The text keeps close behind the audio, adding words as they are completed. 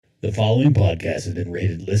The following podcast has been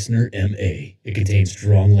rated Listener MA. It contains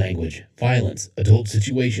strong language, violence, adult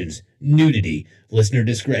situations, nudity. Listener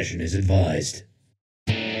discretion is advised.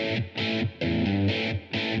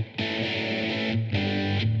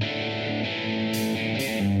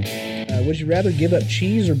 Would you rather give up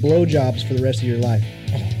cheese or blowjobs for the rest of your life?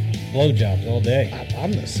 Blowjobs all day.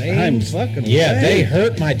 I'm the same fucking way. They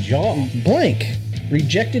hurt my jaw. Blank.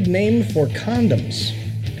 Rejected name for condoms.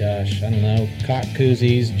 Gosh, I don't know. Cock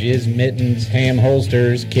koozies, jizz mittens, ham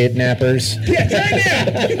holsters, kidnappers. Yeah, try it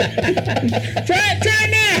now! Try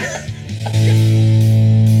it now!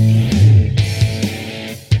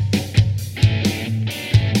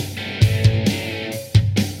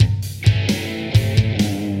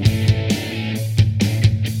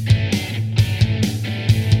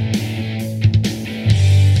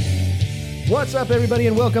 What's up, everybody,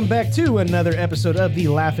 and welcome back to another episode of the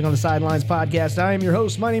Laughing on the Sidelines podcast. I am your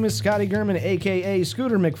host. My name is Scotty Gurman, a.k.a.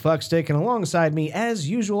 Scooter McFuckstick, and alongside me, as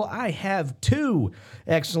usual, I have two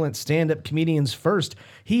excellent stand-up comedians. First,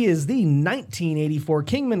 he is the 1984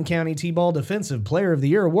 Kingman County T-Ball Defensive Player of the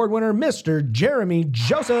Year award winner, Mr. Jeremy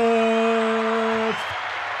Joseph.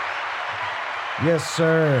 Yes,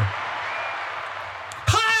 sir.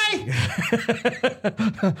 Hi!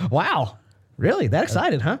 Wow. Really? That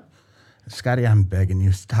excited, huh? Scotty, I'm begging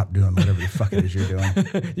you, stop doing whatever the fuck it is you're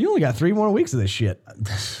doing. You only got 3 more weeks of this shit.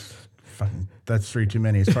 Fucking, that's 3 too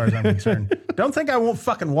many as far as I'm concerned. Don't think I won't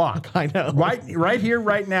fucking walk. I know. Right here,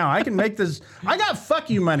 right now. I can make this. I got fuck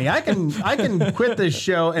you money. I can quit this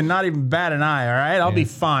show and not even bat an eye, all right? I'll be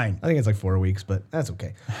fine. I think it's like 4 weeks, but that's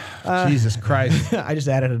okay. Jesus Christ. I just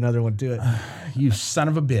added another one to it. You son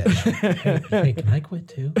of a bitch. Hey, can I quit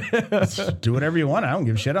too? Do whatever you want. I don't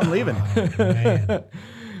give a shit. I'm leaving. Oh, man.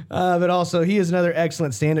 But also, he is another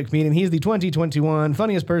excellent stand-up comedian. He's the 2021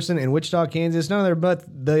 funniest person in Wichita, Kansas. None other but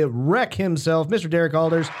the wreck himself, Mr. Derek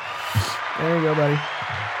Alders. There you go, buddy.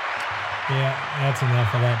 Yeah, that's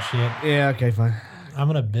enough of that shit. Yeah, okay, fine. I'm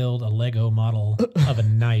going to build a Lego model of a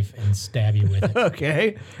knife and stab you with it.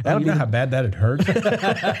 Okay. You know how bad that'd hurt?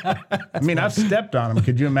 I mean, I've stepped on them.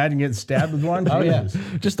 Could you imagine getting stabbed with one? Oh, yeah. Jesus.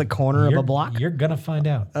 Just the corner of a block? You're going to find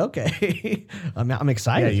out. Okay. I'm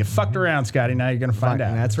excited. Yeah, you fucked around, Scotty. Now you're going to find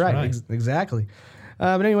out. That's right. right. Exactly.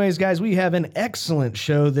 But anyways, guys, we have an excellent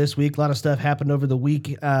show this week. A lot of stuff happened over the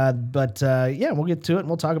week. But we'll get to it and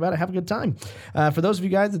we'll talk about it. Have a good time. For those of you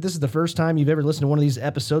guys that this is the first time you've ever listened to one of these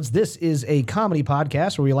episodes, this is a comedy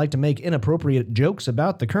podcast where we like to make inappropriate jokes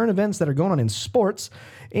about the current events that are going on in sports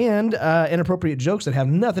and inappropriate jokes that have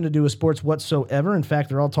nothing to do with sports whatsoever. In fact,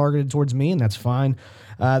 they're all targeted towards me, and that's fine.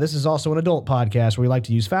 This is also an adult podcast where we like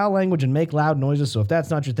to use foul language and make loud noises. So if that's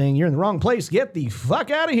not your thing, you're in the wrong place. Get the fuck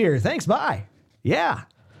out of here. Thanks. Bye. Yeah.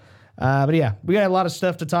 But yeah, we got a lot of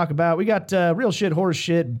stuff to talk about. We got real shit, horse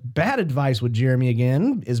shit, bad advice with Jeremy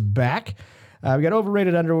again is back. We got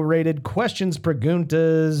overrated, underrated, questions,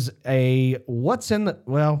 preguntas, what's in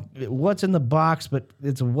the box, but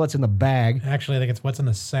it's what's in the bag. Actually, I think it's what's in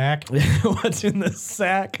the sack. What's in the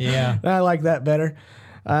sack? Yeah. I like that better.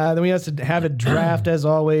 Then we have to have a draft, as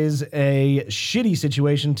always, a shitty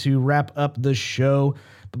situation to wrap up the show.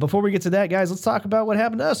 But before we get to that, guys, let's talk about what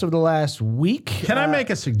happened to us over the last week. Can I make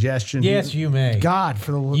a suggestion? Yes, you may. God,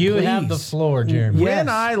 for the You please. have the floor, Jeremy. Yes. When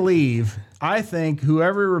I leave, I think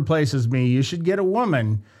whoever replaces me, you should get a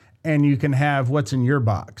woman and you can have what's in your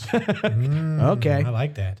box. Okay. I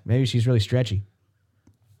like that. Maybe she's really stretchy.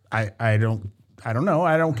 I don't know.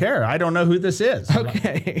 I don't care. I don't know who this is.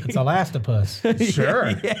 Okay. It's Elastipus.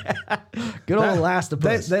 Sure. Good old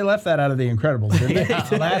Elastipus. They left that out of The Incredibles, didn't they?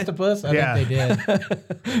 Elastipus? I think they did.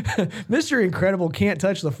 Mr. Incredible can't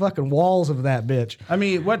touch the fucking walls of that bitch. I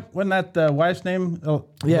mean, wasn't that the wife's name?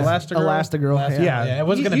 Yeah, Elastigirl? Elastigirl. Yeah. Yeah, it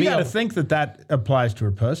was gonna You be got to a- think that applies to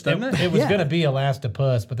her puss, doesn't it? It was Yeah. going to be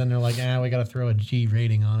Elastipus, but then they're like, we got to throw a G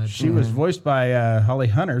rating on it. She was voiced by Holly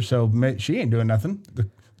Hunter, so she ain't doing nothing.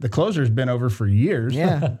 The closer's been over for years.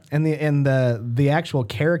 Yeah. And the actual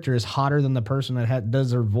character is hotter than the person that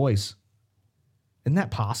does her voice. Isn't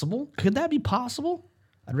that possible? Could that be possible?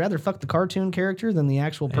 I'd rather fuck the cartoon character than the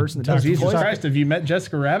actual person that does the Jesus voice. Christ, have you met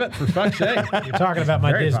Jessica Rabbit? For fuck's sake. You're talking about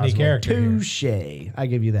my Very Disney possible. character. here. Touche. I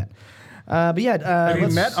give you that. But yeah. Have you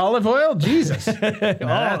let's- met Olive Oil? Jesus.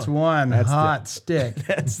 That's one hot stick.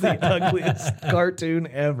 That's the ugliest cartoon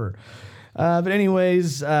ever. But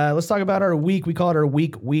anyways, let's talk about our week. We call it our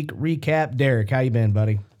week recap. Derek, how you been,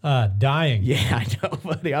 buddy?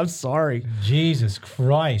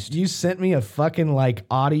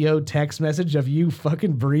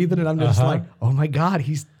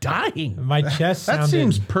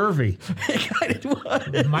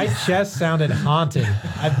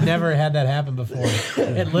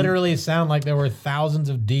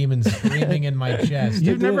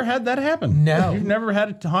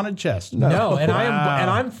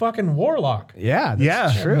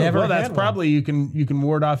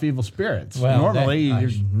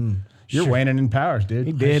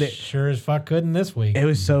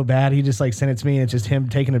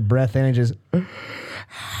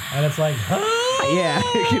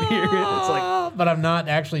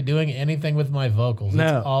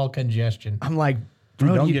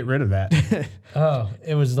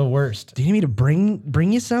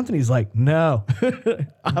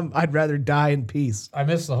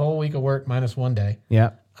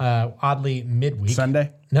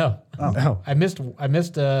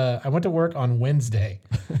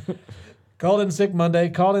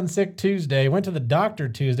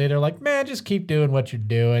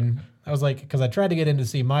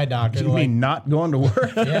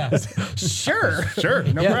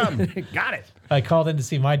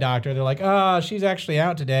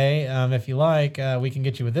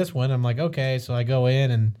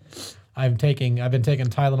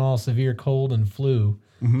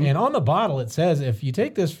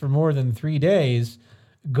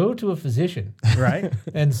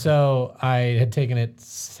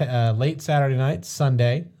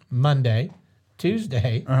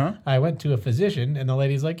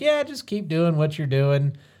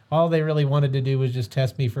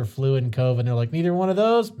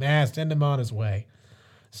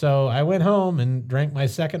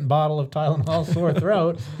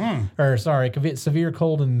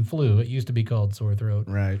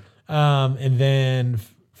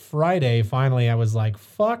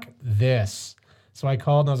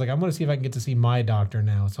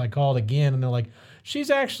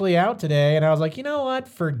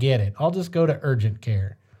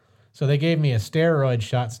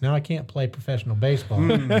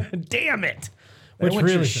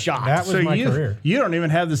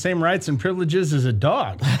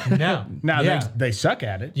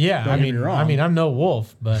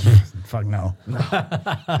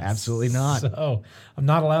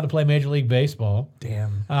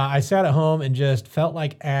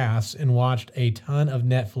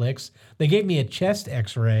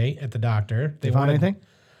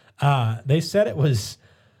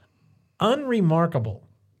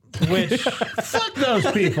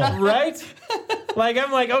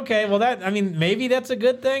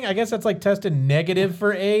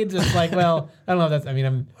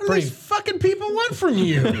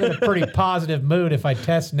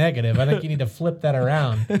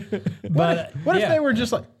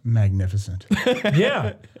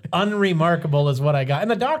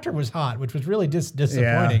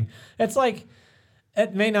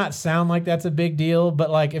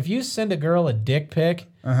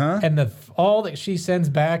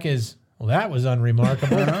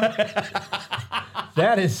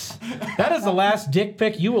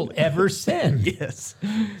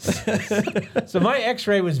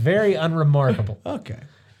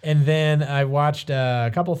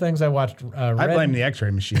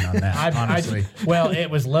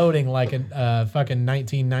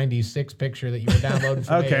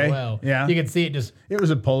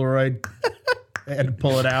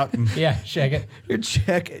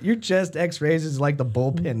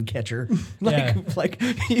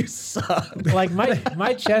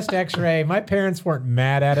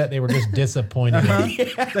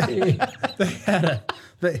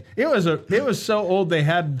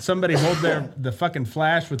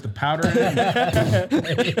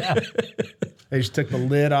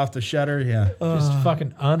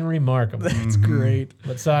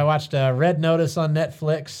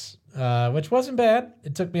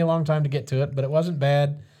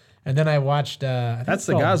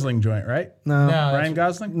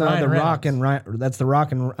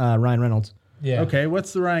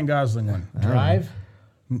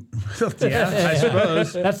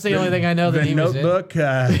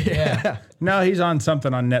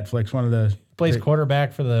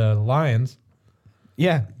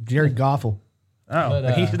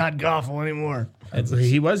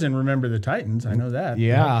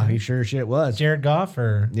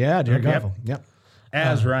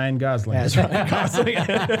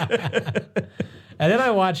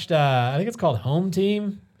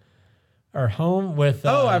 or Home with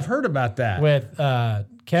I've heard about that. with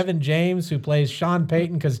Kevin James, who plays Sean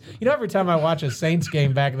Payton. Because, every time I watch a Saints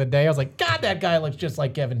game back in the day, I was like, God, that guy looks just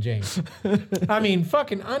like Kevin James. I mean,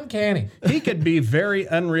 fucking uncanny. He could be very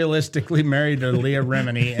unrealistically married to Leah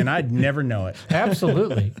Remini, and I'd never know it.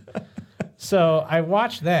 Absolutely. So I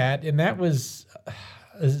watched that, and that was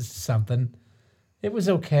something. It was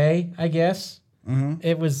okay, I guess. Mm-hmm.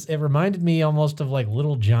 It reminded me almost of like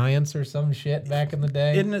Little Giants or some shit back in the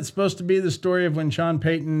day. Isn't it supposed to be the story of when Sean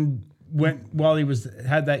Payton went while he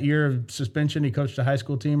had that year of suspension? He coached a high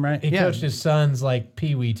school team, right? He coached his son's like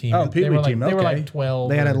peewee team. Oh, peewee team. They were Okay. like 12.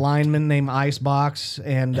 They had a or- lineman named Icebox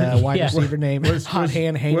and a wide Yeah. receiver named Hot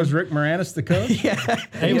Hand Hank. Was Rick Moranis the coach? He,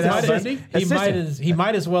 was might the as, assistant. he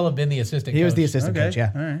might as well have been the assistant He coach. was the assistant Okay. coach,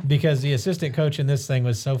 yeah. All right. Because the assistant coach in this thing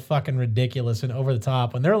was so fucking ridiculous and over the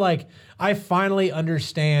top. When they're like, I finally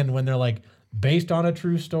understand when they're like, based on a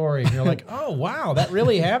true story. And you're like, oh, wow, that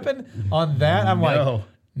really happened? On that, I'm like,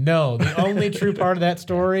 no, the only true part of that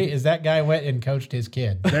story is that guy went and coached his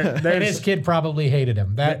kid. And his kid probably hated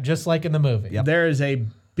him. Just like in the movie. There is a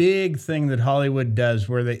big thing that Hollywood does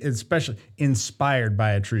where they, especially inspired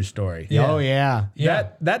by a true story. Yeah. Oh, yeah.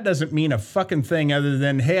 That doesn't mean a fucking thing other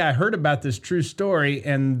than, hey, I heard about this true story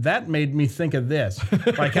and that made me think of this.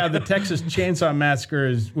 Like how the Texas Chainsaw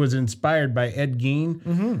Massacre was inspired by Ed Gein.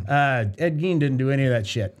 Mm-hmm. Ed Gein didn't do any of that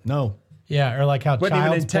shit. No. Yeah, or like how Wasn't even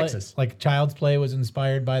Child's in Play, Texas. like Child's Play was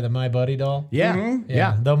inspired by the My Buddy doll. Yeah.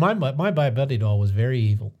 Yeah. Though my My Buddy doll was very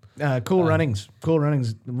evil. Cool Runnings. Cool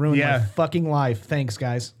Runnings ruined my fucking life. Thanks,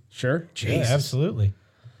 guys. Sure. Yeah, absolutely.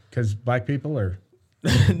 Because black people are...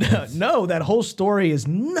 No, that whole story is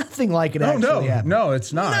nothing like it actually happened. No,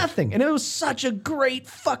 it's not. Nothing. And it was such a great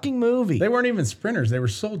fucking movie. They weren't even sprinters. They were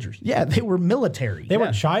soldiers. Yeah, they were military. They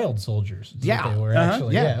were child soldiers. is what Yeah. they were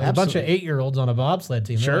actually. Yeah, Yeah, a bunch of absolutely. 8-year-olds on a bobsled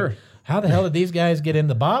team. They're Sure. like, how the hell did these guys get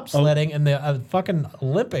into bobsledding in the fucking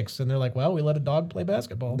Olympics? And they're like, well, we let a dog play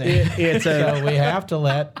basketball. It's a... So we have to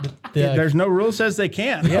let There's no rule says they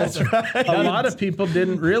can't. That's right. A lot of people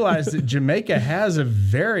didn't realize that Jamaica has a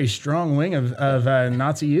very strong wing of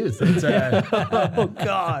Nazi youth. It's, Oh,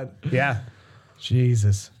 God. yeah.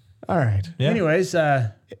 Jesus. All right. Yeah. Anyways,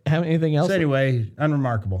 Have anything else? so anyway,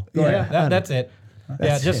 unremarkable. Go Yeah, ahead. that's it.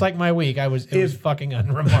 Just like my week, it was fucking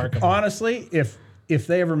unremarkable. Honestly, if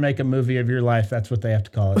they ever make a movie of your life, that's what they have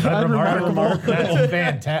to call it. Unremarkable. That's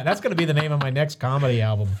fantastic. That's going to be the name of my next comedy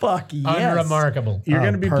album. Fuck yes. Unremarkable. You're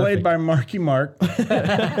going to be played perfect. by Marky Mark. That's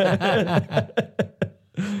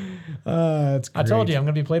great. I told you I'm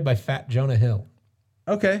going to be played by Fat Jonah Hill.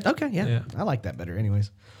 Okay. Okay, yeah. Yeah. I like that better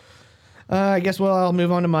anyways. I guess, well, I'll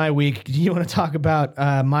move on to my week. Do you want to talk about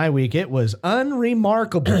my week? It was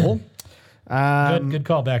unremarkable. Good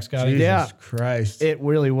callback, Scotty. Jesus Yeah. Christ. It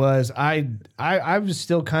really was. I was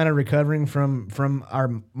still kind of recovering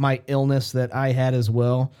from my illness that I had as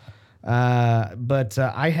well. But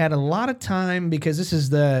I had a lot of time because this is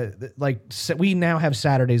we now have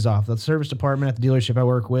Saturdays off. The service department at the dealership I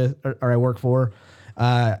work with or I work for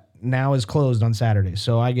now is closed on Saturdays.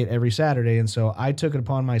 So I get every Saturday. And so I took it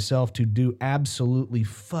upon myself to do absolutely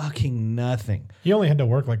fucking nothing. You only had to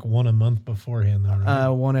work like one a month beforehand, though, right?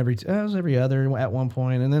 One every, it was every other at one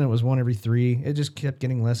point, and then it was one every 3. It just kept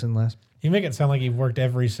getting less and less. You make it sound like you've worked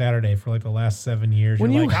every Saturday for like the last 7 years.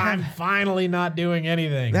 When You're you like, have- I'm finally not doing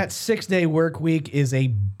anything. That 6-day work week is a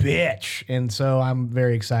bitch, and so I'm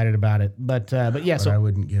very excited about it. But yeah, But I so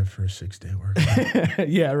wouldn't give for a 6-day work.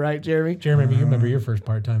 yeah, right, Jeremy. Jeremy, you remember your first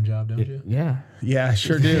part-time job, don't you? Yeah. Yeah, I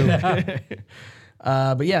sure do.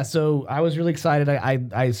 But yeah, so I was really excited.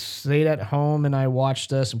 I stayed at home and I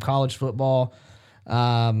watched some college football,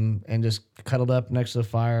 and just cuddled up next to the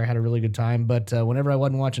fire. I had a really good time. But whenever I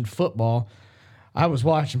wasn't watching football, I was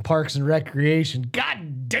watching Parks and Recreation.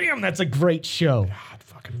 God damn, that's a great show. God,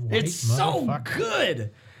 fucking white It's so motherfucker.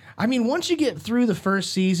 good. I mean, once you get through the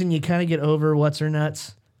first season, you kind of get over what's her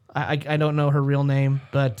nuts. I don't know her real name,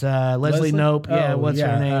 but Leslie Knope. Yeah, what's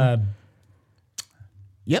her name?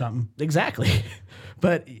 Yep, something. exactly.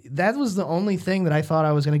 But that was the only thing that I thought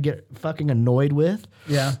I was going to get fucking annoyed with.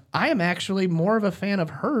 Yeah. I am actually more of a fan of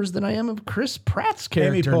hers than I am of Chris Pratt's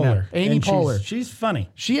Amy character. now. Poehler. Amy And Poehler. She's funny.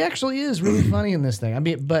 She actually is really funny in this thing. I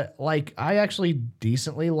mean, but like, I actually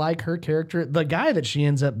decently like her character. The guy that she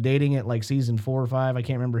ends up dating at like season 4 or 5, I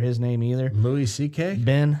can't remember his name either. Louis C.K.?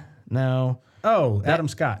 Ben? No. Oh, Adam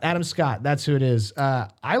Scott. Adam Scott, that's who it is.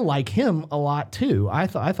 I like him a lot too. I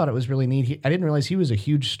thought it was really neat. I didn't realize he was a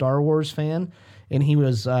huge Star Wars fan, and he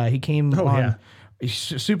was he came on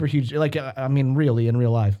super huge. Like I mean, really in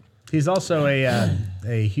real life. He's also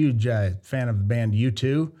a huge fan of the band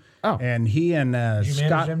U2. Oh. And he and Did you Scott.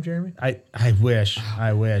 manage them, Jeremy? I wish.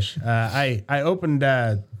 I opened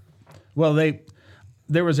Well,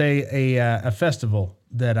 there was a festival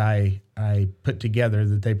that I put together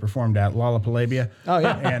that they performed at Lollapalooza. Oh,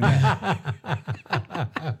 yeah. And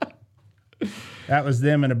that was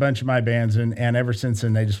them and a bunch of my bands, and ever since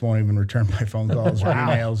then they just won't even return my phone calls or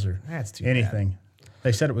emails or That's too anything.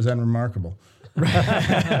 They said it was unremarkable.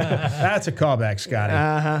 That's a callback, Scotty.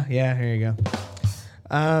 Yeah, here you go.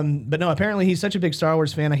 But no, apparently he's such a big Star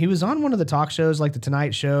Wars fan. He was on one of the talk shows like The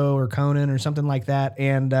Tonight Show or Conan or something like that.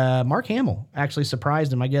 And Mark Hamill actually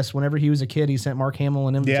surprised him. I guess whenever he was a kid, he sent Mark Hamill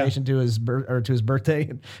an invitation to his birthday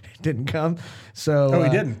and it didn't come. So he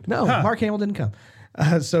didn't? No, Huh. Mark Hamill didn't come.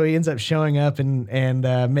 So he ends up showing up and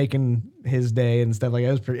making his day and stuff like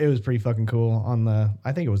that. It was pretty fucking cool on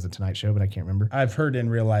I think it was The Tonight Show, but I can't remember. I've heard in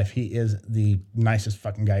real life he is the nicest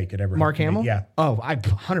fucking guy you could ever Mark hope to meet. Hamill? Yeah. Oh,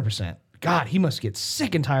 100%. God, he must get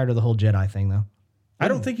sick and tired of the whole Jedi thing, though. I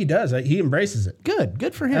don't think he does. He embraces it.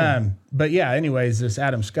 Good for him. But yeah, anyways, this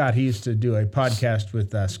Adam Scott, he used to do a podcast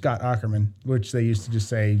with Scott Ackerman, which they used to just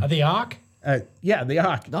say, The Ock? yeah, the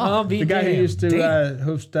Hawk. Oh, the guy who damn. used to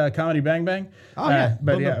host Comedy Bang Bang. Oh, yeah.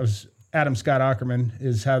 But yeah, it was Adam Scott Ackerman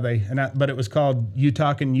is how they, but it was called You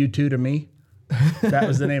Talking You2 to Me. That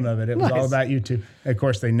was the name of it. It was all Nice. about U2. Of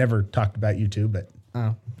course, they never talked about U2, but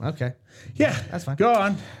Oh, okay. yeah, That's fine. Go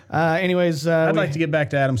on. Anyways, I'd like to get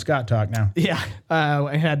back to Adam Scott talk now. Yeah,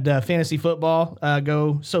 I had fantasy football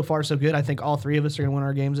go so far so good. I think all three of us are gonna win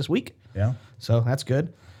our games this week, Yeah. so that's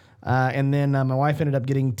good. And then my wife ended up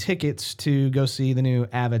getting tickets to go see the new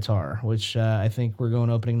Avatar, which I think we're going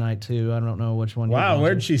opening night too. I don't know which one. you're Wow, going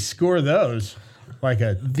where'd to. she score those? Like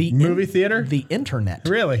a The movie theater? The internet.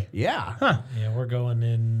 Really? Yeah. Yeah, we're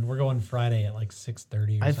going Friday at like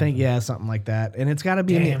 6:30 or I think something like that, and it's got to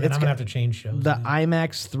be. Damn, it's and I'm got, gonna have to change shows. the man.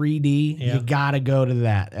 IMAX 3D. Yeah. You got to go to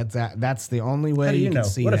that. That's the only way How do you can know?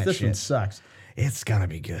 see What that if this shit. one sucks? It's gonna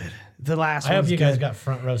be good. The last I one's hope you guys good. got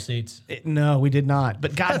front row seats. No, we did not.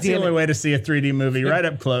 But That's the goddamn only it. way to see a 3D movie, right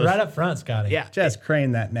up close. Right up front, Scotty. Yeah. Just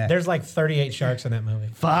crane that neck. There's like 38 sharks in that movie.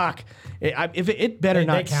 Fuck. If it better They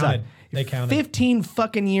not counted. suck. They counted. 15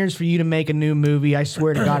 fucking years for you to make a new movie. I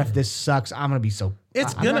swear to God, if this sucks, I'm gonna be so.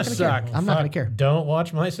 It's I'm gonna not care. suck. I'm not gonna Fuck, care. Don't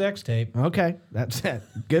watch my sex tape. Okay, that's it.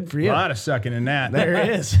 Good for a you. lot of sucking in that. There it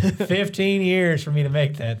is. 15 years for me to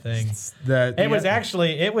make that thing.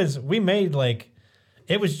 We made like,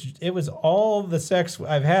 it was all the sex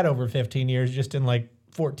I've had over 15 years just in like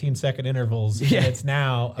 14-second intervals. Yeah. And it's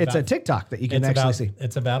now. It's a TikTok that you can actually see.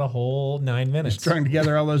 It's about a whole 9 minutes. strung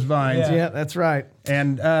together all those vines. Yeah. Yeah, that's right.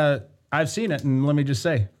 And I've seen it, and let me just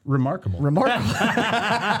say, remarkable. Remarkable.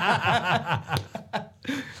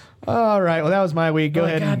 All right. Well, that was my week. Go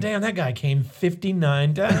ahead. God damn, that guy came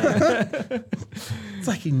 59 times. It's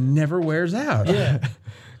like he never wears out.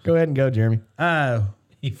 Go ahead and go, Jeremy.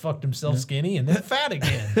 He fucked himself skinny and then fat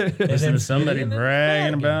again. And Listen then to somebody skinny and then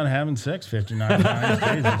bragging fat about having sex 59 times.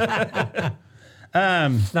 Jesus.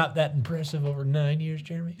 It's not that impressive over 9 years,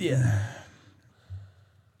 Jeremy. Yeah.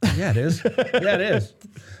 Yeah, it is. Yeah, it is.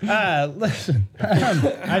 Listen.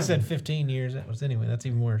 I said 15 years. That's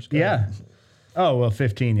even worse. Go ahead. Yeah. Oh, well,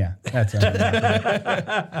 15, yeah. That's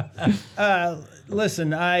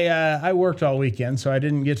listen, I worked all weekend, so I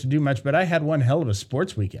didn't get to do much, but I had one hell of a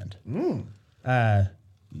sports weekend. My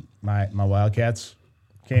Wildcats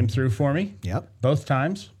came through for me. Yep. Both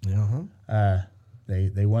times.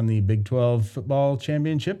 They won the Big 12 football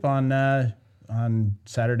championship on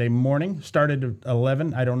Saturday morning. Started at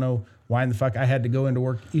 11. I don't know why in the fuck I had to go into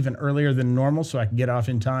work even earlier than normal so I could get off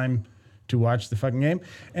in time to watch the fucking game.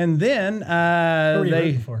 And then Who were you they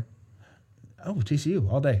rooting for? TCU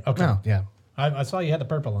all day. Okay. Oh, yeah. I saw you had the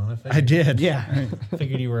purple on. I did. Yeah.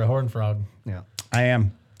 Figured you were a horn frog. Yeah. I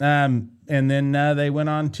am. And then they went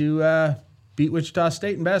on to beat Wichita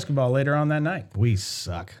State in basketball later on that night. We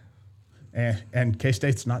suck. And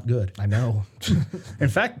K-State's not good. I know. In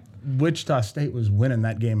fact, Wichita State was winning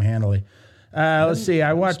that game handily. Let's see.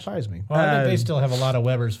 I watched. Surprised me. Well, I think they still have a lot of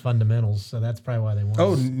Weber's fundamentals, so that's probably why they won.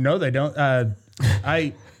 Oh no, they don't.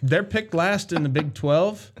 They're picked last in the Big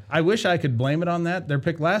 12. I wish I could blame it on that. They're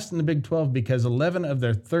picked last in the Big 12 because 11 of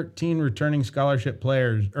their 13 returning scholarship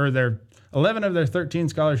players, or 11 of their 13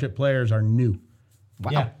 scholarship players are new.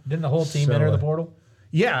 Wow. Yeah. Didn't the whole team So, enter the portal?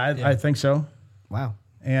 Yeah, I think so. Wow.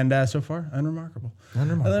 And so far, unremarkable.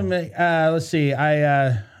 Let's see.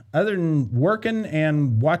 Other than working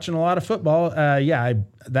and watching a lot of football,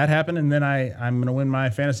 that happened, and then I'm going to win my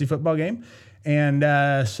fantasy football game. And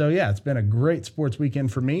so, yeah, it's been a great sports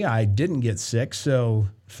weekend for me. I didn't get sick, so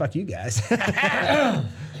fuck you guys.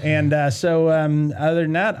 And other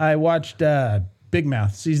than that, I watched Big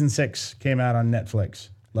Mouth. Season 6 came out on Netflix.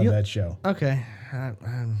 Love that show. Okay.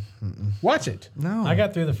 Watch it. No. I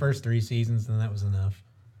got through the first 3 seasons, and that was enough.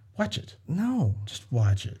 Watch it. No, Just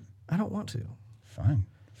watch it. I don't want to. Fine.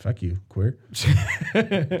 Fuck you, queer.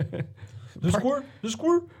 The squirt.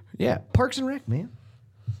 Yeah, Parks and Rec, man.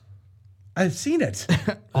 I've seen it.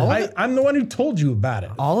 I'm the one who told you about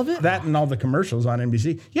it. All of it? That and all the commercials on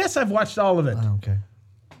NBC. Yes, I've watched all of it. Okay.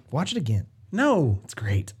 Watch it again. No. It's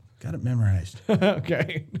great. Got it memorized.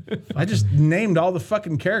 Okay. I just named all the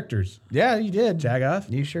fucking characters. Yeah, you did. Jagoff.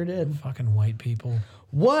 You sure did. Fucking white people.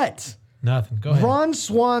 What? Nothing. Go ahead. Ron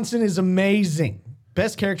Swanson is amazing.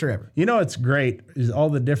 Best character ever. You know what's great is all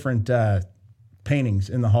the different paintings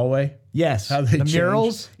in the hallway. Yes. How they the change.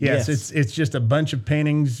 murals? Yes, it's just a bunch of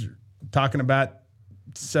paintings talking about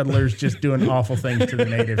settlers just doing awful things to the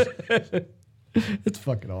natives. It's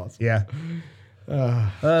fucking awesome. Yeah.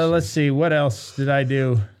 Let's see. What else did I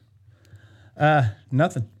do?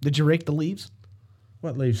 Nothing. Did you rake the leaves?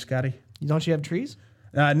 What leaves, Scotty? Don't you have trees?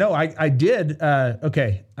 No, I did.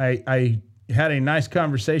 Okay. I had a nice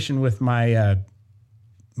conversation with my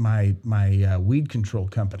my weed control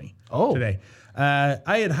company today.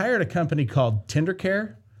 I had hired a company called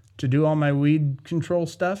TenderCare to do all my weed control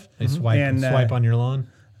stuff. They swipe on your lawn.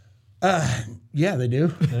 Yeah, they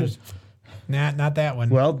do. Not that one.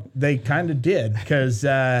 Well, they kind of did because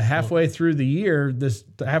halfway through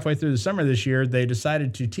the summer this year, they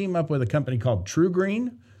decided to team up with a company called True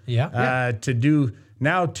Green. Yeah. To do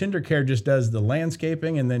now, TenderCare just does the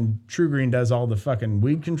landscaping, and then True Green does all the fucking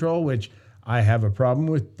weed control, which I have a problem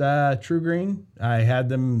with. True Green, I had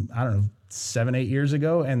them, I don't know, 7-8 years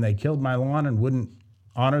ago, and they killed my lawn and wouldn't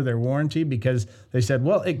honor their warranty because they said,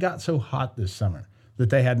 well, it got so hot this summer that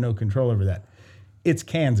they had no control over that. It's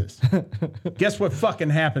Kansas. Guess what fucking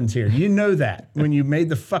happens here? You know that when you made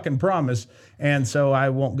the fucking promise, and so I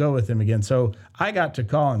won't go with them again. So I got to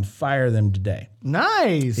call and fire them today.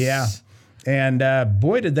 Nice. Yeah. And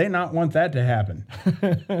boy, did they not want that to happen.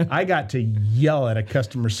 I got to yell at a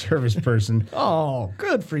customer service person. Oh,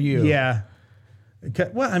 good for you. Yeah.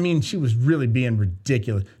 Well, I mean, she was really being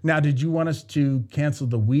ridiculous. Now, did you want us to cancel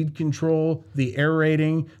the weed control, the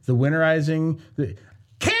aerating, the winterizing?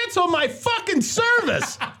 Cancel my fucking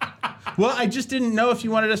service! Well, I just didn't know if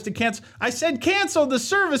you wanted us to cancel. I said cancel the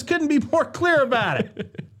service. Couldn't be more clear about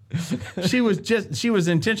it. She was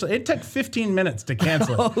intentional. It took 15 minutes to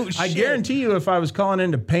cancel it. Oh, I shit. guarantee you if I was calling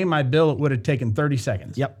in to pay my bill, it would have taken 30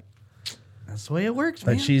 seconds. Yep. That's the way it works,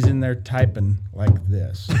 But man. she's in there typing like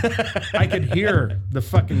this. I could hear the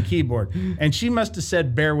fucking keyboard. And she must have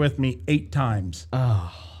said, bear with me 8 times.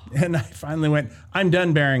 Oh. And I finally went, I'm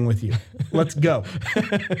done bearing with you. Let's go.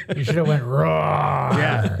 You should have went roar.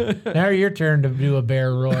 Yeah. Now your turn to do a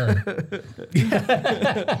bear roar.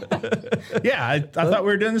 Yeah, I thought we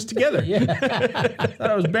were doing this together. Yeah. I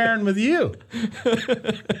thought I was bearing with you.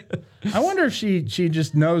 I wonder if she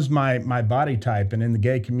just knows my body type and in the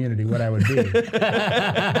gay community what I would be.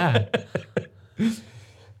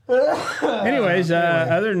 Anyways,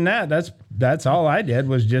 other than that, that's all I did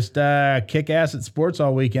was just kick ass at sports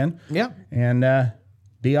all weekend. Yeah. And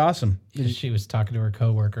be awesome. She was talking to her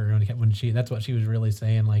coworker when that's what she was really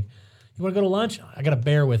saying. Like, you want to go to lunch? I got a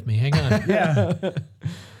bear with me. Hang on. Yeah.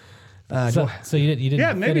 So you didn't.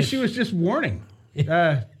 Yeah, maybe finish. she was just warning.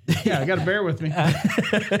 Yeah, I got to bear with me.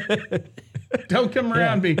 Don't come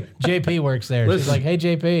around me. JP works there. She's Listen. like, hey,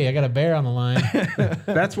 JP, I got a bear on the line.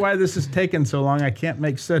 That's why this is taking so long. I can't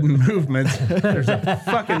make sudden movements. There's a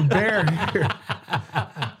fucking bear here.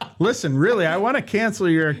 Listen, really, I want to cancel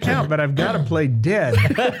your account, but I've got to play dead.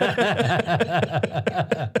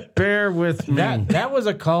 Bear with me. That was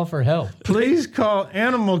a call for help. Please call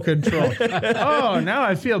animal control. Oh, now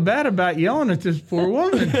I feel bad about yelling at this poor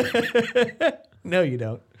woman. No, you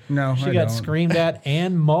don't. No, She I got don't. screamed at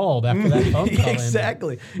and mauled after that phone call.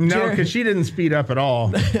 Exactly. No, because she didn't speed up at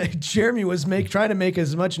all. Jeremy was trying to make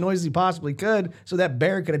as much noise as he possibly could so that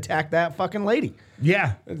bear could attack that fucking lady.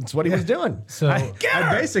 Yeah. That's what he was doing. So I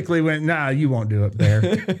basically went, nah, you won't do it, Bear.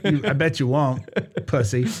 I bet you won't,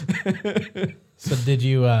 pussy. so did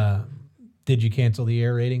you cancel the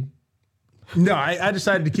air rating? No, I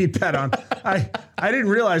decided to keep that on. I didn't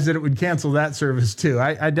realize that it would cancel that service too.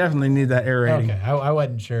 I definitely need that air rating. Okay, I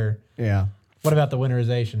wasn't sure. Yeah. What about the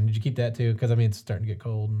winterization? Did you keep that too? Because I mean, it's starting to get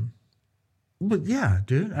cold. But yeah,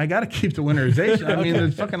 dude, I got to keep the winterization. I mean,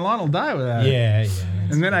 the fucking lawn will die without it. Yeah.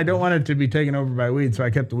 And then I don't want it to be taken over by weed, so I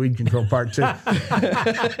kept the weed control part too.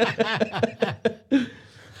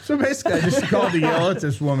 So basically, I just called to yell at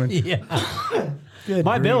this woman. Yeah. Good.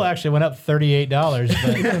 My bill actually went up $38,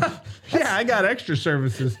 but Yeah, I got extra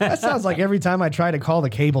services. That sounds like every time I try to call the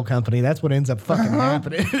cable company, that's what ends up fucking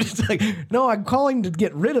happening. It's like, no, I'm calling to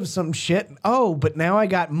get rid of some shit. Oh, but now I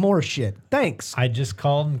got more shit. Thanks. I just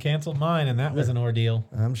called and canceled mine, and that was an ordeal.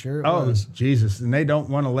 I'm sure it Oh, was. Jesus. And they don't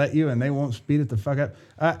want to let you, and they won't speed it the fuck up.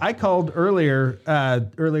 I called earlier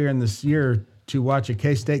in this year to watch a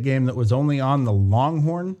K-State game that was only on the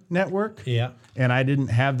Longhorn network. Yeah. And I didn't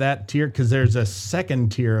have that tier because there's a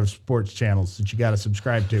second tier of sports channels that you got to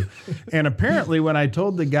subscribe to. And apparently when I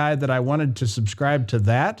told the guy that I wanted to subscribe to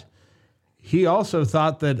that, he also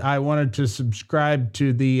thought that I wanted to subscribe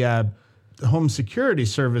to the home security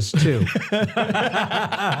service too.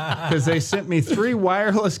 Because they sent me 3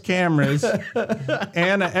 wireless cameras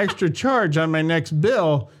and an extra charge on my next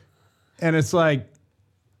bill. And it's like,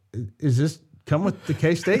 is this come with the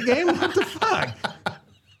K-State game? What the fuck?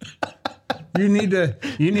 You need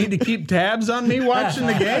to keep tabs on me watching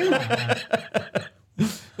the game?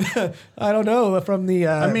 I don't know from the.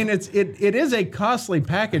 I mean, it is a costly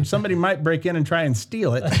package. Somebody might break in and try and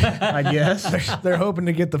steal it, I guess. they're hoping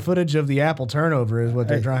to get the footage of the Apple turnover is what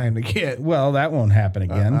they're trying to get. Well, that won't happen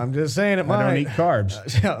again. I'm just saying it might. I don't eat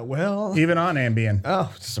carbs, Yeah, well, even on Ambien.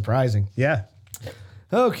 oh, surprising. Yeah.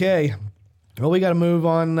 Okay. Well, we got to move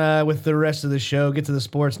on with the rest of the show, get to the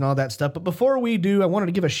sports and all that stuff. But before we do, I wanted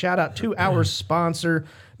to give a shout out to our sponsor,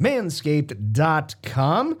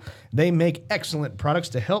 Manscaped.com. They make excellent products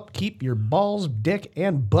to help keep your balls, dick,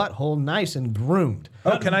 and butthole nice and groomed.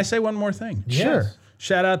 Oh, can I say one more thing? Sure.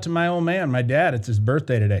 Shout out to my old man, my dad. It's his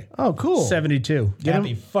birthday today. Oh, cool. 72.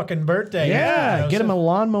 Happy fucking birthday. Yeah, get him a Joseph.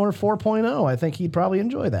 lawnmower 4.0. I think he'd probably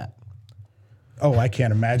enjoy that. Oh, I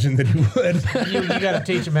can't imagine that he would. You got to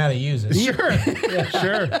teach him how to use it. Sure.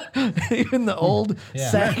 Sure. Even the old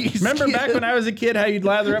saggy Remember skin. back when I was a kid how you'd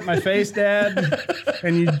lather up my face, Dad?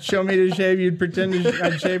 And you'd show me to shave. You'd pretend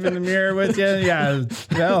I'd shave in the mirror with you. Yeah.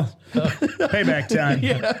 Well, payback time.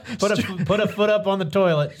 Put a foot up on the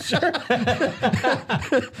toilet.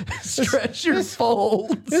 Stretch your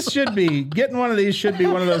folds. Getting one of these should be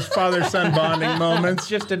one of those father-son bonding moments.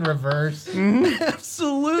 Just in reverse.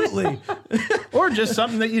 Absolutely. Or just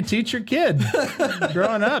something that you teach your kid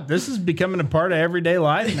growing up. This is becoming a part of everyday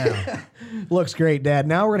life now. Looks great, Dad.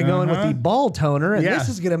 Now we're going to go in with the ball toner, and Yeah. this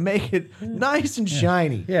is going to make it nice and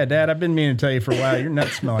shiny. Yeah, Dad, I've been meaning to tell you for a while, your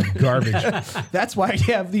nuts smell like garbage. That's why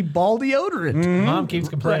you have the ball deodorant. Mom keeps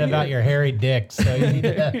complaining about your hairy dick, so you need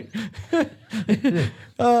to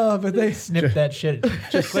But they snip that shit.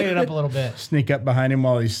 Just clean it up a little bit. Sneak up behind him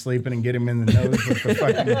while he's sleeping and get him in the nose with the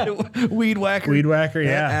fucking weed whacker. weed whacker.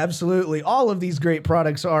 Yeah. Absolutely. All of these great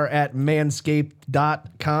products are at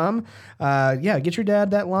manscaped.com. Get your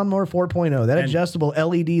dad that lawnmower 4.0. That adjustable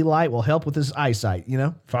LED light will help with his eyesight, you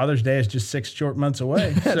know? Father's Day is just 6 short months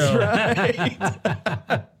away.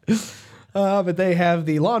 But they have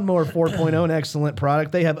the Lawnmower 4.0, an excellent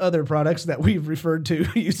product. They have other products that we've referred to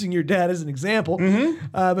using your dad as an example.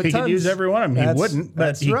 But He could use every one of them. He wouldn't,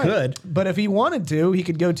 but he could. But if he wanted to, he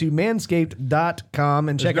could go to manscaped.com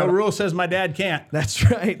and check No out. rule says my dad can't. That's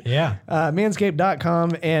right. Yeah.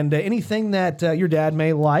 Manscaped.com, and anything that your dad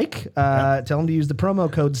may like, tell him to use the promo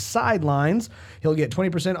code SIDELINES. He'll get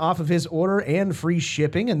 20% off of his order and free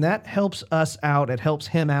shipping, and that helps us out. It helps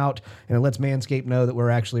him out, and it lets Manscaped know that we're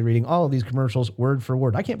actually reading all of these commercials word for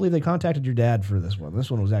word. I can't believe they contacted your dad for this one. This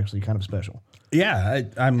one was actually kind of special. Yeah,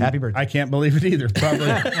 I'm Happy birthday. I can't believe it either.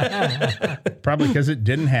 Probably because it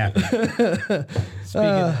didn't happen.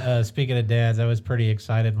 Speaking of dads, I was pretty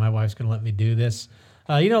excited. My wife's going to let me do this.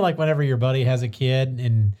 Like whenever your buddy has a kid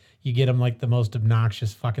and you get him like the most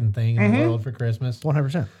obnoxious fucking thing in the world for Christmas.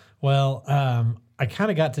 100%. Well, I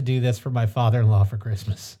kind of got to do this for my father-in-law for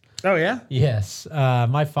Christmas. Oh yeah, Yes.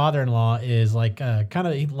 My father-in-law is like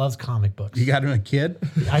he loves comic books. you got him a kid.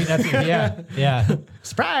 Yeah.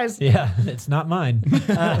 Surprise! Yeah, it's not mine.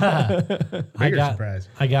 Surprise.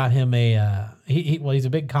 I got him a. He's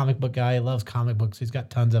a big comic book guy. He loves comic books. He's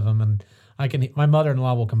got tons of them, and my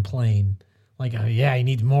mother-in-law will complain, like, he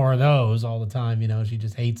needs more of those all the time. She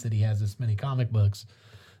just hates that he has this many comic books.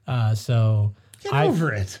 So Get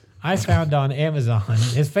over it. I found on Amazon.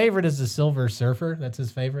 His favorite is the Silver Surfer. That's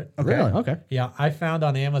his favorite. Okay. Really? Okay. Yeah, I found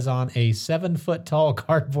on Amazon a 7-foot tall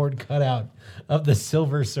cardboard cutout of the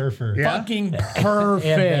Silver Surfer. Yeah. Fucking perfect.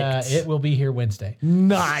 And it will be here Wednesday.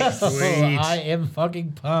 Nice. So Sweet. I am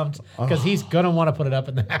fucking pumped because he's gonna want to put it up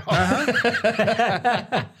in the house.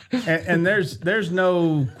 And there's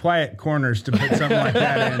no quiet corners to put something like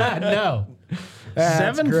that in. No,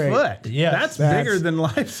 That's 7 great. foot. Yes. That's bigger than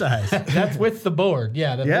life size. that's with the board.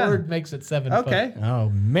 Yeah, the Yeah. board makes it 7 foot. Okay. Oh,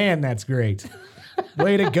 man, that's great.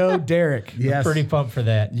 Way to go, Derek. Yes. Pretty pumped for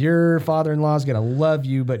that. Your father-in-law is going to love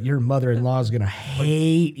you, but your mother-in-law is going to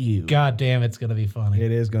hate you. God damn, it's gonna be funny.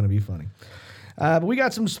 It is going to be funny. But we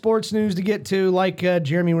got some sports news to get to. Like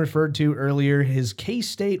Jeremy referred to earlier, his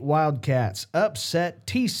K-State Wildcats upset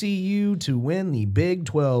TCU to win the Big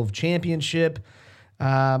 12 championship.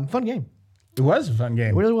 Fun game. It was a fun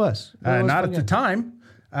game. It really was. It really was a Not fun at the game. time.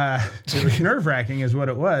 It was nerve-wracking is what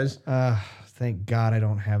it was. Thank God I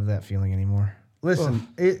don't have that feeling anymore. Listen,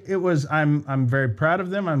 it was. I'm very proud of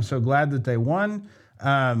them. I'm so glad that they won.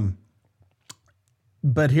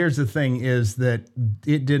 But here's the thing: is that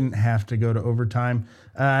it didn't have to go to overtime.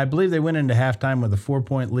 I believe they went into halftime with a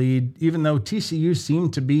 4-point lead, even though TCU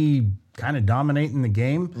seemed to be kind of dominating the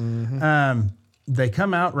game. They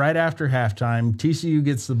come out right after halftime. TCU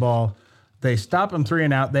gets the ball. They stop them 3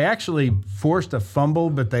 and out. They actually forced a fumble,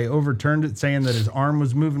 but they overturned it, saying that his arm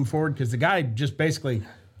was moving forward because the guy just basically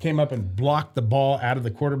came up and blocked the ball out of the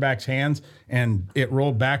quarterback's hands, and it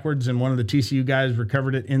rolled backwards, and one of the TCU guys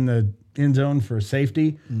recovered it in the end zone for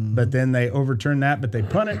safety. But then they overturned that, but they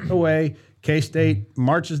punt it away. K-State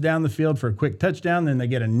marches down the field for a quick touchdown. Then they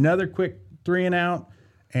get another quick 3 and out.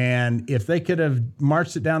 And if they could have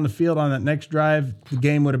marched it down the field on that next drive, the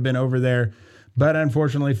game would have been over there. But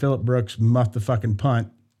unfortunately, Phillip Brooks muffed the fucking punt,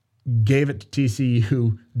 gave it to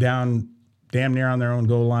TCU down damn near on their own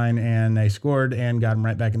goal line, and they scored and got him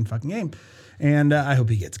right back in the fucking game. And I hope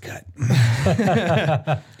he gets cut.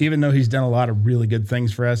 Even though he's done a lot of really good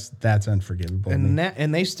things for us, that's unforgivable.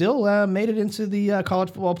 And they still made it into the college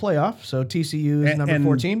football playoff. So TCU is number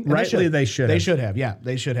 14. And rightly, they should have. They should have. Yeah,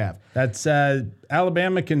 they should have. That's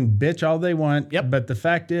Alabama can bitch all they want. Yep. But the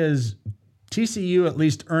fact is, TCU at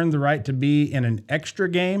least earned the right to be in an extra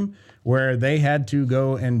game where they had to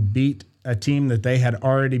go and beat a team that they had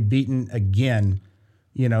already beaten again,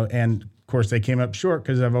 and of course they came up short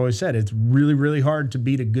because I've always said it's really, really hard to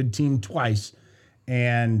beat a good team twice,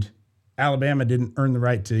 and Alabama didn't earn the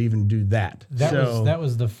right to even do that. That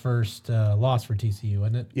was the first loss for TCU,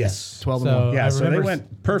 wasn't it? Yes. 12 So, and 1. Yeah, I so they remember-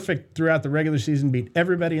 went perfect throughout the regular season, beat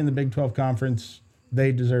everybody in the Big 12 conference.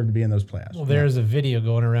 They deserve to be in those playoffs. Well, there's a video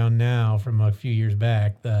going around now from a few years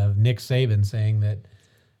back of Nick Saban saying that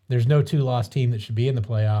there's no 2-loss team that should be in the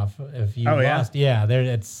playoff. If you lost,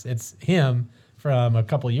 it's him from a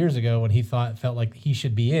couple of years ago when he felt like he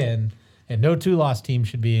should be in, and no 2-loss team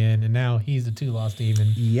should be in, and now he's a 2-loss team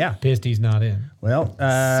and pissed he's not in. Well,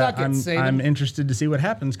 Suck it, Saban. I'm interested to see what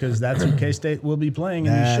happens because that's who K-State will be playing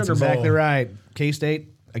in the That's Sugar Bowl. exactly right. K-State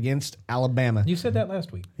against Alabama. You said that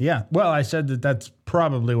last week. Yeah. Well, I said that that's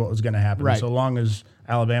probably what was going to happen Right. so long as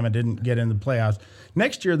Alabama didn't get in the playoffs.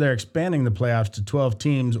 Next year, they're expanding the playoffs to 12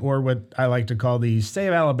 teams, or what I like to call the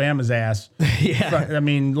save Alabama's ass. Yeah. I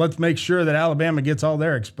mean, let's make sure that Alabama gets all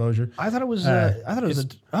their exposure. I thought it was. Right.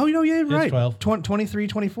 12.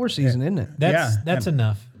 23-24 season, isn't it? That's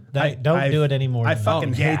enough. Don't do it anymore. I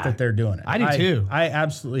fucking hate that they're doing it. I do too. I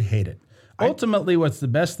absolutely hate it. Ultimately, what's the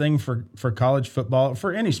best thing for college football,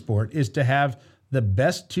 for any sport, is to have the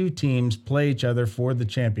best 2 teams play each other for the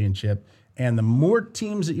championship. And the more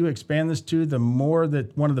teams that you expand this to, the more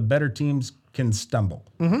that one of the better teams can stumble.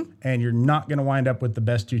 Mm-hmm. And you're not going to wind up with the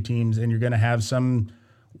best 2 teams, and you're going to have some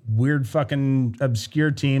weird fucking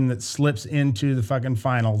obscure team that slips into the fucking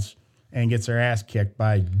finals and gets their ass kicked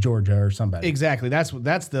by Georgia or somebody. Exactly. That's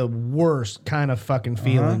the worst kind of fucking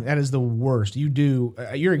feeling. That is the worst.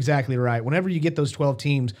 You're exactly right. Whenever you get those 12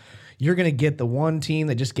 teams, you're going to get the one team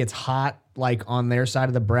that just gets hot, like on their side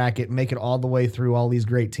of the bracket, make it all the way through all these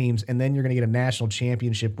great teams, and then you're going to get a national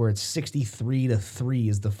championship where it's 63-3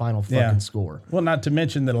 is the final fucking score. Well, not to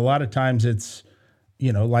mention that a lot of times it's,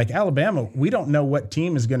 like Alabama, we don't know what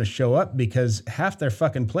team is going to show up because half their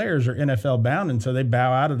fucking players are NFL bound, and so they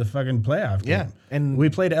bow out of the fucking playoff game. Yeah, and we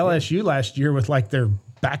played LSU last year with like their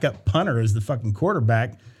backup punter as the fucking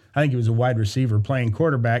quarterback. I think he was a wide receiver playing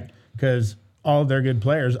quarterback because all of their good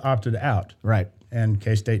players opted out. Right. And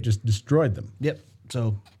K-State just destroyed them. Yep.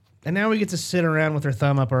 So, and now we get to sit around with our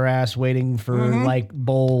thumb up our ass waiting for like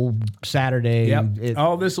bowl Saturday. Yep.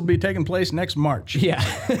 All this will be taking place next March. Yeah.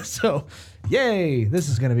 So, yay! This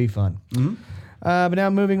is going to be fun. But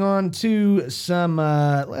now moving on to some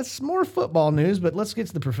more football news, but let's get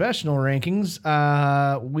to the professional rankings.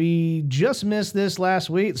 We just missed this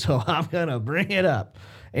last week, so I'm going to bring it up.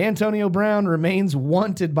 Antonio Brown remains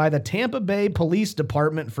wanted by the Tampa Bay Police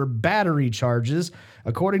Department for battery charges.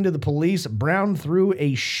 According to the police, Brown threw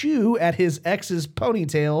a shoe at his ex's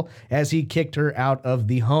ponytail as he kicked her out of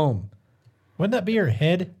the home. Wouldn't that be her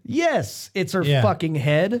head? Yes, it's her Yeah. fucking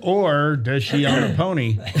head. Or does she own a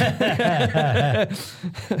pony?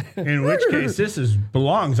 In which case,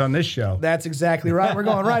 belongs on this show. That's exactly right. We're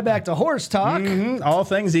going right back to horse talk. All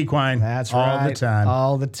things equine. That's all right. the time.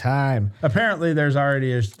 All the time. Apparently, there's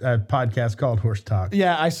already a podcast called Horse Talk.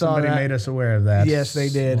 Yeah, I saw Somebody that. made us aware of that. Yes, they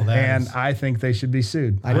did. Well, that And is- I think they should be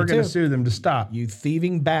sued. do We're going too. to sue them to stop. You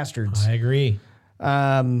thieving bastards. I agree.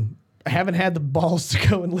 I haven't had the balls to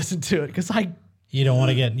go and listen to it because You don't want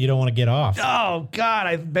to get off. oh God,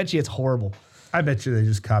 I bet you it's horrible. I bet you they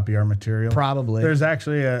just copy our material. Probably. There's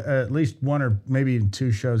actually at least one or maybe even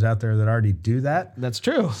two shows out there that already do that. That's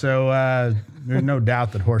true. So there's no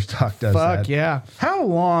doubt that Horse Talk does that. Fuck yeah. How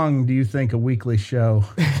long do you think a weekly show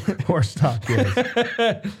Horse Talk is?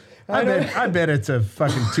 I bet it's a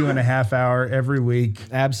fucking 2.5 hour every week.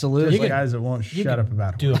 Absolutely. Just guys that won't shut up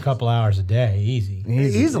about Do a couple hours a day, easy.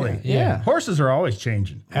 Easily. Yeah. Horses are always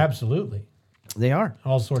changing. Absolutely. They are.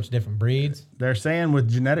 All sorts of different breeds. They're saying with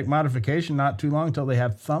genetic modification, not too long till they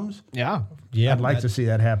have thumbs. Yeah. Yeah, I'd like to see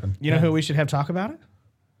that happen. You know who we should have talk about it?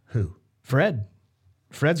 Who? Fred.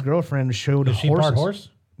 Fred's girlfriend showed Is she horses. part horse?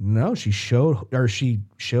 No, she showed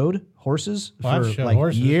horses Well, I've for showed like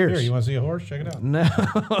horses. years. Here, you want to see a horse? Check it out. No,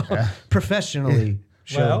 professionally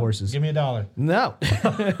showed Well, horses. Give me $1. No,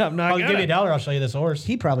 I'm not. I'll gonna. give you $1. I'll show you this horse.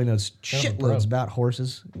 He probably knows of a pro. shitloads about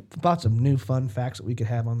horses. About some new fun facts that we could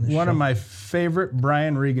have on this One show. of my favorite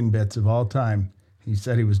Brian Regan bits of all time. He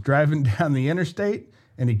said he was driving down the interstate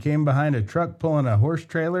and he came behind a truck pulling a horse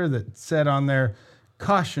trailer that said on there,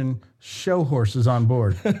 "Caution, show horses on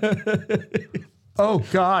board." Oh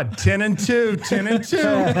God, 10 and 2, 10 and 2.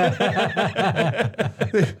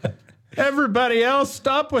 Everybody else,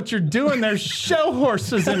 stop what you're doing. There's show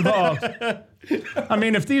horses involved. I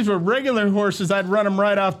mean, if these were regular horses, I'd run them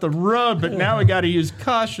right off the road, but now we got to use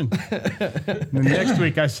caution. And the next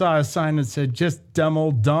week I saw a sign that said, "Just dumb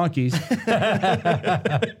old donkeys."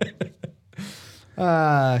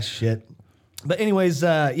 Shit. But anyways,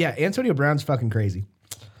 yeah, Antonio Brown's fucking crazy.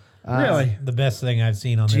 Really? The best thing I've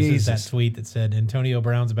seen on this is that Jesus. tweet that said Antonio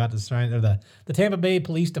Brown's about to sign, or the Tampa Bay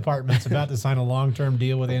Police Department's about to sign a long-term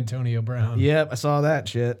deal with Antonio Brown. Yep, I saw that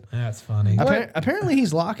shit. That's funny. Apparently,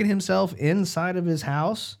 he's locking himself inside of his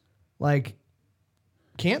house. Like,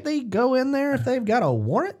 can't they go in there if they've got a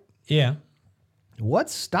warrant? Yeah.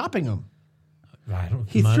 What's stopping them? I don't,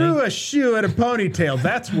 He money. threw a shoe at a ponytail.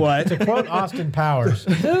 That's what. To quote Austin Powers,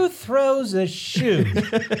 who throws a shoe?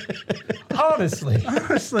 Honestly.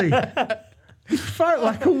 Honestly, he fought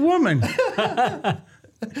like a woman.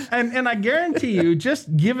 And I guarantee you,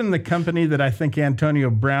 just given the company that I think Antonio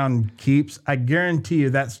Brown keeps, I guarantee you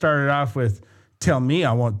that started off with, "Tell me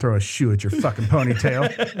I won't throw a shoe at your fucking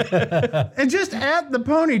ponytail." And just at the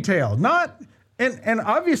ponytail, not... And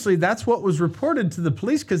obviously that's what was reported to the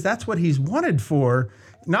police because that's what he's wanted for.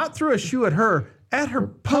 Not throw a shoe at her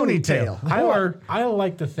ponytail. I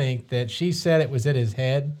like to think that she said it was at his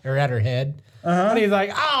head or at her head. And he's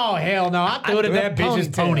like, "Oh hell no! I threw it at that bitch's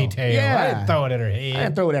ponytail. Yeah. I didn't throw it at her I head."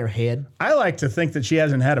 didn't throw it at her head. I like to think that she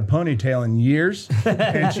hasn't had a ponytail in years,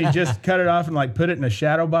 and she just cut it off and like put it in a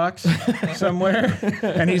shadow box somewhere.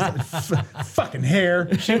 And he's like, "Fucking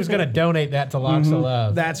hair." She was gonna donate that to Locks of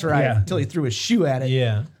Love. That's right. Yeah. Until he threw his shoe at it.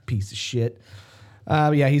 Yeah. Piece of shit.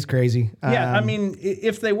 Yeah, he's crazy. Yeah, I mean,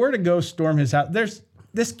 if they were to go storm his house,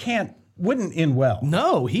 wouldn't end well.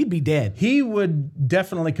 No, he'd be dead. He would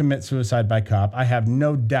definitely commit suicide by cop. I have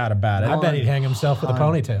no doubt about it. I bet he'd hang himself with a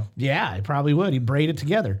ponytail. Yeah, he probably would. He'd braid it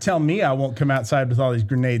together. Tell me I won't come outside with all these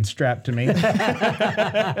grenades strapped to me.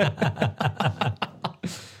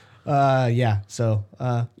 Yeah. So,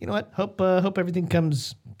 you know what? Hope everything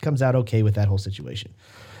comes out okay with that whole situation.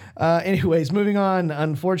 Anyways, moving on.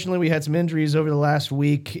 Unfortunately, we had some injuries over the last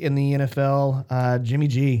week in the NFL. Jimmy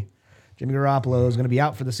Garoppolo is going to be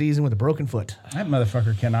out for the season with a broken foot. That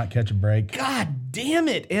motherfucker cannot catch a break. God damn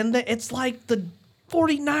it. And it's like the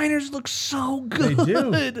 49ers look so good. They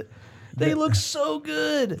do. They look so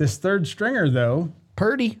good. This third stringer, though,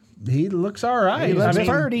 Purdy. he looks all right. He looks I mean,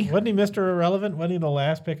 Purdy. Wasn't he Mr. Irrelevant? Wasn't he the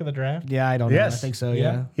last pick of the draft? Yeah, I don't know. Yes. I think so, Yeah.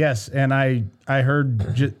 yeah. Yes, and I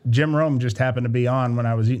heard Jim Rome just happened to be on when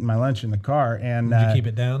I was eating my lunch in the car, and Did you keep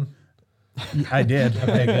it down? I did.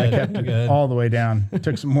 Okay, good. I kept it Good. all the way down. It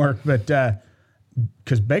took some work, but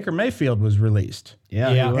because Baker Mayfield was released,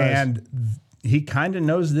 Yeah, Yeah. he was. and he kind of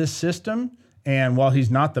knows this system. And while he's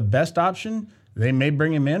not the best option, they may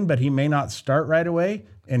bring him in, but he may not start right away.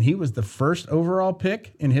 And he was the first overall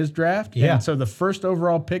pick in his draft. Yeah. And so the first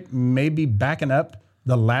overall pick may be backing up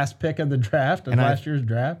the last pick of the draft, of last year's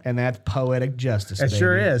draft. And that's poetic justice. It baby.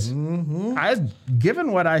 sure is. Mm-hmm.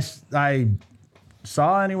 Given what I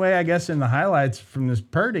saw anyway, I guess, in the highlights from this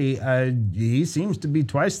Purdy, he seems to be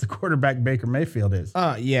twice the quarterback Baker Mayfield is.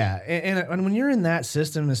 Yeah. And when you're in that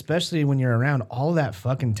system, especially when you're around all that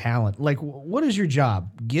fucking talent, like what is your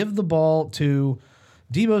job? Give the ball to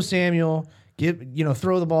Deebo Samuel,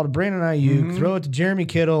 throw the ball to Brandon Ayuk, throw it to Jeremy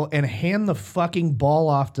Kittle, and hand the fucking ball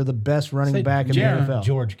off to the best running back in the NFL.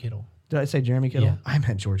 George Kittle. Did I say Jeremy Kittle? Yeah. I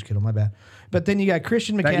meant George Kittle, my bad. But then you got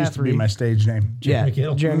Christian McCaffrey. That used to be my stage name. Jeremy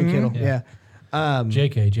Kittle. Jeremy Kittle, yeah.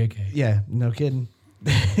 JK. Yeah, no kidding.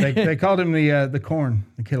 They called him the corn,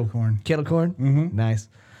 the Kittle corn. Kittle corn? Mm-hmm. Nice.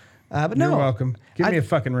 But You're no. welcome. Give me a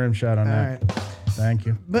fucking rim shot on that. right. Thank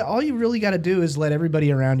you. But all you really got to do is let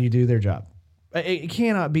everybody around you do their job. It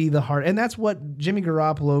cannot be the hard, and that's what Jimmy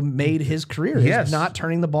Garoppolo made his career. Yes. Is not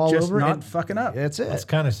turning the ball Just over, not and fucking up. that's it. What's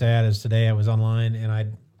kind of sad is today I was online and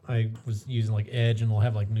I was using like Edge, and we'll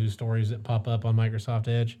have like news stories that pop up on Microsoft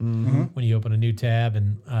Edge when you open a new tab,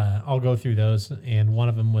 and I'll go through those. And one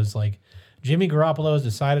of them was like, Jimmy Garoppolo has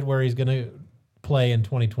decided where he's going to play in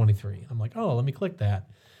 2023. I'm like, oh, let me click that.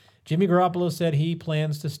 Jimmy Garoppolo said he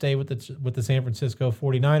plans to stay with the San Francisco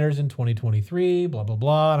 49ers in 2023, blah, blah,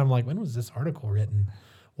 blah. And I'm like, when was this article written?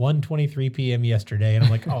 1:23 p.m. yesterday. And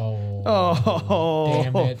I'm like, oh,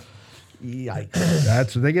 damn it. Yikes!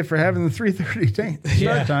 That's what they get for having the 3:30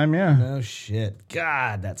 start time. Yeah. No shit.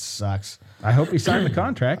 God, that sucks. I hope he signed the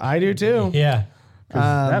contract. I do too. Yeah.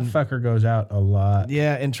 'Cause that fucker goes out a lot.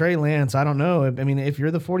 Yeah, and Trey Lance, I don't know. I mean, if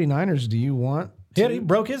you're the 49ers, do you want Yeah, he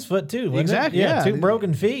broke his foot too. wasn't it? Exactly, Yeah, yeah. 2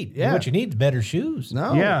 broken feet. Yeah. What you need is better shoes.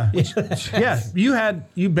 No. Yeah. Yeah.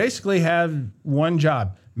 You basically have one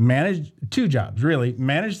job. Manage 2 jobs, really.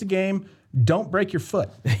 Manage the game. Don't break your foot.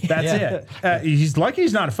 That's it. He's lucky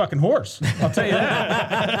he's not a fucking horse. I'll tell you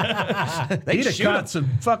that. He'd have caught some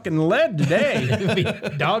fucking lead today. It'd be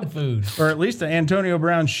dog food. Or at least an Antonio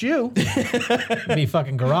Brown shoe. It'd be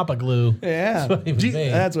fucking Garapa glue. Yeah. That's what he would be.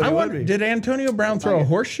 That's what I it would wonder, be. did Antonio Brown throw a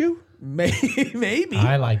horseshoe? Maybe.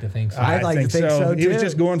 I like to think so. I'd like to think so, He was too.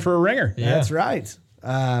 just going for a ringer. Yeah. That's right.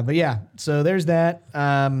 But yeah, so there's that.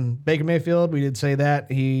 Baker Mayfield, we did say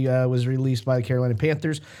that. He was released by the Carolina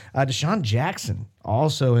Panthers. Deshaun Jackson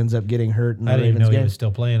also ends up getting hurt in the I didn't even Ravens know he game. was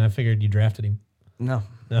still playing. I figured you drafted him. No.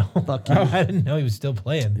 No. Fuck you. I didn't know he was still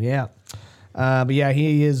playing. Yeah. But yeah,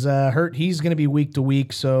 he is hurt. He's going to be week to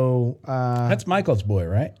week. So That's Michael's boy,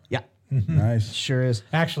 right? yeah, Nice. sure is.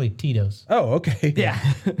 Actually, Tito's. Oh, okay. Yeah.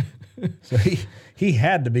 So he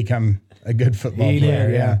had to become a good football He player.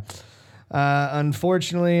 did, Yeah.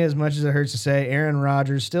 Unfortunately, as much as it hurts to say, Aaron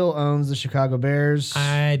Rodgers still owns the Chicago Bears.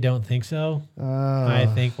 I don't think so. I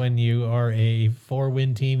think when you are a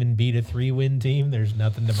 4-win team and beat a 3-win team, there's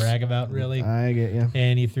nothing to brag about, really. I get you.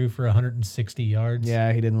 And he threw for 160 yards.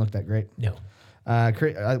 Yeah, he didn't look that great. No.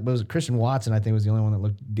 Was Christian Watson, I think, was the only one that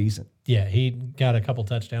looked decent. Yeah, he got a couple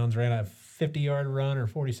touchdowns, ran a 50-yard run or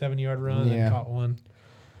 47-yard run, Yeah. and caught one.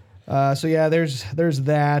 So yeah, there's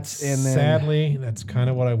that, and then Sadly, that's kind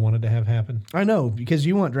of what I wanted to have happen. I know because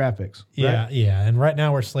you want draft picks. Yeah, right? yeah. And right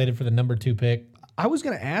now we're slated for the number 2 pick. I was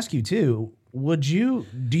going to ask you too. Do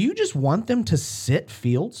you just want them to sit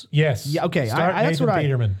Fields? Yes. Yeah. Okay. Start That's Nathan what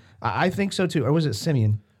Peterman. I think so too. Or was it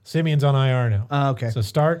Simeon? Simeon's on IR now. Okay. So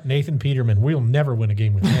start Nathan Peterman. We'll never win a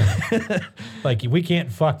game with him. Like, we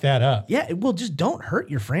can't fuck that up. Yeah, well, just don't hurt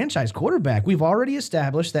your franchise quarterback. We've already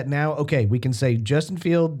established that now. Okay, we can say Justin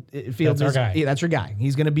Fields That's our is guy. Yeah, that's your guy.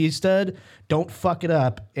 He's going to be a stud. Don't fuck it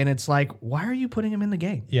up. And it's like, why are you putting him in the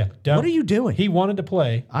game? Yeah. What are you doing? He wanted to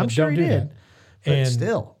play. I'm but sure don't he do did. that. But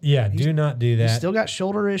still, Yeah, do not do that. He's still got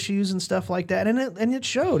shoulder issues and stuff like that, and it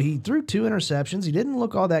showed. He threw 2 interceptions. He didn't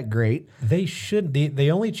look all that great They should. The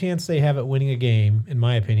only chance they have at winning a game, in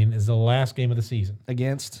my opinion, is the last game of the season.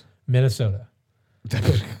 against. Minnesota.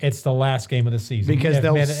 It's the last game of the season. Because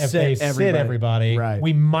they'll if sit they sit everybody. everybody, Right.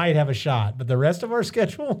 we might have a shot. But the rest of our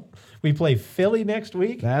schedule, we play Philly next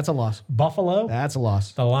week, That's a loss. Buffalo, That's a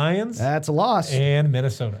loss. the Lions, That's a loss. and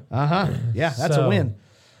Minnesota. Yeah, that's a So- win.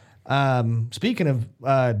 Speaking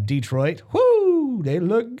of Detroit, whoo, they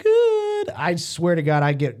look good. I swear to God,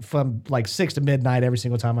 I get from like 6 to midnight every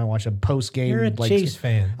single time I watch a post game. You're a Chase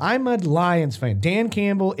fan. I'm a Lions fan. Dan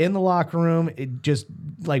Campbell in the locker room, it just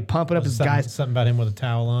like pumping up his guys. Something about him with a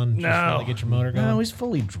towel on. Just No. to get your motor going. No, he's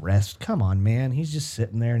fully dressed. Come on, man. He's just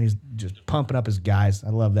sitting there and he's just pumping up his guys. I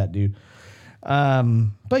love that dude.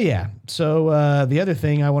 But yeah, so the other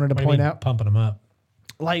thing I wanted to What do you point mean, out, pumping him up.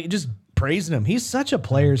 like just praising him. He's such a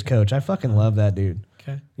player's coach. I fucking love that dude.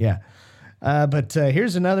 Okay. Yeah. But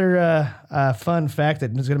here's another fun fact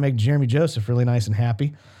that is going to make Jeremy Joseph really nice and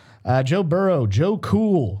happy. Joe Burrow, Joe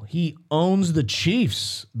Cool, he owns the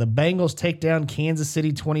Chiefs. The Bengals take down Kansas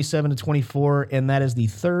City 27-24, and that is the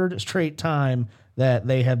 3rd straight time that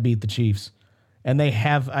they have beat the Chiefs. And they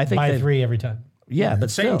have, I think, By 3 every time. Yeah,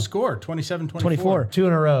 but Same still, score, 27-24. 24. 2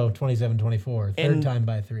 in a row, 27-24. Third time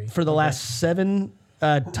by 3. For the last 7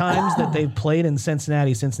 times that they've played in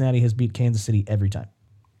Cincinnati, Cincinnati has beat Kansas City every time.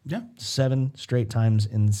 Yeah. 7 straight times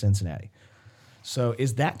in Cincinnati. So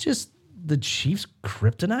is that just the Chiefs'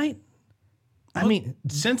 kryptonite? I mean,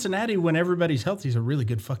 Cincinnati, when everybody's healthy, is a really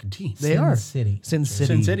good fucking team. they are. City. Sin City.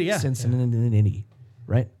 Sin City, yeah. Cincinnati,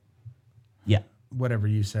 right? Yeah. Whatever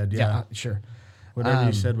you said, Yeah, yeah. sure. Whatever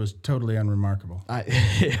you said was totally unremarkable.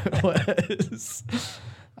 It was.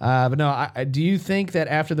 But no, do you think that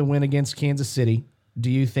after the win against Kansas City, do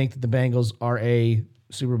you think that the Bengals are a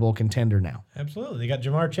Super Bowl contender now? Absolutely. They got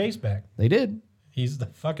Jamar Chase back. They did. He's the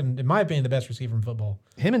fucking, in my opinion, the best receiver in football.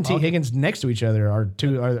 Him and T. Higgins next to each other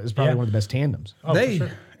is probably Yeah. one of the best tandems. Oh, they for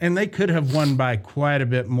sure. and they could have won by quite a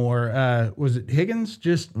bit more. Was it Higgins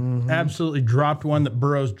just absolutely dropped one that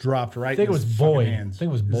Burrows dropped right? I think it was Boyd. I think it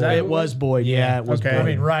was Boyd. It was Boyd. Yeah, it was Okay. Boyd. I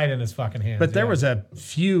mean, right in his fucking hands. But there yeah. was a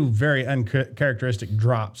few very uncharacteristic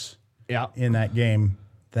drops Yeah. in that game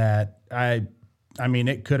that I mean,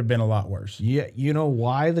 it could have been a lot worse Yeah, you know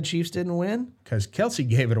why the Chiefs didn't win? because Kelsey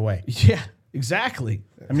gave it away. Yeah, exactly.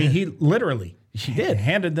 I mean, he literally did.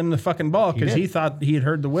 handed them the fucking ball because did. he thought he had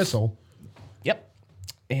heard the whistle. Yep.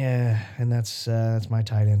 And that's my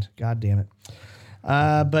tight end. God damn it.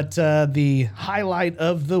 But the highlight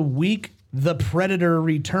of the week, the Predator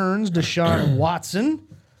returns, Deshaun Watson.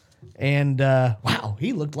 And wow,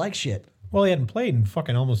 he looked like shit. Well, he hadn't played in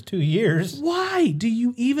fucking almost 2 years. Why do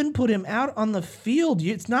you even put him out on the field?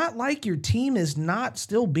 It's not like your team is not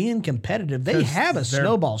still being competitive. They 'Cause have a they're-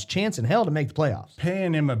 snowball's chance in hell to make the playoffs.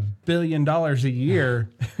 Paying him $1 billion a year,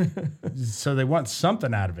 so they want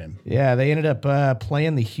something out of him. Yeah, they ended up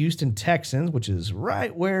playing the Houston Texans, which is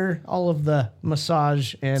right where all of the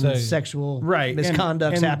massage and So- sexual Right.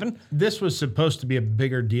 misconducts and happen. This was supposed to be a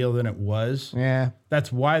bigger deal than it was. Yeah. That's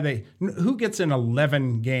why who gets an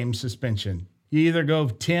 11 game suspension? You either go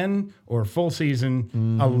 10 or full season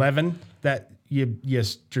 11. That you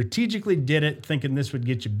strategically did it thinking this would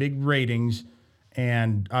get you big ratings.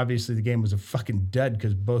 And obviously the game was a fucking dud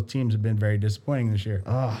because both teams have been very disappointing this year.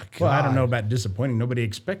 Oh, Well, I don't God. know about disappointing. Nobody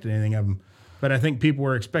expected anything of them. But I think people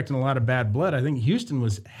were expecting a lot of bad blood. I think Houston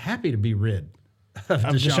was happy to be rid of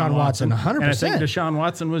Deshaun Watson, 100%. And I think Deshaun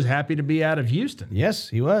Watson was happy to be out of Houston. Yes,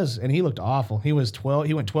 he was, and he looked awful. He went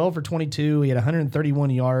 12 for 22. He had 131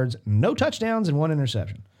 yards, no touchdowns, and 1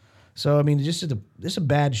 interception. So I mean, just a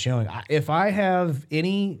bad showing. If I have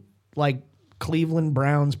any like Cleveland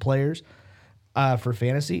Browns players for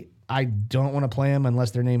fantasy, I don't want to play them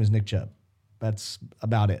unless their name is Nick Chubb. That's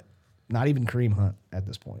about it. Not even Kareem Hunt at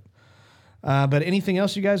this point. But anything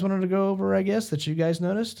else you guys wanted to go over? I guess that you guys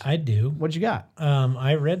noticed. I do. What'd you got?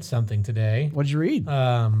 I read something today. What'd you read?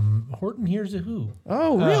 Horton Hears a Who.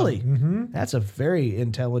 Oh, really? That's a very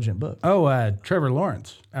intelligent book. Oh, Trevor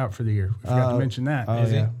Lawrence out for the year. I forgot to mention that.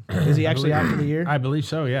 Is it? Is he actually out for the year? I believe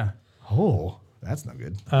so, yeah. Oh, that's not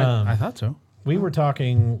good. I thought so. We were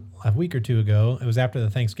talking a week or two ago. It was after the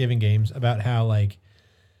Thanksgiving games about how like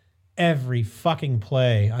every fucking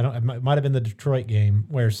play. It might have been the Detroit game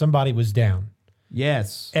where somebody was down.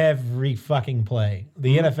 Yes. Every fucking play.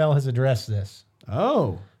 The NFL has addressed this.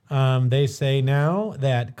 Oh. They say now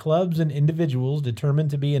that clubs and individuals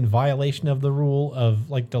determined to be in violation of the rule of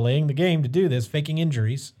like delaying the game to do this, faking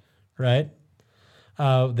injuries, right?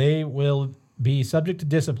 They will be subject to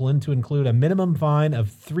discipline to include a minimum fine of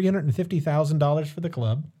 $350,000 for the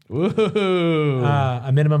club, Woohoo.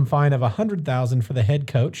 a minimum fine of $100,000 for the head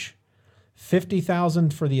coach,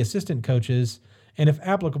 $50,000 for the assistant coaches, and if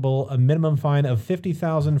applicable, a minimum fine of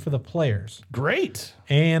 $50,000 for the players. Great.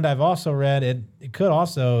 And I've also read it could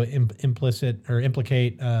also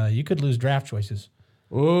implicate you could lose draft choices.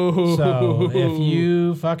 Ooh. So if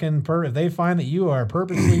you fucking if they find that you are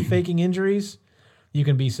purposely faking injuries, you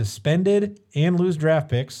can be suspended and lose draft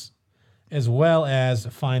picks, as well as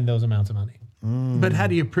fine those amounts of money. But how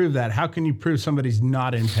do you prove that? How can you prove somebody's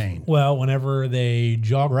not in pain? Well, whenever they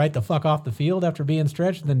jog right the fuck off the field after being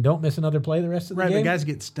stretched, then don't miss another play the rest of the Right, game. but guys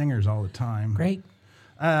get stingers all the time. Great.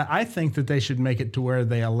 I think that they should make it to where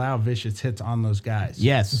they allow vicious hits on those guys.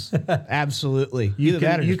 Yes. Absolutely. You Either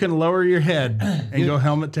that or you can lower your head and go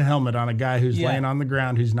helmet to helmet on a guy who's Yeah. laying on the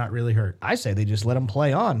ground who's not really hurt. I say they just let them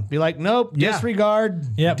play on. Be like, nope, Yeah. disregard.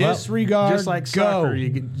 Yeah, well, disregard. Just like go. soccer,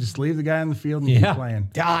 you can just leave the guy on the field and Yeah. keep playing.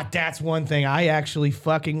 That's one thing. I actually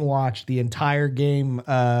fucking watched the entire game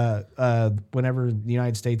whenever the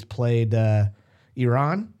United States played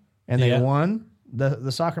Iran and they Yeah. won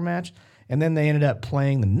the soccer match. And then they ended up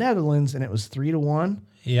playing the Netherlands and it was 3-1.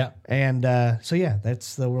 Yeah. And so, yeah,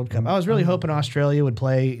 that's the World Cup. I was really hoping Australia would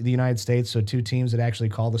play the United States, so two teams that actually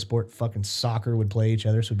call the sport fucking soccer would play each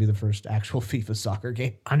other, so it would be the first actual FIFA soccer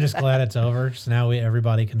game. I'm just glad it's over. So now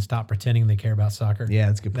everybody can stop pretending they care about soccer. Yeah,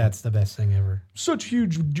 that's a good point. That's the best thing ever. Such a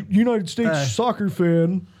huge United States soccer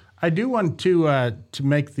fan. I do want to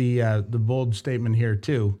make the bold statement here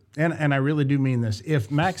too, and I really do mean this.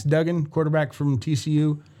 If Max Duggan, quarterback from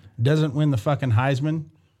TCU, doesn't win the fucking Heisman,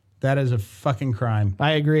 that is a fucking crime.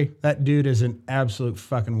 I agree. That dude is an absolute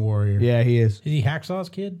fucking warrior. Yeah, he is. Is he Hacksaw's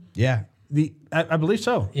kid? Yeah. I believe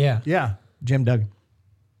so. Yeah. Yeah. Jim Duggan.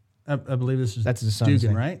 I believe this is That's his son's Dugan,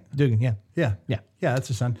 name. right? Dugan, yeah. Yeah. Yeah. Yeah, that's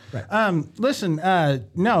his son. Right. Listen,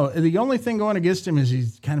 no, the only thing going against him is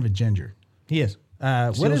he's kind of a ginger. He is.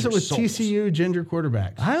 What Steals is it your with souls. TCU ginger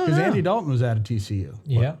quarterbacks? I don't Because know. Andy Dalton was out of TCU.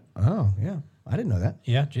 Yeah. Oh, yeah. I didn't know that.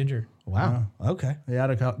 Yeah. Ginger. Wow. Okay. They ought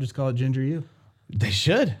to just call it Ginger U. They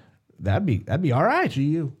should. That'd be all right.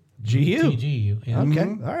 GU. GU. TGU. Yeah. Okay.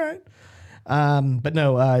 All right. But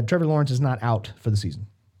no, Trevor Lawrence is not out for the season.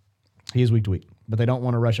 He is week to week, but they don't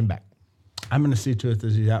want to rush him back. I'm going to see to it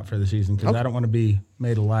that he's out for the season because I don't want to be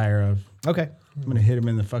made a liar of. Okay. I'm going to hit him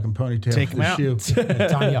in the fucking ponytail Take with him the out. shoe. And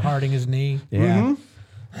Tanya Harding his knee. Yeah.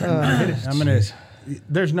 I'm going to.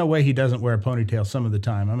 There's no way he doesn't wear a ponytail some of the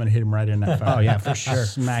time. I'm going to hit him right in that. Oh, yeah, for sure.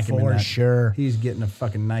 Smack him in For that. sure. He's getting a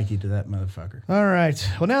fucking Nike to that motherfucker. All right.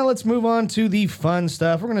 Well, now let's move on to the fun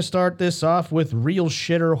stuff. We're going to start this off with real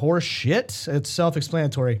shit or horse shit. It's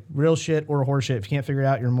self-explanatory. Real shit or horse shit. If you can't figure it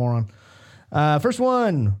out, you're a moron. First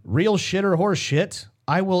one, real shit or horse shit.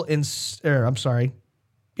 I'm sorry.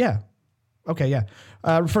 Yeah. Okay, yeah.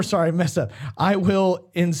 Sorry, I messed up. I will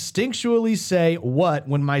instinctually say what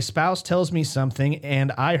when my spouse tells me something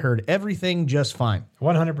and I heard everything just fine.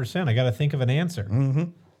 100%. I got to think of an answer. Mm-hmm.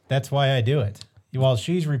 That's why I do it. While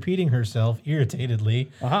she's repeating herself irritatedly,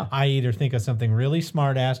 I either think of something really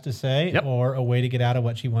smart ass to say or a way to get out of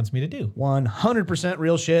what she wants me to do. 100%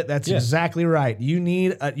 real shit. That's exactly right. You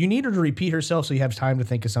need her to repeat herself so you have time to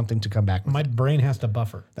think of something to come back with. My brain has to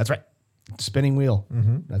buffer. That's right. Spinning wheel.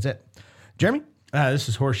 That's it. Jeremy? This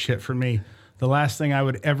is horse shit for me. The last thing I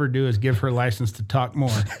would ever do is give her license to talk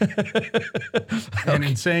more. And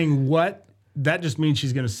in saying what, that just means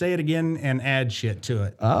she's going to say it again and add shit to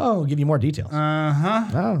it. Oh, give you more details.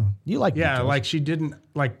 Oh, you like Yeah, details. like she didn't,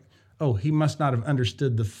 oh, he must not have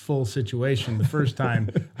understood the full situation the first time.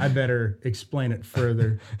 I better explain it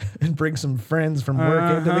further. And bring some friends from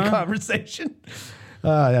work into the conversation.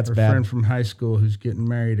 That's Our bad. friend from high school who's getting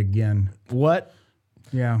married again. What?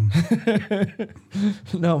 Yeah.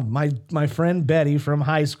 No, my friend Betty from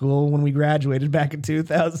high school when we graduated back in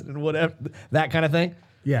 2000 and whatever, that kind of thing.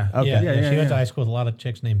 Yeah. Okay. Yeah, she went to high school with a lot of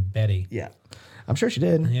chicks named Betty. Yeah. I'm sure she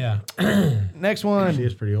did. Yeah. Next one. She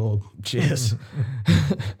is pretty old. Cheers.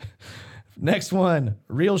 Next one.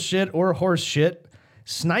 Real shit or horse shit.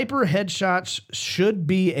 Sniper headshots should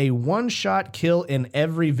be a one-shot kill in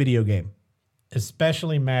every video game.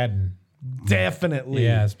 Especially Madden. Definitely.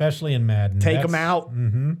 Yeah, especially in Madden. Take them out.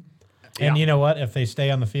 And you know what? If they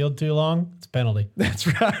stay on the field too long, it's a penalty. That's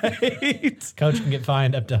right. Coach can get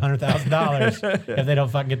fined up to $100,000 if they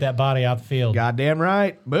don't fucking get that body out the field. Goddamn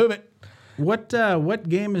right. Move it. What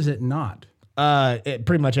game is it not?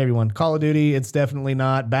 Pretty much everyone. Call of Duty, it's definitely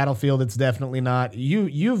not. Battlefield, it's definitely not.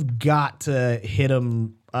 You've got to hit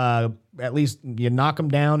them. At least you knock them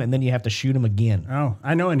down, and then you have to shoot them again. Oh,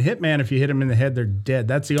 I know in Hitman, if you hit them in the head, they're dead.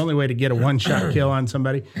 That's the only way to get a one-shot kill on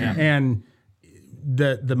somebody. And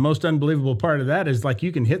the most unbelievable part of that is like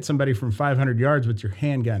you can hit somebody from 500 yards with your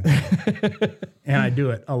handgun. And I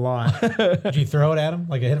do it a lot. Did you throw it at him?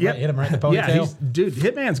 Like hit him right in the Yeah, ponytail? dude,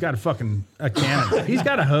 Hitman's got a cannon. He's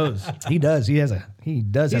got a hose. He does. He does. He's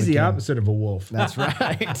have a the cannon. opposite of a wolf. That's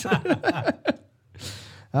right.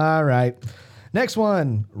 All right. Next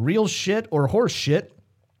one. Real shit or horse shit.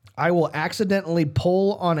 I will accidentally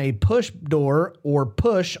pull on a push door or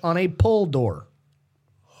push on a pull door.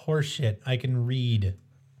 Horseshit. I can read.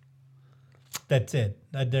 That's it.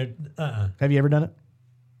 Have you ever done it?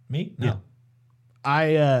 Me? No.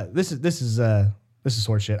 This is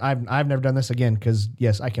horse shit. I've never done this again because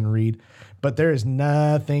yes, I can read, but there is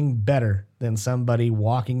nothing better than somebody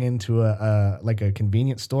walking into a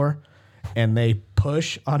convenience store and they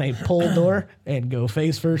push on a pull door and go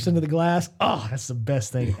face first into the glass. Oh, that's the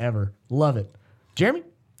best thing ever. Love it. Jeremy?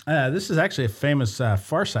 This is actually a famous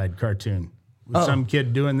Far Side cartoon with some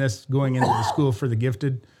kid doing this going into the school for the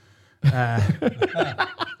gifted.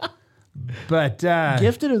 But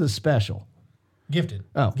Gifted or the special? Gifted.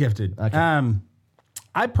 Oh, gifted. Okay.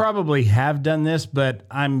 I probably have done this, but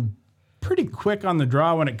I'm pretty quick on the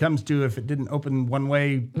draw when it comes to if it didn't open one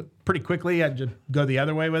way pretty quickly, I'd just go the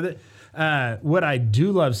other way with it. What I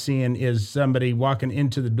do love seeing is somebody walking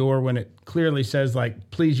into the door when it clearly says,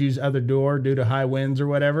 like, please use other door due to high winds or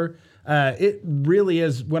whatever. It really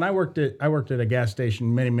is. When I worked at a gas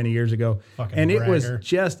station many years ago, Fucking and bragger. it was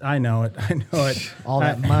just, I know it. All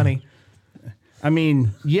that money. I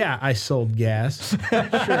mean, yeah, I sold gas. Sure.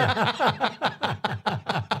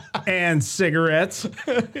 And cigarettes.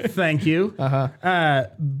 Thank you.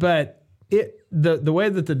 But the way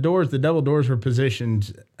that the double doors were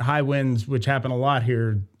positioned, high winds, which happen a lot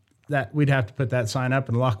here, that we'd have to put that sign up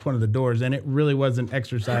and lock one of the doors. And it really was an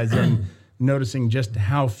exercise in noticing just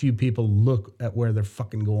how few people look at where they're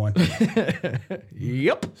fucking going.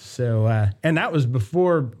 Yep. So, and that was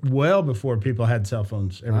well before people had cell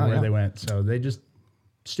phones everywhere they went. So they just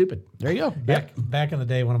stupid. There you go. Back in the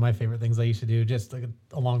day, one of my favorite things I used to do, just like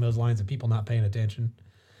along those lines of people not paying attention,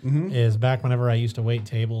 is back whenever I used to wait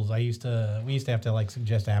tables, we used to have to like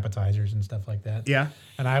suggest appetizers and stuff like that. Yeah.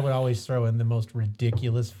 And I would always throw in the most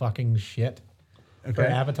ridiculous fucking shit for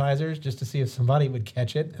appetizers just to see if somebody would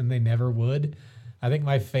catch it, and they never would. I think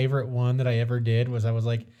my favorite one that I ever did was I was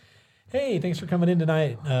like, hey, thanks for coming in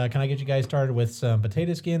tonight. Can I get you guys started with some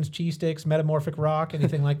potato skins, cheese sticks, metamorphic rock,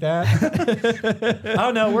 anything like that?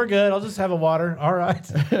 Oh, no, we're good. I'll just have a water. All right.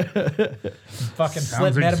 Fucking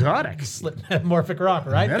Sounds exotic. Slip metamorphic rock,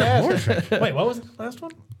 right? Metamorphic. Wait, what was the last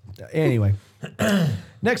one? Anyway,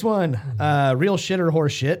 next one, real shit or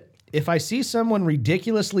horse shit. If I see someone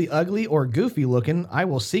ridiculously ugly or goofy looking, I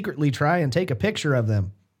will secretly try and take a picture of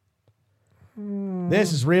them.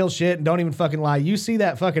 This is real shit, and don't even fucking lie. You see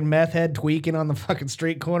that fucking meth head tweaking on the fucking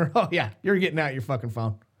street corner? Oh, yeah, you're getting out your fucking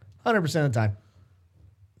phone. 100% of the time.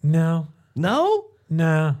 No. No?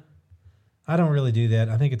 I don't really do that.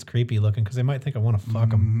 I think it's creepy looking because they might think I want to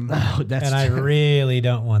fuck them. Oh, that's And I really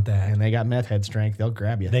don't want that. And they got meth head strength. They'll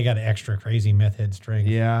grab you. They got extra crazy meth head strength.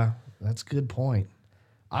 Yeah, that's a good point.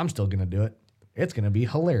 I'm still going to do it. It's going to be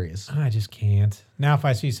hilarious. I just can't. Now, if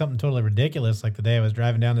I see something totally ridiculous, like the day I was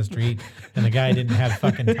driving down the street and the guy didn't have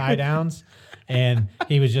fucking tie downs and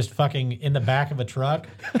he was just fucking in the back of a truck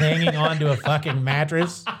hanging onto a fucking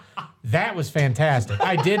mattress, that was fantastic.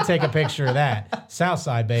 I did take a picture of that.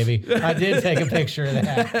 Southside, baby. I did take a picture of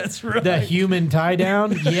that. That's right. The human tie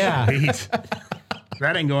down? Yeah.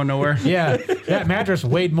 That ain't going nowhere. Yeah. That mattress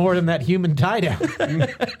weighed more than that human tie down.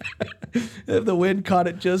 If the wind caught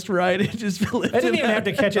it just right, it just lifted I didn't even have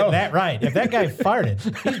to catch it that right. If that guy farted,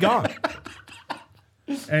 he's gone.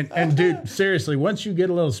 And dude, seriously, once you get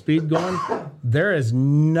a little speed going, there is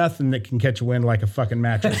nothing that can catch a wind like a fucking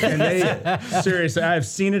mattress. And they, seriously, I've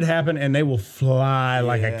seen it happen, and they will fly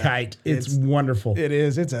like a kite. It's wonderful. It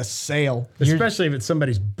is. It's a sail. Especially if it's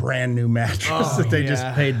somebody's brand new mattress that they just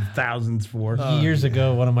paid thousands for. Years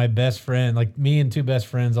ago, one of my best friends, like me and two best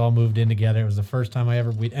friends all moved in together. It was the first time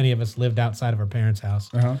any of us lived outside of our parents' house.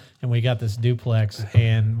 And we got this duplex,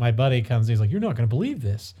 and my buddy comes, he's like, you're not going to believe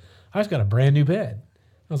this. I just got a brand new bed.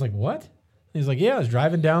 I was like, what? He's like, yeah, I was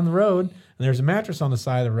driving down the road, and there's a mattress on the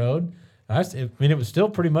side of the road. It was still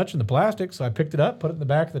pretty much in the plastic, so I picked it up, put it in the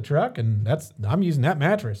back of the truck, and I'm using that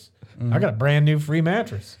mattress. I got a brand new free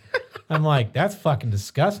mattress. I'm like, that's fucking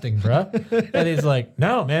disgusting, bro. And he's like,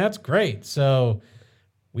 no, man, that's great. So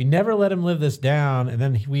we never let him live this down, and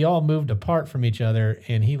then we all moved apart from each other,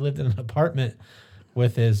 and he lived in an apartment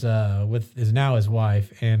with his now his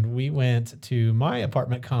wife, and we went to my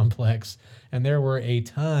apartment complex, and there were a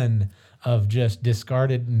ton of just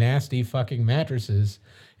discarded nasty fucking mattresses,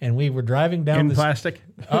 and we were driving down In plastic?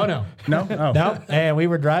 Oh no. No? Oh. No, and we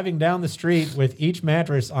were driving down the street with each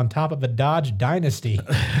mattress on top of a Dodge Dynasty.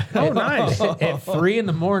 Oh, nice. At 3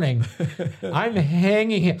 a.m, I'm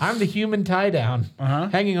the human tie down,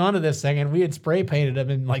 hanging onto this thing, and we had spray painted them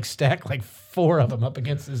and like stacked like 4 of them up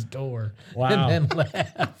against his door. Wow. And then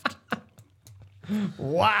left.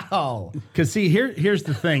 Wow. Because see, here's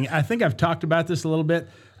the thing. I think I've talked about this a little bit.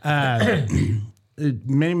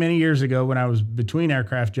 Many years ago, when I was between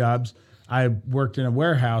aircraft jobs, I worked in a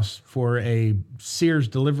warehouse for a Sears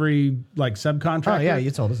delivery subcontractor. Oh, yeah,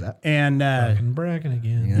 you told us that. And Fucking bragging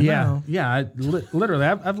again. yeah. Literally,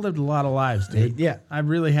 I've lived a lot of lives, dude. Yeah. I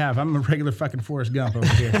really have. I'm a regular fucking Forrest Gump over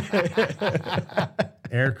here.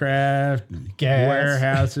 Aircraft, Gas.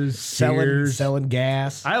 warehouses, Sears. Selling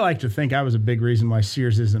gas. I like to think I was a big reason why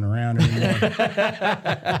Sears isn't around anymore.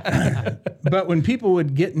 But when people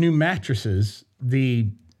would get new mattresses, the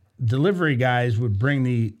delivery guys would bring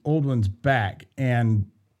the old ones back, and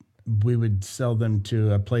we would sell them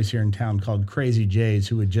to a place here in town called Crazy J's,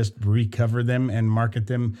 who would just recover them and market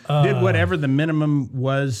them. Did whatever the minimum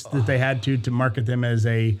was that they had to market them as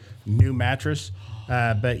a new mattress.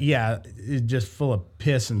 But yeah, it's just full of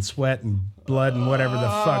piss and sweat and blood and whatever the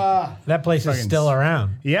fuck. That place is still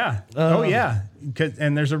around. Yeah. Oh yeah.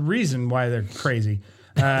 And there's a reason why they're crazy.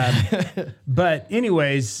 But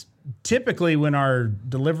anyways, typically when our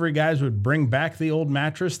delivery guys would bring back the old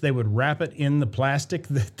mattress, they would wrap it in the plastic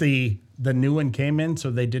that the new one came in,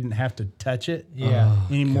 so they didn't have to touch it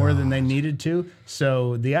any more than they needed to.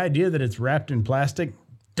 So the idea that it's wrapped in plastic,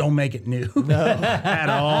 don't make it new at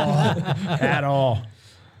all. At all.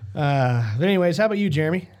 But anyways, how about you,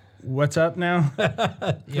 Jeremy? What's up now?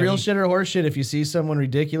 Real shit or horse shit? If you see someone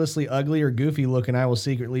ridiculously ugly or goofy looking, I will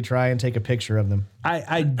secretly try and take a picture of them.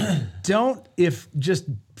 I don't, if just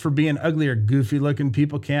for being ugly or goofy looking,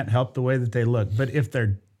 people can't help the way that they look. But if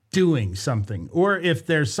they're doing something, or if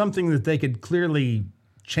there's something that they could clearly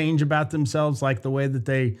change about themselves, like the way that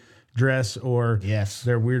they dress, or Yes.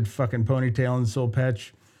 their weird fucking ponytail and soul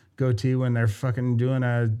patch goatee when they're fucking doing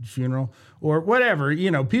a funeral, or whatever,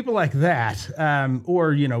 people like that,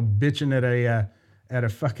 or bitching at a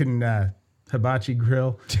fucking hibachi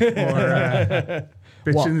grill, or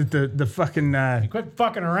bitching at the fucking Quit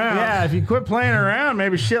fucking around. yeah, if you quit playing around,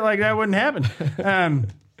 maybe shit like that wouldn't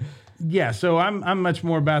happen. Yeah, so I'm much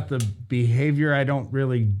more about the behavior. I don't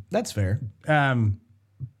really. That's fair.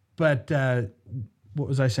 But what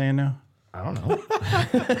was I saying now? I don't know.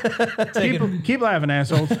 Keep laughing,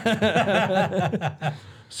 assholes.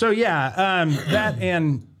 So yeah, that,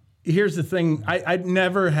 and here's the thing: I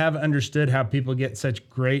never have understood how people get such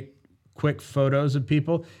great, quick photos of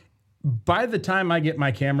people. By the time I get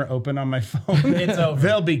my camera open on my phone, It's over.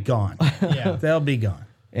 They'll be gone. Yeah. They'll be gone.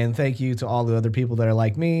 And thank you to all the other people that are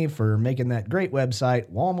like me for making that great website,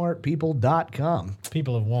 walmartpeople.com.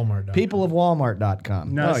 People of Walmart.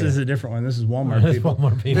 Peopleofwalmart.com. No, this is a different one. This is Walmart There's people.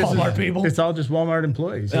 Walmart people. Walmart people. It's all just Walmart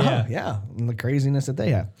employees. Oh, yeah. And the craziness that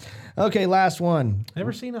they have. Okay, last one.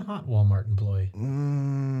 Never seen a hot Walmart employee.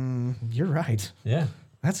 You're right. Yeah.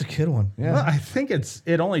 That's a good one. Yeah. Well, I think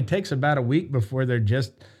it only takes about a week before they're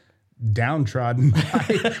just downtrodden by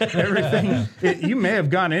everything. You may have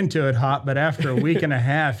gone into it hot, but after a week and a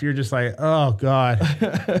half, you're just like, oh God.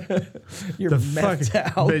 You're messed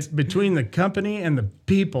out. Between the company and the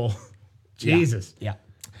people, Jesus. Yeah.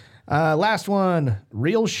 Last one.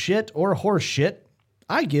 Real shit or horse shit?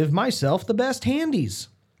 I give myself the best handies.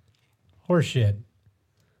 Horseshit.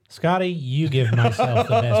 Scotty, you give myself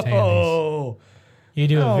the best handies. Oh. You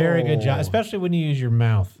do a very good job, especially when you use your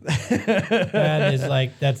mouth.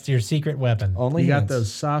 That's your secret weapon. Only You got hands.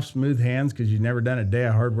 those soft, smooth hands because you've never done a day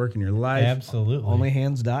of hard work in your life. Absolutely.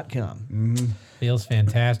 Onlyhands.com. Feels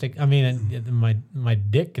fantastic. I mean, my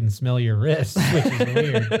dick can smell your wrists, which is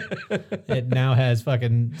weird. It now has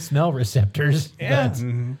fucking smell receptors. Yeah. But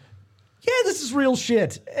Yeah, this is real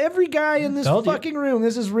shit. Every guy in this Told you. fucking room,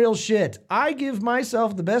 this is real shit. I give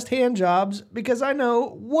myself the best hand jobs because I know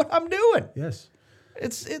what I'm doing. Yes.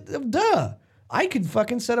 Duh. I could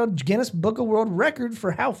fucking set a Guinness Book of World Record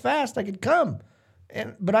for how fast I could come,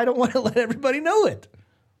 but I don't want to let everybody know it.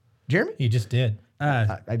 Jeremy, you just did.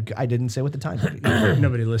 I didn't say what the time would be.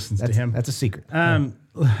 Nobody listens to him. That's a secret.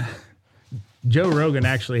 Joe Rogan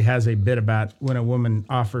actually has a bit about when a woman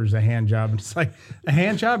offers a hand job. It's like, a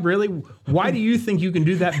hand job? Really? Why do you think you can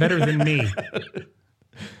do that better than me?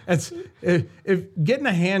 That's if getting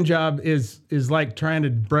a hand job is like trying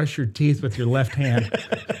to brush your teeth with your left hand.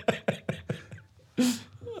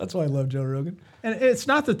 That's why I love Joe Rogan. And it's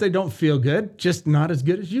not that they don't feel good, just not as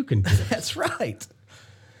good as you can do it. That's right.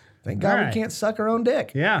 Thank God All we right. can't suck our own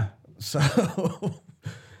dick. Yeah. So,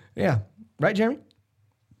 yeah. Right, Jeremy?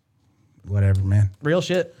 Whatever, man. Real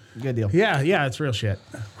shit. Good deal. Yeah, it's real shit.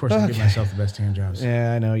 Of course, I give myself the best hand jobs.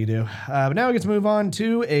 Yeah, I know you do. But now we get to move on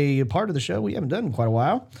to a part of the show we haven't done in quite a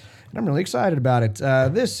while. And I'm really excited about it.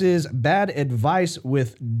 This is Bad Advice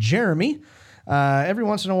with Jeremy. Every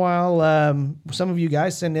once in a while, some of you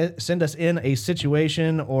guys send us in a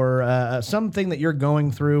situation or something that you're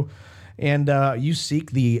going through, and you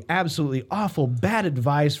seek the absolutely awful bad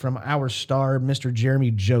advice from our star, Mr.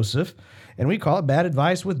 Jeremy Joseph, and we call it Bad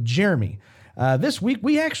Advice with Jeremy. This week,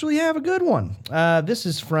 we actually have a good one. This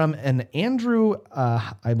is from an Andrew,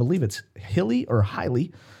 I believe it's Hilly or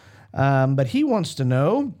Hiley, but he wants to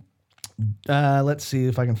know, let's see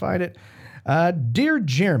if I can find it. Dear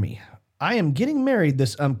Jeremy, I am getting married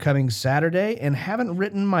this upcoming Saturday and haven't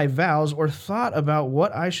written my vows or thought about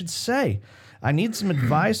what I should say. I need some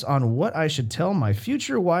advice on what I should tell my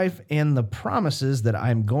future wife and the promises that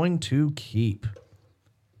I'm going to keep.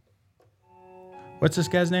 What's this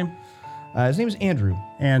guy's name? His name is Andrew.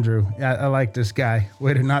 Andrew. I like this guy.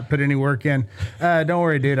 Way to not put any work in. Don't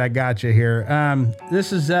worry, dude. I got you here.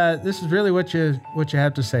 This is really what you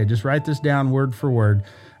have to say. Just write this down word for word.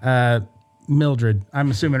 Mildred.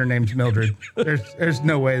 I'm assuming her name's Mildred. There's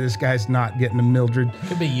no way this guy's not getting a Mildred.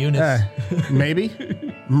 Could be Eunice.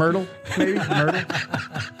 Maybe. Myrtle. Maybe. Myrtle.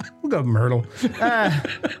 We'll go Myrtle.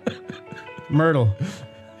 Myrtle.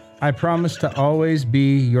 I promise to always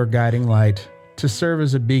be your guiding light, to serve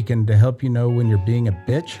as a beacon to help you know when you're being a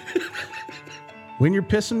bitch, when you're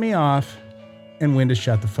pissing me off, and when to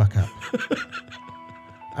shut the fuck up.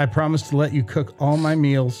 I promise to let you cook all my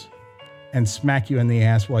meals and smack you in the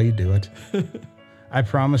ass while you do it. I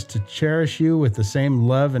promise to cherish you with the same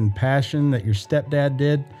love and passion that your stepdad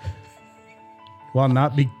did, while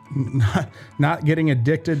not getting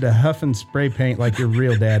addicted to huffing spray paint like your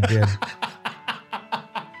real dad did.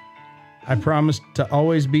 I promise to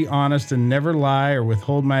always be honest and never lie or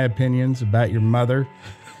withhold my opinions about your mother,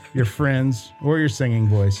 your friends, or your singing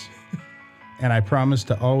voice. And I promise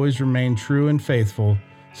to always remain true and faithful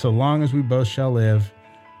so long as we both shall live,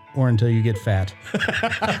 or until you get fat.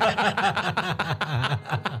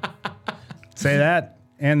 Say that,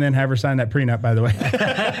 and then have her sign that prenup, by the way.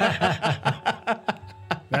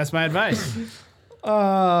 That's my advice.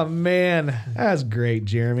 Oh, man. That's great,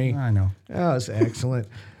 Jeremy. I know. That was excellent.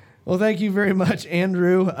 Well, thank you very much,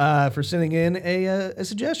 Andrew, for sending in a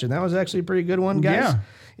suggestion. That was actually a pretty good one, guys. Yeah.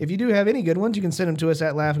 If you do have any good ones, you can send them to us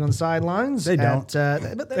at Laughing on the Sidelines. They don't.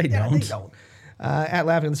 They don't. At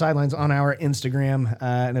Laughing on the Sidelines on our Instagram.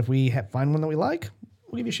 And if we find one that we like,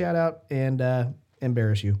 we'll give you a shout out and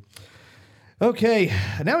embarrass you. Okay,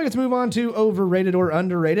 now we get to move on to overrated or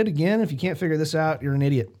underrated. Again, if you can't figure this out, you're an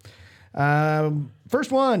idiot.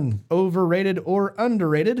 First one, overrated or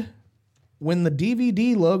underrated, when the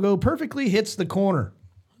DVD logo perfectly hits the corner.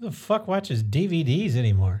 Who the fuck watches DVDs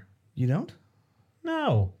anymore? You don't?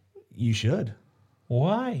 No. You should.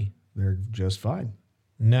 Why? They're just fine.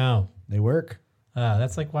 No. They work.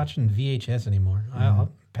 That's like watching VHS anymore.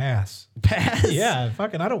 I'll pass. Pass? Yeah,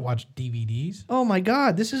 fucking, I don't watch DVDs. Oh my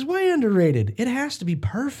God, this is way underrated. It has to be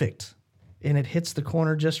perfect. And it hits the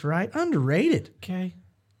corner just right. Underrated. Okay.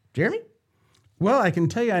 Jeremy? Well, I can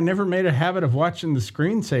tell you, I never made a habit of watching the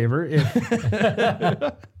screensaver.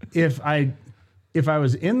 If I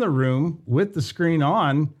was in the room with the screen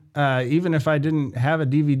on, even if I didn't have a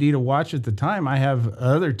DVD to watch at the time, I have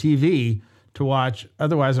other TV to watch.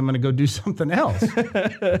 Otherwise, I'm going to go do something else.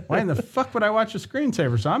 Why in the fuck would I watch a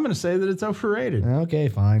screensaver? So I'm going to say that it's overrated. Okay,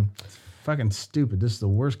 fine. Fucking stupid. This is the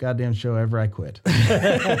worst goddamn show ever. I quit.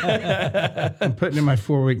 I'm putting in my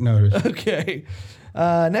 4-week notice. Okay.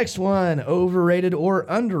 Next one, overrated or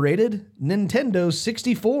underrated, Nintendo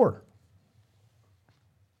 64.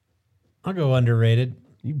 I'll go underrated.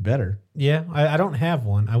 You better. Yeah, I don't have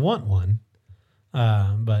one. I want one.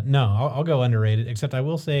 But no, I'll go underrated, except I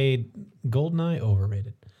will say GoldenEye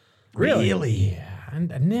overrated. Really? Yeah. I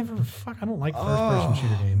never, I don't like first-person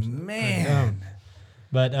shooter games. Man.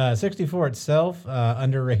 But 64 itself,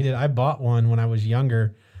 underrated. I bought one when I was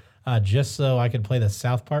younger just so I could play the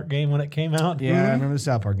South Park game when it came out. Yeah, I remember the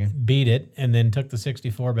South Park game. Beat it, and then took the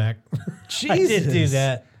 64 back. Jesus. I did do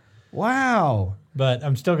that. Wow. But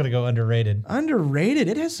I'm still going to go underrated. Underrated.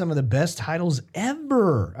 It has some of the best titles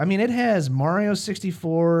ever. I mean, it has Mario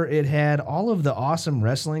 64. It had all of the awesome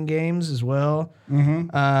wrestling games as well. Mm-hmm.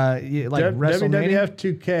 Like WrestleMania. WWF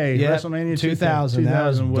 2K, Yep. WrestleMania 2000. That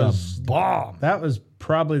was was bomb. That was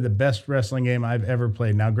probably the best wrestling game I've ever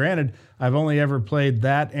played. Now, granted, I've only ever played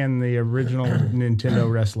that and the original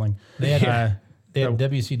Nintendo wrestling. They had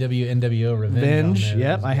WCW NWO Revenge. on there.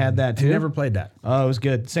 Yep, I had that I too. never played that. Oh, it was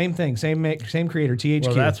good. Same thing. Same creator, THQ.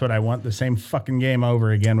 Well, that's what I want. The same fucking game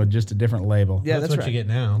over again with just a different label. yeah, That's that's what right. you get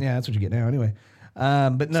now. Yeah, that's what you get now anyway.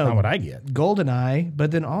 But no, Not what I get. GoldenEye,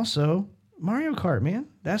 but then also Mario Kart, man.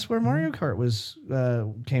 That's where Mario Kart was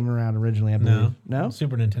came around originally, I believe. No?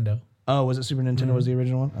 Super Nintendo. Oh, was it Super Nintendo was the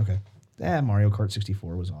original one? Okay. Yeah, Mario Kart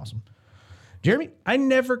 64 was awesome. Jeremy? I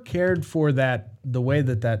never cared for the way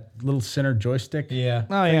that little center joystick Yeah.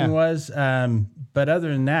 Oh, thing yeah. was. But other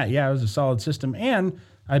than that, yeah, it was a solid system. And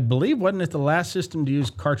I believe, wasn't it the last system to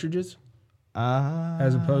use cartridges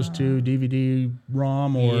as opposed to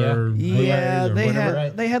DVD-ROM or Blu-rays Yeah, or they whatever? had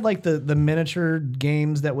right? they had like the miniature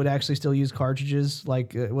games that would actually still use cartridges.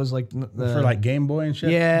 Like it was like the For like Game Boy and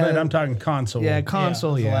shit? Yeah. But I'm talking console.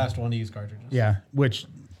 console. The Yeah, last one to use cartridges. Yeah, which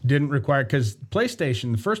didn't require, because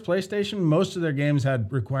PlayStation, the first PlayStation, most of their games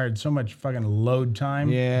had required so much fucking load time.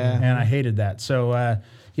 Yeah. And I hated that. So, I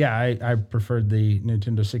preferred the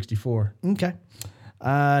Nintendo 64. Okay.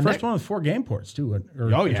 First one with 4 game ports, too. Or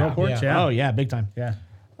control ports, yeah. Oh yeah, big time.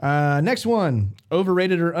 Yeah. Next one,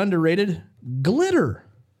 overrated or underrated? Glitter.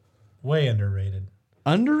 Way underrated.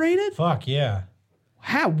 Underrated? Fuck yeah.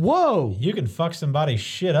 How? Whoa. You can fuck somebody's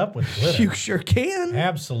shit up with glitter. You sure can.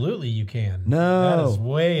 Absolutely, you can. No. That is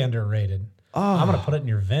way underrated. I'm gonna put it in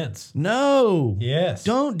your vents. No. Yes.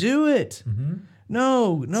 Don't do it.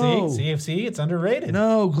 No. No. See, it's underrated.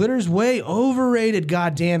 No, glitter's way overrated.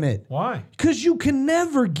 God damn it. Why? Because you can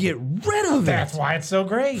never get rid of That's it. why it's so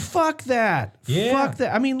great. Fuck that. Yeah. Fuck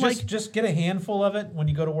that. I mean, Just get a handful of it when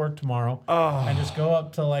you go to work tomorrow, and just go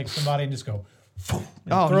up to like somebody and just go, and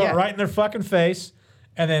throw it right in their fucking face,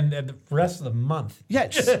 and then the rest of the month,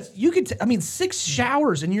 yeah, you could. I mean, 6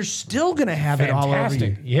 showers and you're still gonna have it all over you.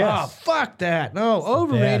 Fantastic. Yes. Oh, fuck that. No,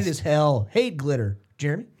 overrated best. as hell. Hate glitter.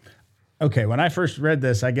 Jeremy. Okay, when I first read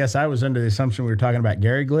this, I guess I was under the assumption we were talking about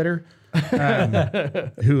Gary Glitter,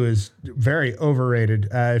 who is very overrated.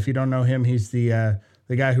 If you don't know him, he's the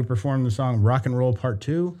guy who performed the song "Rock and Roll Part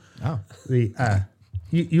 2." Oh,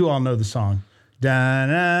 You all know the song.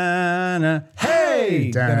 Da-na-na,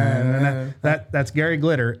 hey, da-na-na. That's Gary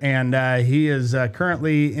Glitter, and he is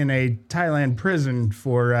currently in a Thailand prison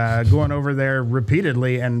for going over there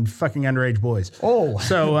repeatedly and fucking underage boys. Oh.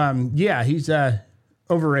 So yeah, he's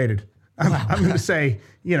overrated. I'm going to say,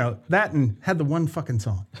 that and had the one fucking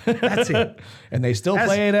song. That's it. and they still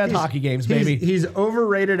play it at hockey games, baby. He's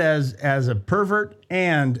overrated as a pervert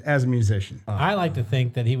and as a musician. I like to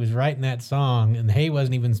think that he was writing that song and he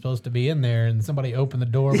wasn't even supposed to be in there, and somebody opened the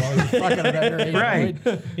door while he was fucking an underage Right.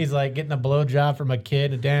 boy. He's like getting a blowjob from a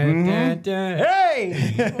kid. Hey,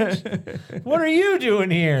 what are you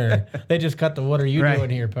doing here? They just cut the "what are you Right. doing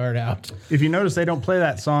here" part out. If you notice, they don't play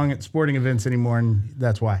that song at sporting events anymore, and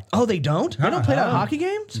that's why. Oh, they don't? They don't play that at hockey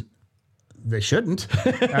games? They shouldn't.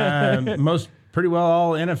 Most pretty well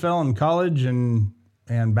all NFL and college and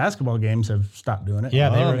basketball games have stopped doing it. Yeah,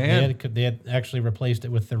 Oh, they had actually replaced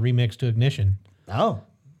it with the remix to Ignition. Oh.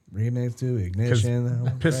 Remix to Ignition.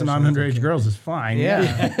 Pissing on underage girls is fine.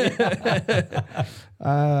 Yeah.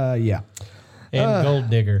 Yeah. And Gold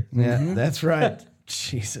Digger. Yeah, that's right.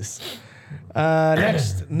 Jesus.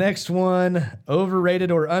 Next one.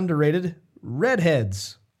 Overrated or underrated?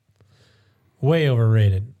 Redheads. Way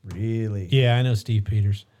overrated. Really? Yeah, I know Steve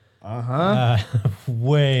Peters.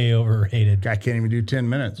 Way overrated. I can't even do 10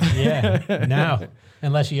 minutes. Yeah, now,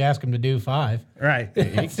 unless you ask him to do 5. Right.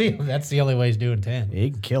 That's the only way he's doing 10.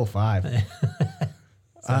 He can kill 5.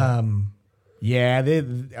 Yeah, they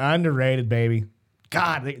underrated, baby.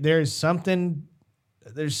 God, there's something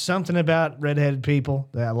about redheaded people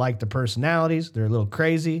that I like the personalities. They're a little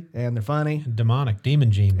crazy and they're funny Demonic,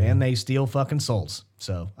 Demon Gene. Man. and they steal fucking souls.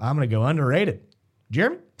 So I'm gonna go underrated.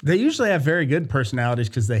 Jeremy? They usually have very good personalities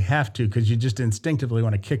because they have to, because you just instinctively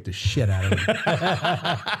want to kick the shit out of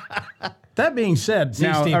them. That being said,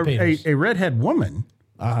 now Steve Peters. a redhead woman,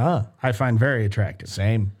 I find very attractive.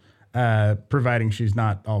 Same. Providing she's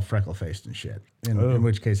not all freckle faced and shit. In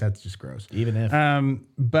which case, that's just gross. Even if.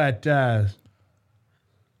 But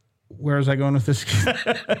where was I going with this?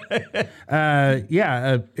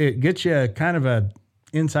 It gets you kind of a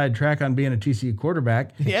inside track on being a TCU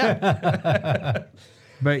quarterback. Yeah.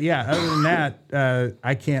 But yeah, other than that,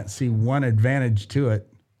 I can't see one advantage to it.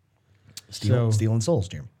 Stealing souls,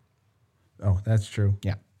 Jeremy. Oh, that's true.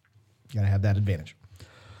 Yeah. Gotta have that advantage.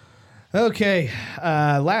 Okay.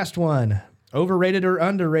 Last one. Overrated or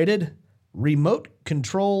underrated? Remote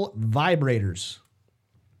control vibrators.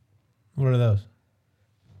 What are those?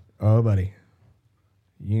 Oh, buddy.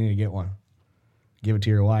 You need to get one. Give it to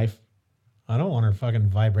your wife. I don't want her fucking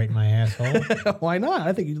vibrating my asshole. Why not?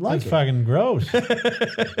 I think you'd like That's it. fucking gross.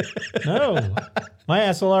 No. My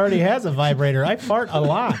asshole already has a vibrator. I fart a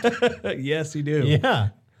lot. Yes, you do. Yeah.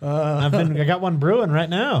 I got one brewing right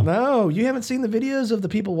now. No, you haven't seen the videos of the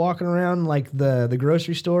people walking around like the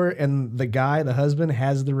grocery store and the guy, the husband,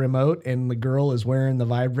 has the remote and the girl is wearing the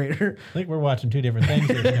vibrator. I think we're watching two different things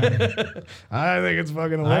here, Johnny. I think it's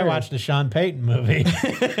fucking hilarious. I watched a Sean Payton movie.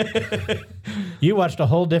 You watched a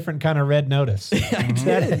whole different kind of Red Notice. I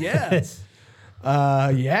did, yeah.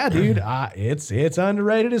 Yeah, dude, it's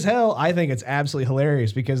underrated as hell. I think it's absolutely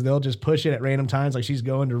hilarious because they'll just push it at random times, like she's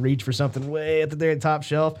going to reach for something way at the very top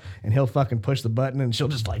shelf, and he'll fucking push the button, and she'll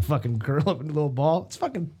just like fucking curl up into a little ball. It's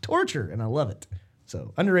fucking torture, and I love it.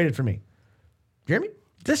 So underrated for me. Jeremy?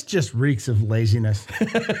 This just reeks of laziness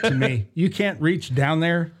to me. You can't reach down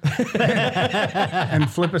there and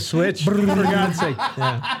flip a switch, for God's sake.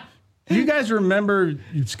 Yeah. You guys remember,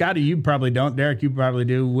 Scotty, you probably don't. Derek, you probably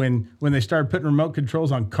do, when they started putting remote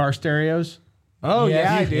controls on car stereos? Oh,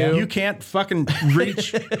 yeah, I do. You can't fucking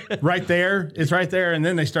reach right there. It's right there. And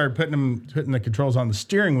then they started putting the controls on the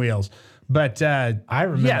steering wheels. But I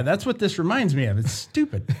remember. yeah, that's what this reminds me of. It's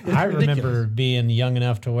stupid. It's I ridiculous. remember being young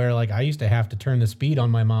enough to where, like, I used to have to turn the speed on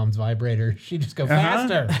my mom's vibrator. She'd just go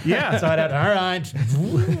faster. Yeah. So I'd have to, all right.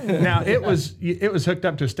 Now it was hooked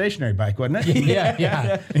up to a stationary bike, wasn't it? Yeah,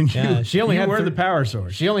 yeah. And you, Yeah, she only you had were three- the power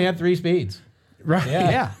source, She only had 3 speeds. right?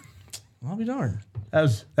 Yeah. I'll be darned.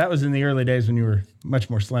 That was in the early days when you were much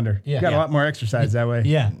more slender. Yeah. You got Yeah. a lot more exercise that way.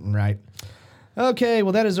 Yeah. Right. Okay,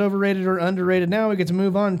 well, that is overrated or underrated. Now we get to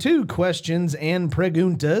move on to questions and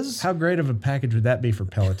preguntas. How great of a package would that be for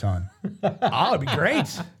Peloton? Oh, it'd be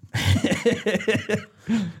great.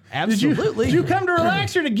 Absolutely. Did you come to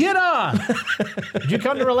relax or to get off? Did you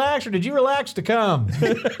come to relax or did you relax to come?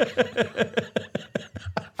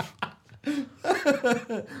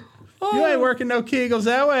 You ain't working no Kegels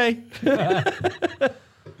that way.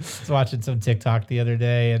 I was watching some TikTok the other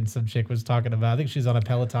day, and some chick was talking about, I think she's on a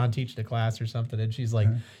Peloton teaching a class or something, and she's like,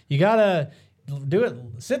 you gotta do it,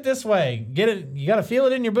 sit this way, get it, you gotta feel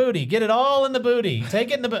it in your booty, get it all in the booty, take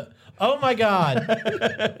it in the oh my God.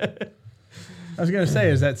 I was going to say,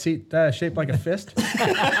 is that seat shaped like a fist?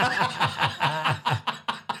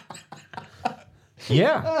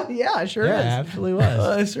 Yeah. Yeah, it sure Yeah, is. absolutely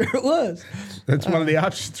was. Sure it was. That's one of the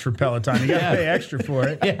options for Peloton. You got to pay extra for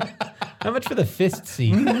it. Yeah. How much for the fist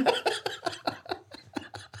seat?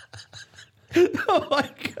 Oh, my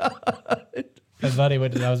God. My buddy I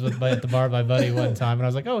was at the bar with my buddy one time, and I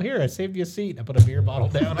was like, oh, here, I saved you a seat. I put a beer bottle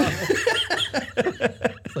down on it.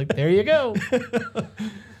 It's like, there you go.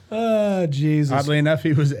 Oh, Jesus. Oddly enough,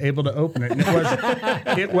 he was able to open it. And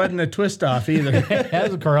it wasn't a twist off either. That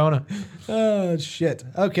was a Corona. Oh, shit.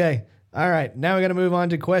 Okay. All right. Now we got to move on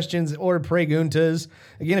to questions or preguntas.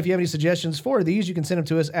 Again, if you have any suggestions for these, you can send them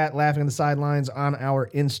to us at Laughing on the Sidelines on our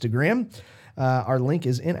Instagram. Our link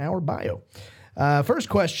is in our bio. First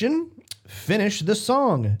question. Finish the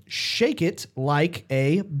song. Shake it like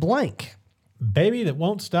a blank. Baby that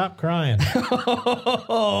won't stop crying.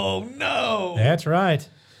 Oh, no. That's right.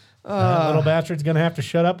 That little bastard's going to have to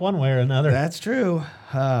shut up one way or another. That's true.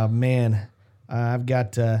 Oh, man. I've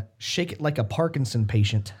got Shake It Like a Parkinson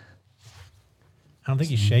Patient. I don't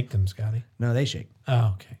think you shake them, Scotty. No, they shake.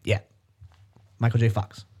 Oh, okay. Yeah. Michael J.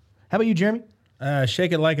 Fox. How about you, Jeremy?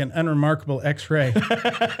 Shake it like an unremarkable X-ray. Is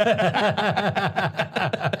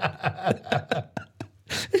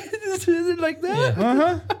it like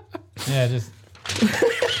that? Yeah, just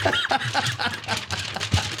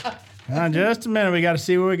On just a minute, we got to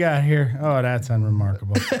see what we got here. Oh, that's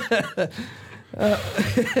unremarkable.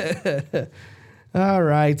 All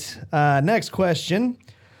right. Next question.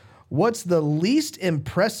 What's the least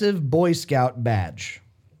impressive Boy Scout badge?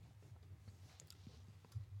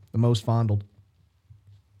 The most fondled.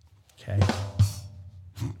 Okay.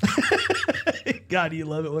 God, you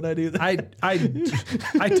love it when I do that.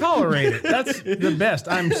 I tolerate it. That's the best.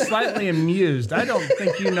 I'm slightly amused. I don't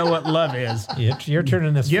think you know what love is. you're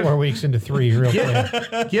turning this 4 weeks into 3 real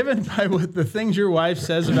quick. Given by what the things your wife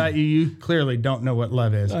says about you, you clearly don't know what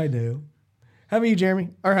love is. I do. How about you, Jeremy?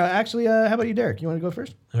 Or actually, how about you, Derek? You want to go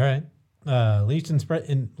first? All right.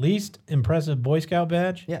 Least impressive Boy Scout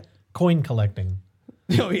badge? Yeah. Coin collecting.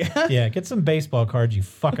 Oh, yeah? Yeah, get some baseball cards, you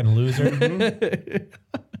fucking loser.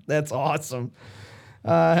 That's awesome.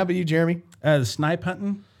 How about you, Jeremy? The snipe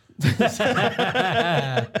hunting.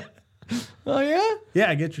 Oh, yeah?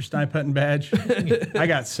 Yeah, get your snipe hunting badge. I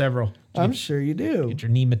got several. I'm sure you do. Get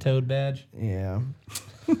your nematode badge. Yeah.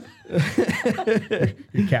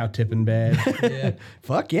 Your cow tipping badge. Yeah.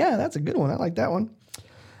 Fuck yeah, that's a good one. I like that one.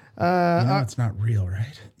 You know it's not real,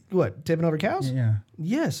 right? What, tipping over cows? Yeah.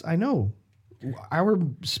 Yes, I know. Our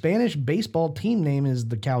Spanish baseball team name is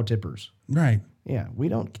the Cow Tippers. Right. Yeah, we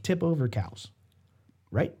don't tip over cows.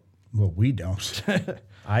 Right? Well, we don't.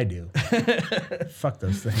 I do. Fuck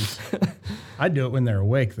those things. I do it when they're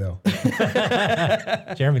awake, though.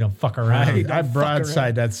 Jeremy don't fuck around. I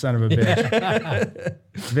broadside that son of a bitch.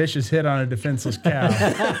 Vicious hit on a defenseless cow.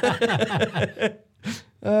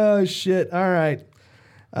 Oh, shit. All right.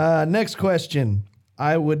 Next question.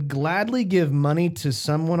 I would gladly give money to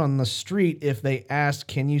someone on the street if they asked,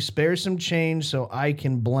 can you spare some change so I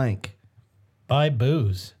can blank? Buy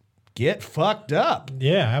booze. Get fucked up.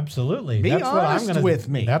 Yeah, absolutely. Be honest with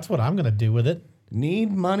me. That's what I'm gonna do with it.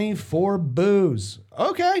 Need money for booze.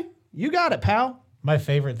 Okay. You got it, pal. My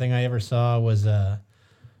favorite thing I ever saw was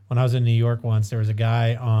when I was in New York once. There was a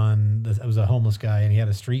guy it was a homeless guy, and he had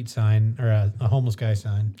a street sign or a homeless guy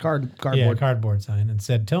sign. Cardboard. Yeah, cardboard sign, and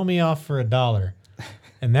said, "Tell me off for $1."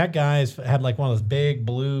 And that guy's had like one of those big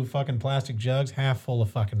blue fucking plastic jugs, half full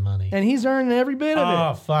of fucking money. And he's earning every bit of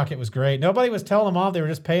Oh, it. fuck, it was great. Nobody was telling him off. They were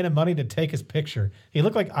just paying him money to take his picture. He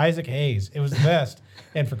looked like Isaac Hayes. It was the best.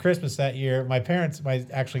 And for Christmas that year, my parents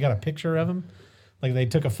actually got a picture of him. Like they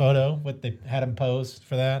took a photo, they had him pose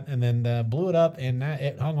for that, and then blew it up, and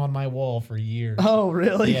it hung on my wall for years. Oh,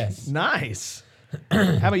 really? Yes. Nice.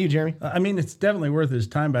 How about you, Jeremy? I mean, it's definitely worth his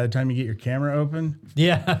time by the time you get your camera open.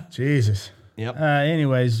 Yeah. Jesus. Yep.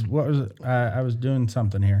 Anyways, what was it? I was doing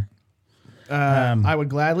something here. I would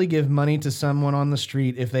gladly give money to someone on the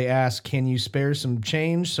street if they ask, "Can you spare some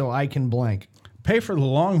change so I can blank?" Pay for the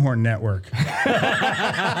Longhorn Network.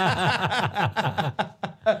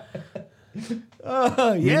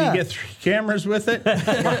 Oh, yeah. You get 3 cameras with it.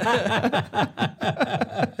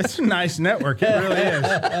 It's a nice network. It really is.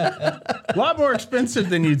 A lot more expensive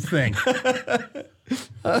than you'd think.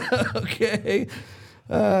 Okay.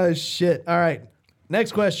 Shit. All right.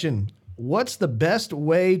 Next question. What's the best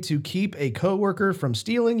way to keep a coworker from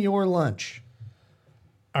stealing your lunch?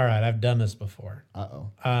 All right, I've done this before. Uh-oh.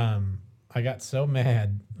 I got so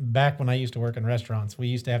mad. Back when I used to work in restaurants, we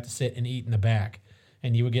used to have to sit and eat in the back,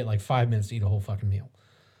 and you would get like 5 minutes to eat a whole fucking meal.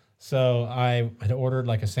 So I had ordered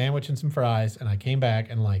like a sandwich and some fries, and I came back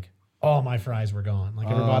and like all my fries were gone. Like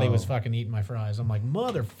everybody was fucking eating my fries. I'm like,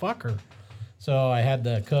 motherfucker. So I had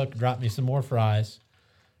the cook drop me some more fries,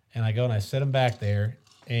 and I go and I sit them back there,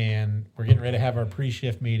 and we're getting ready to have our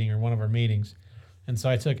pre-shift meeting or one of our meetings. And so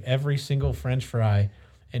I took every single French fry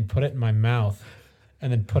and put it in my mouth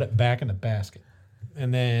and then put it back in the basket.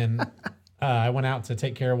 And then I went out to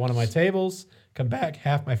take care of one of my tables, come back,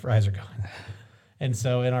 half my fries are gone. And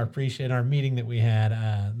so in our meeting that we had,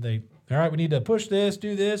 all right, we need to push this,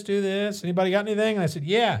 do this, do this. Anybody got anything? And I said,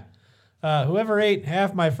 yeah. Whoever ate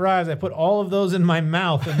half my fries, I put all of those in my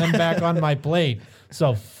mouth and then back on my plate.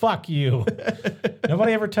 So fuck you.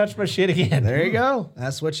 Nobody ever touched my shit again. There you go.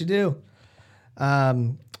 That's what you do.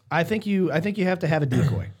 I think you have to have a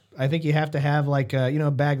decoy. I think you have to have like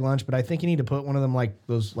a bag lunch, but I think you need to put one of them like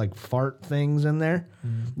those like fart things in there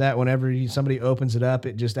that whenever somebody opens it up,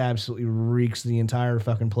 it just absolutely reeks the entire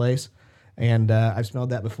fucking place. And I've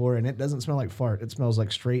smelled that before, and it doesn't smell like fart. It smells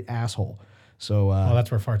like straight asshole. So Oh,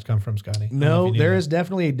 that's where farts come from, Scotty. no, there is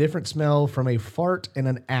definitely a different smell from a fart and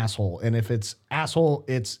an asshole. And if it's asshole,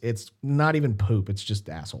 it's not even poop. It's just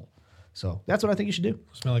asshole. So that's what I think you should do.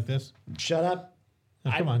 Smell like this? Shut up.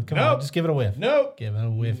 Oh, come on. Just give it a whiff. Nope. Give it a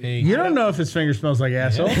whiffy. You don't know if his finger smells like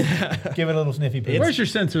asshole. Give it a little sniffy poo. Where's your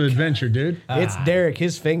sense of adventure, dude? It's Derek.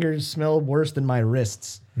 His fingers smell worse than my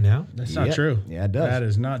wrists. No? That's not Yeah. true. Yeah, it does. That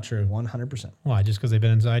is not true. 100%. Why? Just because they've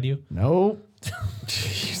been inside you? Nope.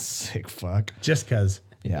 You sick fuck. Just because.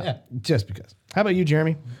 Yeah, just because. How about you,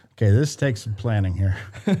 Jeremy? Okay, this takes some planning here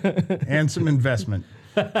and some investment.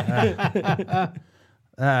 You're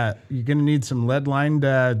going to need some lead-lined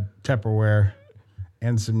Tupperware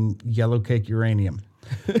and some yellow cake uranium.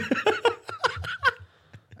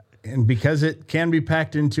 And because it can be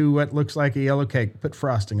packed into what looks like a yellow cake, put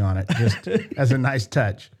frosting on it just as a nice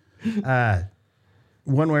touch.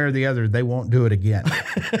 One way or the other, they won't do it again.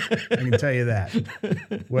 I can tell you that.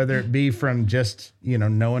 Whether it be from just,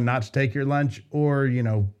 knowing not to take your lunch or,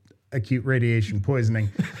 acute radiation poisoning,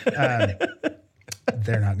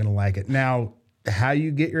 they're not going to like it. Now, how you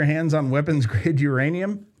get your hands on weapons-grade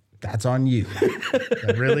uranium, that's on you.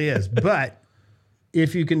 That really is. But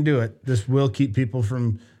if you can do it, this will keep people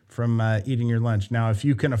from eating your lunch. Now, if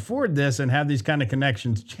you can afford this and have these kind of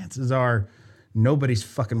connections, chances are nobody's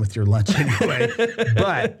fucking with your lunch anyway.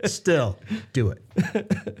 But still, do it.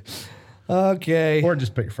 Okay. Or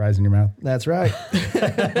just put your fries in your mouth. That's right.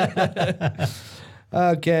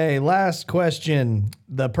 Okay, last question.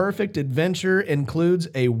 The perfect adventure includes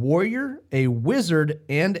a warrior, a wizard,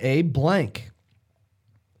 and a blank.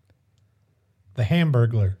 The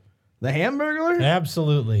Hamburglar. The Hamburglar?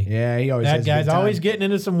 Absolutely. Yeah, he always That has a guy's good time. always getting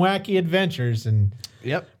into some wacky adventures and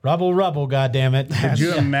Yep. rubble, goddammit. Could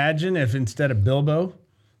you imagine if instead of Bilbo,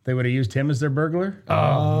 they would have used him as their burglar?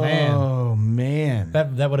 Oh, man. Oh, man.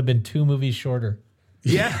 That would have been 2 movies shorter.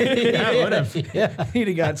 Yeah, it would have. He'd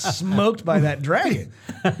have got smoked by that dragon.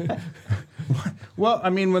 Well, I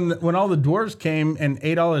mean, when all the dwarves came and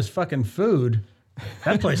ate all his fucking food,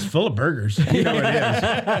 that place full of burgers. You know what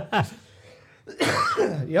it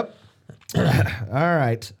is. Yep. All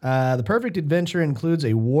right. The perfect adventure includes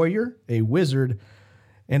a warrior, a wizard,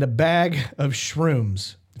 and a bag of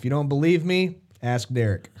shrooms. If you don't believe me, ask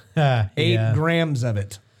Derek. 8 yeah. grams of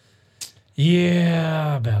it.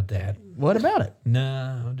 Yeah, about that. What about it?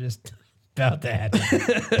 No, just about that.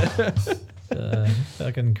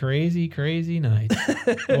 Fucking crazy night.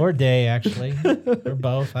 Or day, actually. Or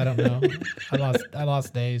both. I don't know. I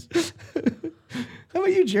lost days. How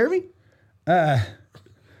about you, Jeremy? A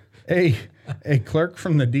clerk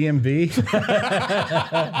from the DMV.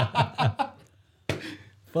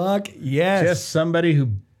 Fuck yes. Just somebody who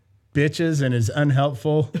bitches and is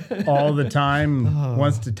unhelpful all the time,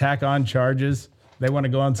 wants to tack on charges. They want to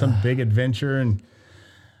go on some big adventure, and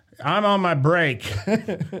I'm on my break.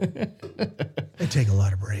 They take a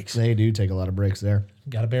lot of breaks. They do take a lot of breaks there.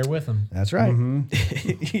 Got to bear with them. That's right.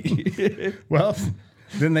 Well,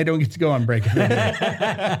 then they don't get to go on break.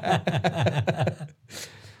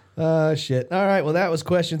 Shit. All right. Well, that was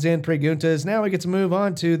questions and preguntas. Now we get to move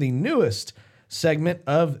on to the newest segment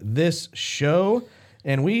of this show.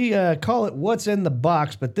 And we call it What's in the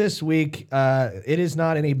Box. But this week, it is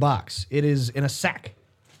not in a box. It is in a sack.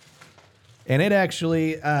 And it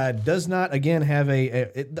actually does not, again, have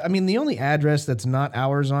I mean, the only address that's not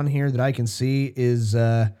ours on here that I can see is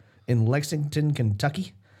in Lexington,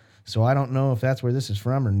 Kentucky. So I don't know if that's where this is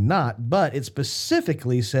from or not, but it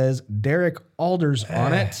specifically says Derek Alders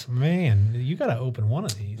on it. Man, you got to open one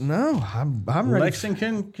of these. No, I'm ready.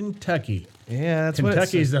 Lexington, Kentucky. Yeah, that's what it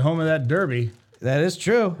Kentucky's says. the home of that derby. That is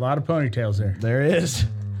true. A lot of ponytails there. There is.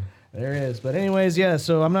 There is. But anyways, yeah,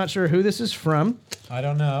 so I'm not sure who this is from, I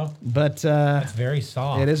don't know. but It's very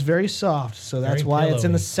soft. it is very soft, so that's Very why it's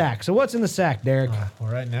in the pillowy. sack. So what's in the sack, Derek? Well,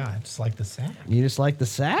 right now, I just like the sack. You just like the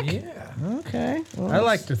sack? Yeah. Okay. Well, I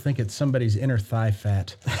like to think it's somebody's inner thigh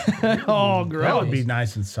fat. oh, gross. That would be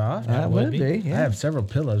nice and soft. That would be. be, I yeah. have several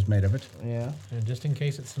pillows made of it. Yeah. And just in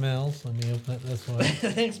case it smells, let me open it this way.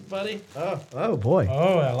 Thanks, buddy. Oh boy.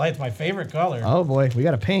 Oh, I like my favorite color. Oh boy, we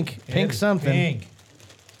got a pink. It Pink is something. Pink.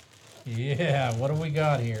 Yeah, what do we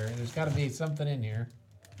got here? There's got to be something in here.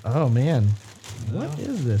 Oh man. What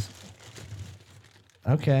is this?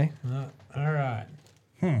 Okay. All right.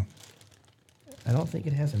 I don't think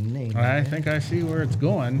it has a name. I think I see where it's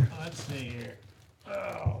going. Let's see here.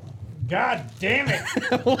 Oh, God damn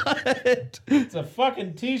it. What? It's a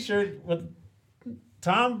fucking t-shirt with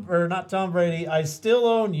not Tom Brady. I still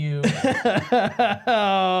own you.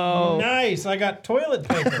 Oh. Nice. I got toilet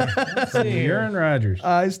paper. Let's see here. Aaron Rodgers.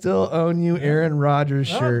 I still own you, Aaron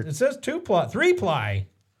Rodgers Oh, shirt. it says 3-ply. 3 ply?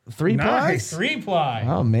 Nice. 3-ply.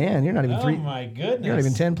 Oh man, you're not even Oh three. my goodness. You're not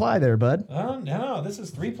even 10 ply there, bud. Oh no, this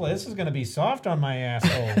is 3-ply. This is going to be soft on my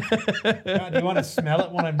asshole. God, do you want to smell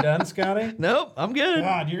it when I'm done, Scotty? Nope, I'm good.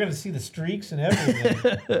 God, you're going to see the streaks and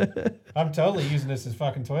everything. I'm totally using this as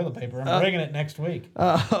fucking toilet paper. I'm bringing it next week.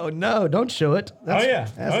 Oh no, don't show it. That's, yeah.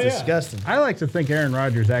 That's Oh, yeah. disgusting. I like to think Aaron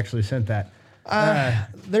Rodgers actually sent that.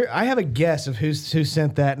 There, I have a guess of who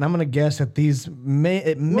sent that, and I'm gonna guess that it What may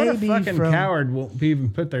a be fucking from. coward won't even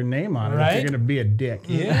put their name on it if Right? you're going to be a dick.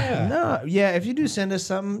 Yeah. No, yeah. If you do send us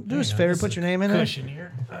something, do us a favor, put your name in it. Cushion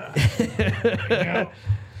here. There we go.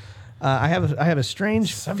 I have a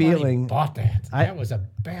strange Somebody feeling. bought that. That was a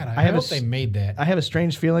bad idea. I have a hope s- they made that. I have a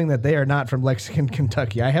strange feeling that they are not from Lexington,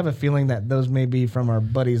 Kentucky. I have a feeling that those may be from our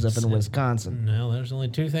buddies up in Wisconsin. No, there's only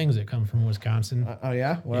two things that come from Wisconsin. Oh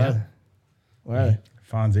yeah, where Yeah. are they? Where are they?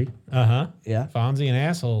 Fonzie. Uh-huh. Yeah. Fonzie and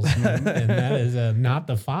assholes. And that is not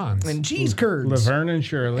the Fonz. And cheese curds. Laverne and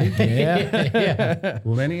Shirley. Yeah, yeah.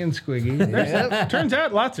 Lenny and Squiggy. Turns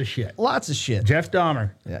out lots of shit. lots of shit. Jeff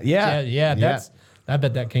Dahmer. Yeah, that's. I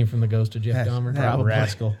bet that came from the ghost of Jeff Dahmer. That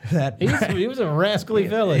rascal. That. He was a rascally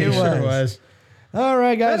fella. He He sure was. was. All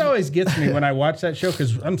right, guys. That always gets me when I watch that show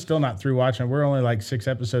because I'm still not through watching. We're only like 6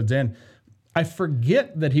 episodes in. I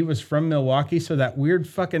forget that he was from Milwaukee, so that weird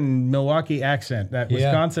fucking Milwaukee accent, that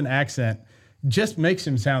Wisconsin accent, just makes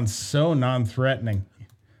him sound so non-threatening.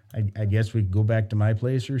 I guess we could go back to my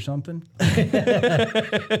place or something.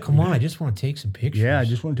 Come on, I just want to take some pictures. Yeah, I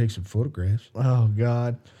just want to take some photographs. Oh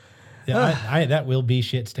God. Yeah, that will be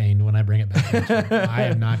shit stained when I bring it back. I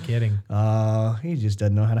am not kidding. He just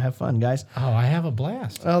doesn't know how to have fun, guys. Oh, I have a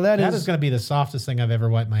blast. Oh, that that is- is going to be the softest thing I've ever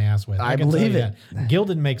wiped my ass with. I can tell believe you it. that.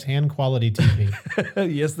 Gildan makes hand quality TV.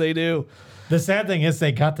 Yes, they do. The sad thing is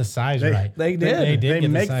they got the size right. they did. They did. They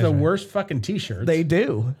get make size the right. worst fucking t-shirts. They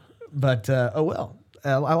do. But oh well.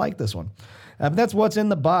 I like this one. But that's what's in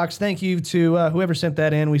the box. Thank you to whoever sent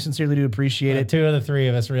that in. We sincerely do appreciate it. 2 of the 3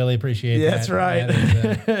 of us really appreciate that. That's right.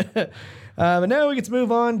 That is, But now we get to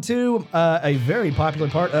move on to a very popular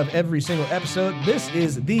part of every single episode. This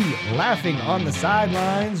is the Laughing on the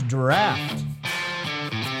Sidelines draft.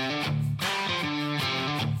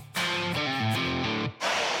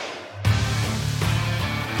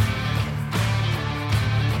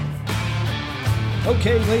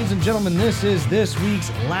 Okay, ladies and gentlemen, this is this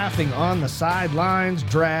week's Laughing on the Sidelines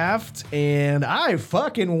draft, and I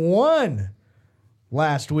fucking won.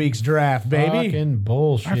 last week's draft, baby. Fucking Our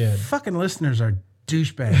bullshit. fucking listeners are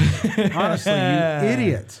douchebags. Honestly, you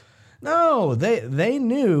idiots. No, they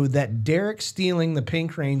knew that Derek stealing the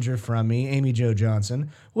Pink Ranger from me, Amy Jo Johnson,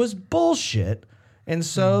 was bullshit. And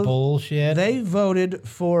so Bullshit. they voted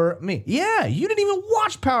for me. Yeah, you didn't even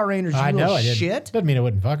watch Power Rangers, you I know little I didn't. shit. Doesn't mean I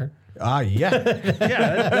wouldn't fuck her. Ah, yeah. Yeah,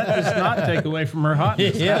 that does not take away from her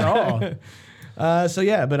hotness at all. So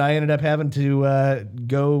yeah, but I ended up having to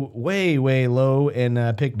go way, way low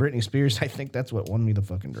and pick Britney Spears. I think that's what won me the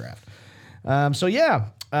fucking draft.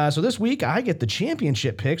 So this week I get the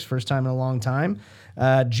championship picks, first time in a long time.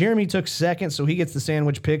 Jeremy took second, so he gets the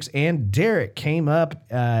sandwich picks, and Derek came up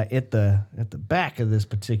at the back of this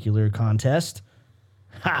particular contest.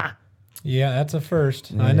 Ha! Yeah, that's a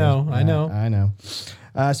first. I know. I know.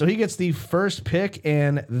 So he gets the first pick,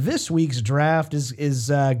 and this week's draft is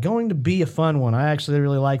going to be a fun one. I actually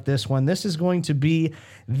really like this one. This is going to be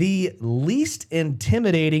the least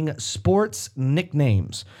intimidating sports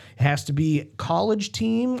nicknames. It has to be college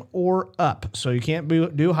team or up, so you can't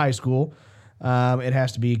do high school. It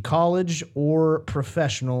has to be college or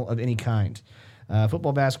professional of any kind.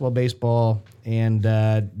 Football, basketball, baseball. And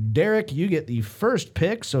Derek, you get the first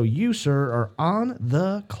pick, so you, sir, are on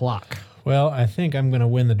the clock. Well, I think I'm going to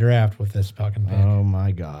win the draft with this fucking pick. Oh,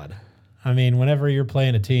 my God. I mean, whenever you're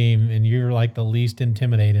playing a team and you're like the least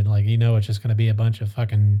intimidated, like you know it's just going to be a bunch of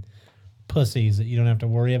fucking pussies that you don't have to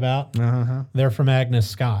worry about. Uh-huh. They're from Agnes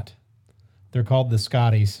Scott. They're called the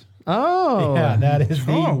Scotties. Oh. Yeah, that is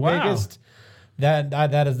the Oh, wow. biggest.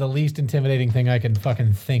 That is the least intimidating thing I can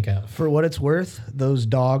fucking think of. For what it's worth, those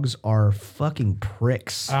dogs are fucking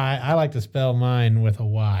pricks. I like to spell mine with a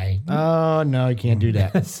Y. Oh, no, you can't do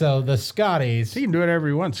that. So the Scotties. You can do whatever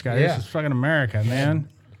you want, Scott. Yeah. This is fucking America, man.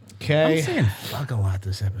 Okay. I'm saying fuck a lot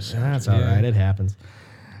this episode. That's all right. It happens.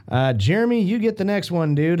 Jeremy, you get the next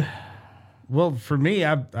one, dude. Well, for me,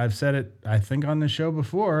 I've said it, I think, on the show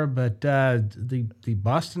before, but the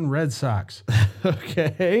Boston Red Sox,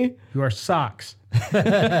 Okay. who are socks.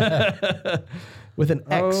 With an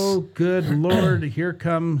X. Oh, good Lord, here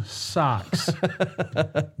come socks.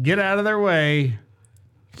 Get out of their way,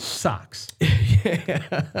 socks.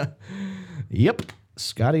 Yep.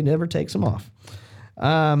 Scotty never takes them off.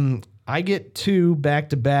 I get two back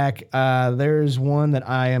to back. There's one that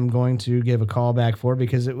I am going to give a call back for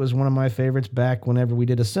because it was one of my favorites back whenever we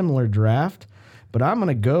did a similar draft. But I'm going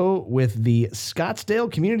to go with the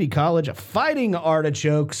Scottsdale Community College Fighting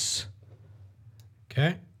Artichokes.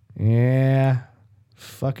 Okay. Yeah.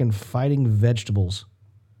 Fucking fighting vegetables.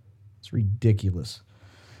 It's ridiculous.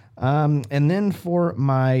 And then for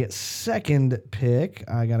my second pick,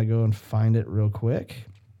 I got to go and find it real quick.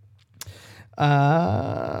 Where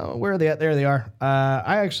are they at? There they are.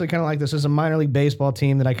 I actually kind of like this. As a minor league baseball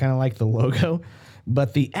team that I kind of like the logo,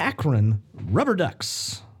 but the Akron Rubber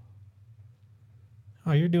Ducks.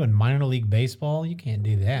 Oh, you're doing minor league baseball? You can't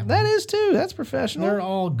do that. That man. is too. That's professional. They're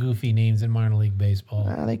all goofy names in minor league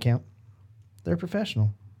baseball. They count. They're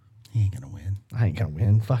professional. He ain't gonna win. I ain't gonna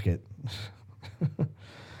win. Fuck it.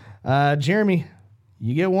 Jeremy,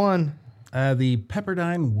 you get one. The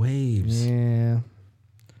Pepperdine Waves. Yeah.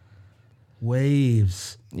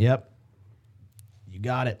 Waves. Yep. You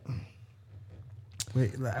got it.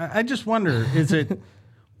 Wait, I just wonder, is it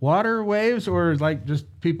water waves or like just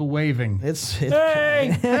people waving? It's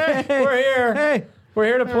Hey, we're here. Hey. We're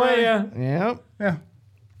here to play you. Yep. Yeah.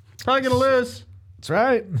 Probably gonna lose. That's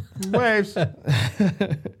right. Waves.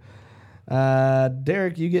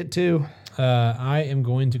 Derek, you get two. I am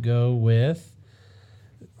going to go with,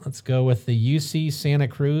 let's go with the UC Santa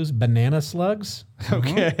Cruz Banana Slugs.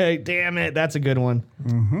 Okay. Damn it. That's a good one.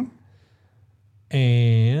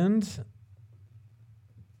 And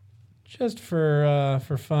just for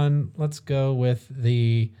fun, let's go with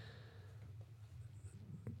the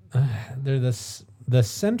they're the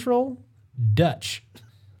Central Dutch.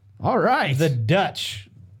 All right. The Dutch.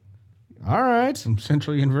 All right. From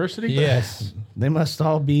Central University? Yes. They must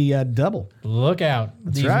all be double. Look out.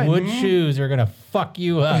 These right. wood shoes are going to fuck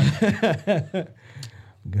you up.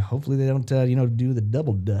 Hopefully they don't, do the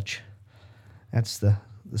double Dutch. That's the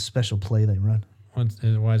special play they run.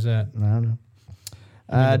 Why is that? I don't know.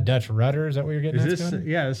 The Dutch rudder? Is that what you're getting Is at, this, Scotty?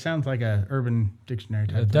 yeah, this sounds like a Urban Dictionary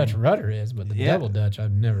type The thing. Dutch rudder is, but the Yeah. double Dutch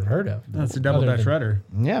I've never heard of. That's a double Other Dutch than- rudder.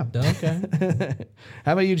 Yeah. Okay.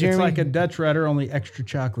 How about you, Jeremy? It's like a Dutch rudder, only extra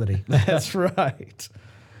chocolatey. That's right.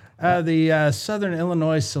 The Southern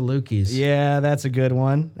Illinois Salukis. Yeah, that's a good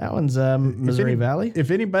one. That one's Missouri Valley.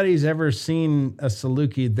 If anybody's ever seen a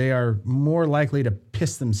Saluki, they are more likely to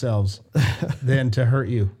piss themselves than to hurt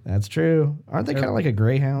you. That's true. Aren't they kind of like a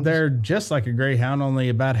greyhound? They're just like a greyhound, only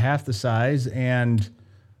about half the size, and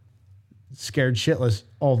scared shitless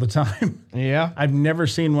all the time. Yeah, I've never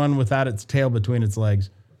seen one without its tail between its legs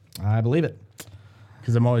I believe it.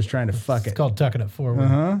 because I'm always trying to fuck It's it. called tucking it forward.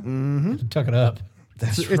 Tuck it up.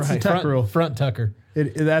 That's It's the right. tuck rule. Front tucker.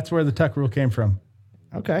 That's where the tuck rule came from.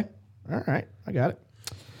 Okay. All right. I got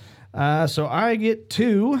it. So I get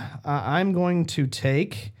 2. I'm going to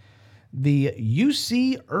take the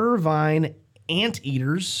UC Irvine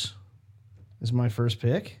Anteaters is my first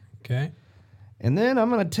pick. Okay. And then I'm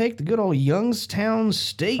going to take the good old Youngstown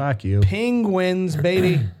State Fuck you. Penguins,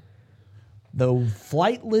 baby. The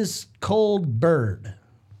flightless cold bird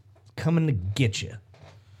coming to get you.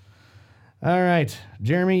 All right.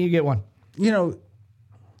 Jeremy, you get one. You know,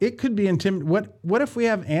 it could be intimidating. What if we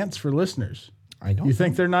have ants for listeners? I don't You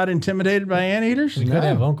think they're not intimidated by anteaters? We could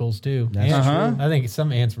have uncles too. That's Ants- I think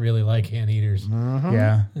some ants really like anteaters.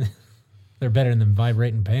 Yeah, They're better than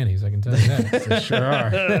vibrating panties. I can tell you that. they sure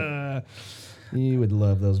are. You would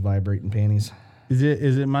love those vibrating panties.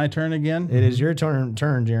 Is it my turn again? It is your turn,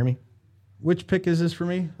 Jeremy. Which pick is this for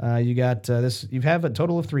me? You got this. You have a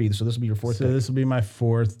total of 3, so this will be your 4th So pick. this will be my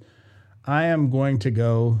 4th. I am going to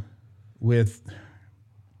go with.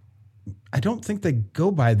 I don't think they go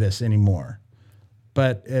by this anymore,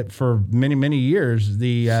 but for many years,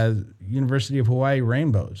 the University of Hawaii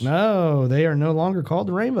Rainbows. No, they are no longer called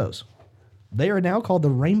the Rainbows. They are now called the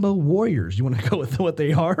Rainbow Warriors. You want to go with what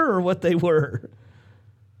they are or what they were?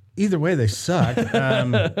 Either way, they suck.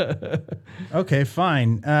 Okay,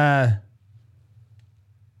 fine. I'll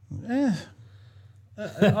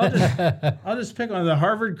just pick one of the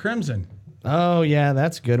Harvard Crimson. Oh yeah,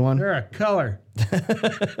 that's a good one. They're a color.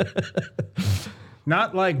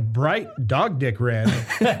 Not like bright dog dick red.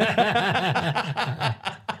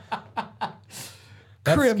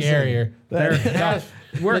 That's Crimson. scarier. They're half.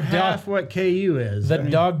 We're the half what KU is. The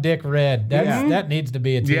dog dick red. That needs to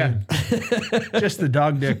be a team. Yeah, just the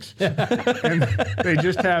dog dicks, and they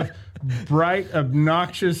just have bright,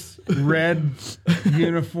 obnoxious red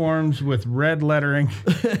uniforms with red lettering.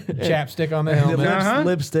 Chapstick on the helmet.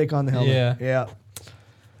 Lipstick on the helmet. Yeah.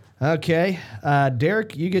 Yeah. Okay.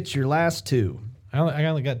 Derek, you get your last 2. I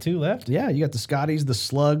only got 2 left. Yeah, you got the Scotties, the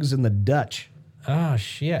Slugs, and the Dutch. Oh,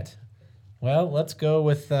 shit. Well, let's go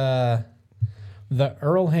with the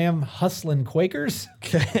Earlham Hustlin' Quakers.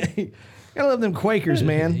 Okay. Gotta love them Quakers,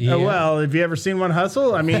 man. Yeah. Well, have you ever seen one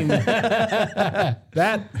hustle? I mean,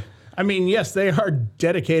 yes, they are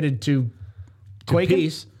dedicated to Quaking?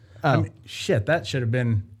 peace. I mean, shit, that should have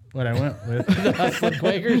been what I went with. Hustlin'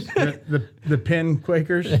 Quakers. the Penn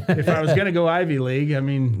Quakers. If I was going to go Ivy League, I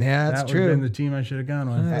mean, Yeah, that's that would true. have been the team I should have gone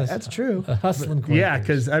with. That's true. A Hustlin' Quakers. Yeah,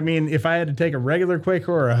 because I mean, if I had to take a regular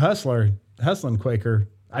Quaker or a hustling Quaker,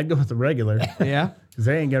 I'd go with the regular Yeah. because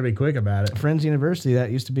they ain't gonna be quick about it. Friends University,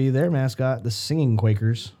 that used to be their mascot, the Singing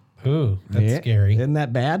Quakers. Ooh, that's Yeah. scary. Isn't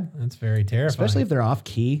that bad? That's very terrifying. Especially if they're off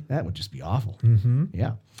key. That would just be awful. Mm-hmm.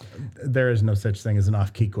 Yeah. There is no such thing as an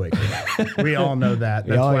off-key Quaker. We all know that.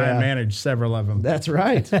 That's Oh, why yeah. I manage several of them. That's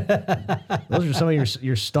right. Those are some of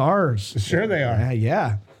your stars. Sure they are.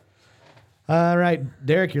 Yeah. All right,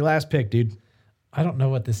 Derek, your last pick, dude. I don't know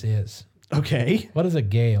what this is. Okay. What is a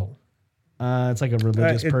gale? It's like a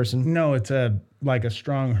religious person. No, it's like a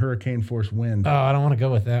strong hurricane force wind. Oh, I don't want to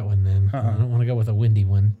go with that one then. I don't want to go with a windy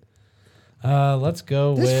one. Let's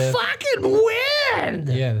go with fucking wind.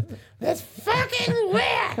 yeah. That's fucking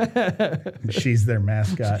weird. She's their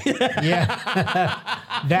mascot. Yeah,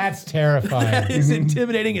 that's terrifying. It's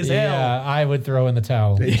intimidating as hell. Yeah, I would throw in the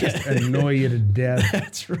towel. They just annoy you to death.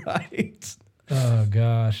 That's right. Oh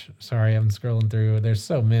gosh, sorry, I'm scrolling through. There's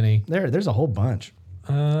so many. There's a whole bunch.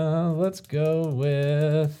 Let's go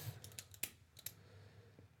with.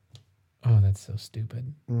 Oh, that's so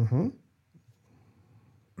stupid. Mm-hmm.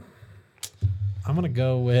 I'm gonna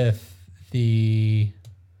go with the.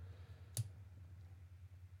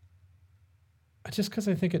 Just because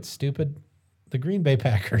I think it's stupid, the Green Bay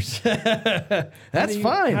Packers. That's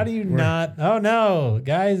fine. How do you not? Oh no,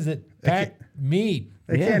 guys that pack meat.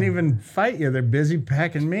 They can't even fight you. They're busy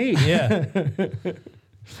packing meat. Yeah,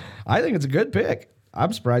 I think it's a good pick.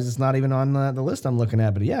 I'm surprised it's not even on the list I'm looking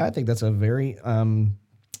at. But yeah, I think that's a very,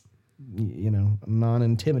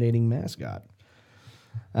 non-intimidating mascot.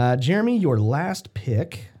 Jeremy, your last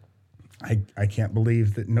pick. I can't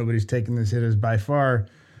believe that nobody's taken this hit as by far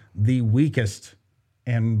the weakest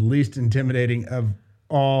and least intimidating of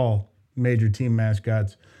all major team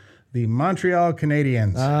mascots, the Montreal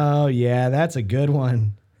Canadiens. Oh yeah, that's a good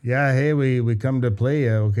one. Yeah, hey, we come to play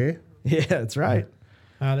you, okay? Yeah, that's right.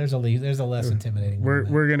 there's a less intimidating. We're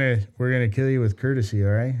one we're gonna kill you with courtesy,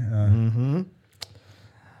 all right?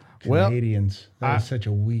 Well, Canadians. That was such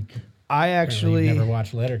a weak. I Apparently actually, you never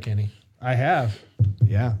watched Letterkenny. I have.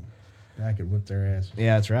 yeah. I could whip their ass.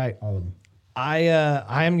 Yeah, that's right. All of them. I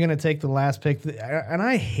am gonna take the last pick, and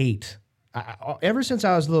I hate. Ever since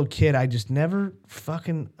I was a little kid, I just never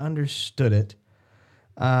fucking understood it.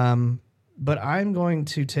 But I'm going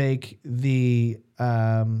to take the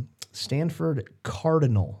Stanford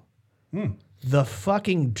Cardinal. The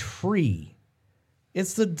fucking tree.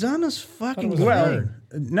 It's the dumbest fucking thing. Well,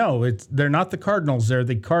 no, they're not the Cardinals. They're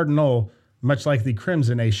the Cardinal, much like the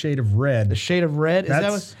Crimson, a shade of red. The shade of red.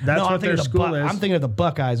 That's what their school is. I'm thinking of the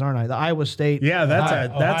Buckeyes, aren't I? The Iowa State. Yeah, that's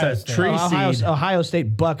Ohio a State. tree seed. Ohio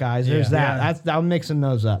State Buckeyes. There's Yeah. that. I'm mixing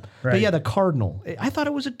those up. But Right. yeah, the Cardinal. I thought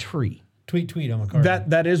it was a tree. Tweet on McCartney.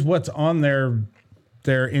 That is what's on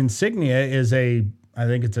their insignia is I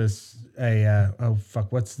think it's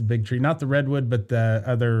what's the big tree? Not the redwood, but the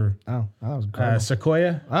other Oh, that was a Cardinal.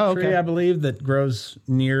 sequoia Oh, okay. tree, I believe, that grows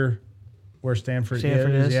near where Stanford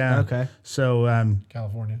is. Yeah. Okay. So,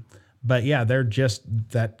 California. but yeah, they're just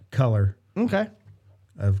that color Okay.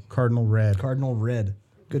 of cardinal red. Cardinal red.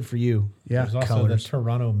 Good for you. Yeah. There's also colors. the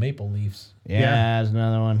Toronto Maple Leafs. Yeah, there's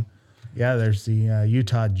another one. Yeah, there's the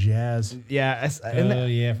Utah Jazz. Yeah, Oh,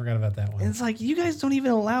 yeah, I forgot about that one. it's like you guys don't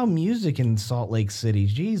even allow music in Salt Lake City.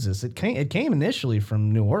 Jesus, it came initially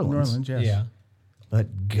from New Orleans. New Orleans, yes. Yeah.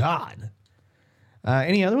 But God,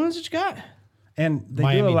 any other ones that you got, And they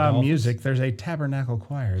Miami do allow Dolphins. music. There's a tabernacle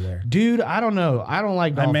choir there. dude? I don't know. I don't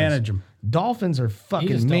like I dolphins. manage them. Dolphins are You fucking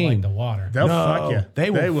just don't mean. like the water. They'll No, fuck you.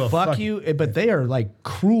 They will fuck you, but they are like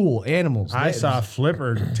cruel animals. I They- saw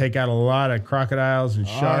Flipper take out a lot of crocodiles and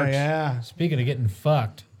Oh sharks. yeah. Speaking of getting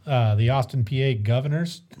fucked, the Austin, PA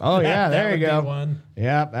Governors. Oh yeah. That There you would be go. one.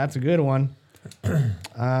 Yeah, that's a good one. They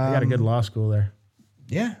got a good law school there.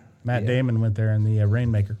 Yeah. Matt Damon went there in the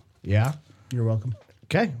Rainmaker. Yeah. You're welcome.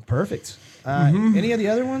 Okay. Perfect. Any of the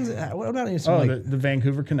other ones? What about any? Oh, Like, the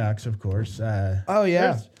Vancouver Canucks, of course. oh yeah.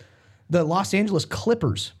 there's- The Los Angeles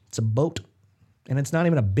Clippers. It's a boat, and it's not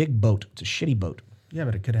even a big boat. It's a shitty boat. Yeah,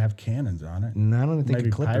 but it could have cannons on it. And I don't think Maybe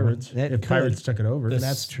a Clipper. pirates. It If could. pirates took it over.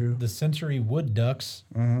 That's true. The Century Wood Ducks.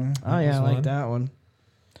 Oh yeah, I This like one. that one.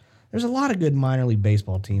 There's a lot of good minor league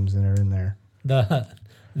baseball teams that are in there.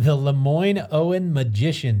 The Lemoyne Owen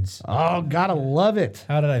Magicians. Oh, gotta love it.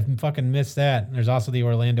 How did I fucking miss that? There's also the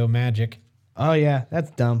Orlando Magic. Oh yeah,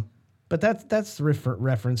 that's dumb, but that's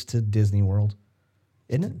reference to Disney World,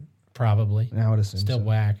 isn't it? Probably. I would assume Still so.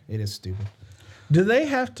 whack. It is stupid. Do they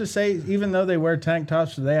have to say, even though they wear tank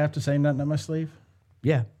tops, do they have to say nothing on my sleeve?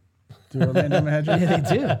 Yeah, Do Orlando Magic? yeah,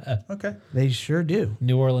 they do. Okay. They sure do.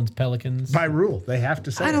 New Orleans Pelicans. By rule, they have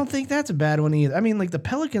to say I don't think that's a bad one either. I mean, like the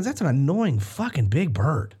Pelicans, that's an annoying fucking big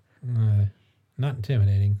bird. Not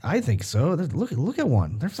intimidating. I think so. Look at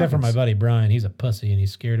one. They're Except for fucking my buddy Brian. He's a pussy and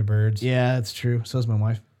he's scared of birds. Yeah, that's true. So is my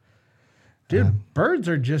wife. Dude, birds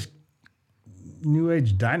are just new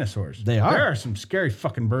age dinosaurs. They are. There are some scary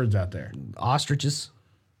fucking birds out there. Ostriches.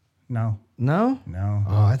 No. No. No.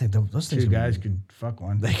 Oh, I think those things. Two would be- guys could fuck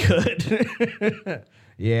one. They could.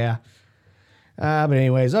 Yeah. But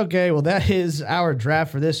anyways, okay. Well, that is our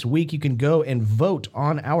draft for this week. You can go and vote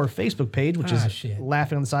on our Facebook page, which is Shit.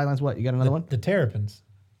 Laughing on the Sidelines. What? You got another one? The Terrapins.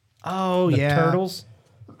 Oh, The yeah. Turtles.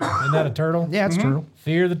 Isn't that a turtle? Yeah, it's true.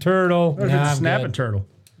 Fear the turtle. Or if Nah, it's I'm snap a good. turtle.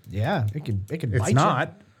 Yeah, it could bite It's you.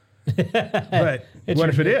 not. But It's what your-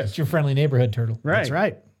 if it is? It's your friendly neighborhood turtle. Right. That's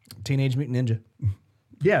right. Teenage Mutant Ninja.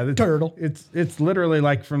 Yeah. Turtle. It's literally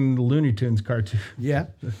like from the Looney Tunes cartoon. Yeah.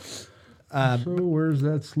 So where's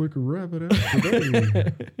that slicker rabbit at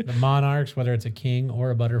today? The monarchs, whether it's a king or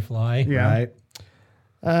a butterfly. Yeah. Right.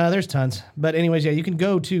 There's tons. But anyways, yeah, you can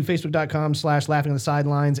go to facebook.com/laughing on the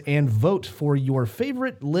sidelines and vote for your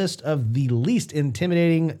favorite list of the least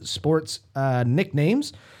intimidating sports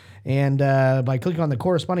nicknames. And by clicking on the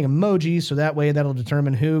corresponding emoji, so that way that'll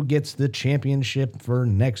determine who gets the championship for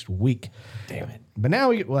next week. Damn it. But now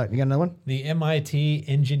we get what? You got another one? The MIT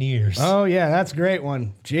engineers. Oh, yeah, that's a great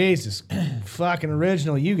one. Jesus. Fucking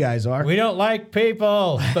original you guys are. We don't like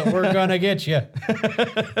people, but we're going to get you.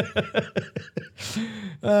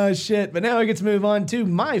 Oh, shit. But now we get to move on to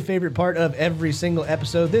my favorite part of every single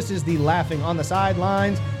episode. This is the Laughing on the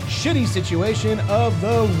Sidelines shitty situation of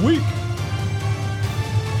the week.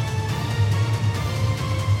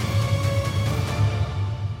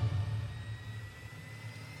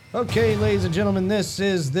 Okay, ladies and gentlemen, this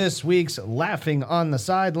is this week's Laughing on the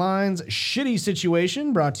Sidelines shitty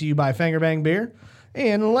situation, brought to you by Fangerbang Beer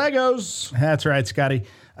and Legos. That's right, Scotty.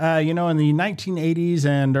 In the 1980s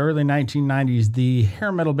and early 1990s, the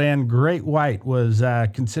hair metal band Great White was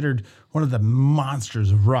considered one of the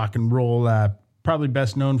monsters of rock and roll, probably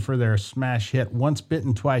best known for their smash hit Once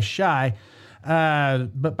Bitten, Twice Shy.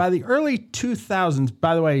 But by the early 2000s,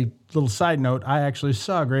 by the way, little side note, I actually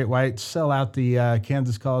saw Great White sell out the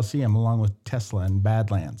Kansas Coliseum along with Tesla and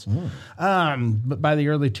Badlands. But by the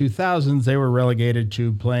early 2000s, they were relegated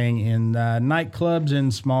to playing in nightclubs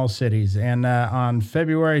in small cities. And on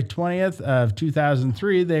February 20th of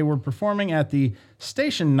 2003, they were performing at the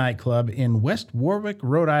Station nightclub in West Warwick,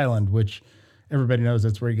 Rhode Island, which everybody knows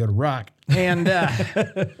that's where you go to rock. And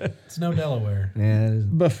It's no Delaware. Yeah,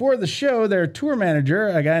 before the show, their tour manager,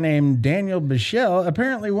 a guy named Daniel Bichelle,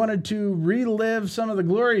 apparently wanted to relive some of the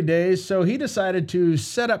glory days, so he decided to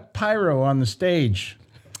set up pyro on the stage.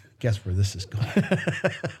 Guess where this is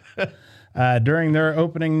going. During their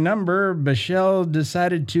opening number, Bichelle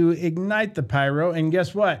decided to ignite the pyro, and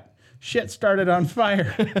guess what? Shit started on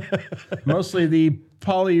fire. Mostly the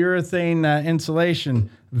polyurethane insulation,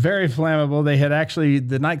 very flammable.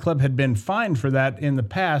 The nightclub had been fined for that in the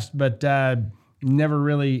past, but never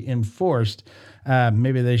really enforced.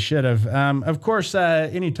 Maybe they should have. Of course,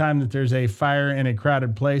 anytime that there's a fire in a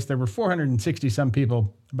crowded place, there were 460 some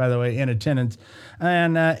people, by the way, in attendance,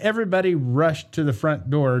 and everybody rushed to the front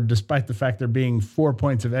door, despite the fact there being 4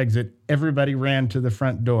 points of exit. Everybody ran to the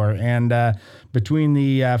front door, and between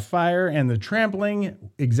the fire and the trampling,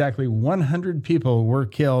 exactly 100 people were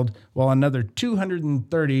killed, while another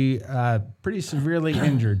 230 pretty severely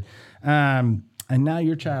injured. And now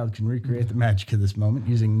your child can recreate the magic of this moment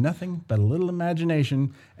using nothing but a little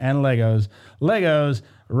imagination and Legos. Legos,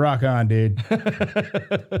 rock on, dude.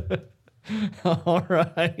 all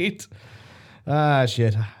right.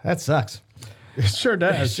 Shit. That sucks. It sure It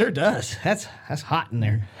does. sure does. That's hot in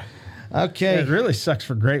there. Okay. It really sucks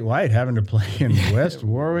for Great White having to play in West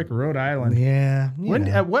Warwick, Rhode Island. Yeah.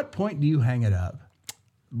 At what point do you hang it up?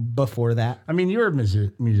 Before that. I mean, you're a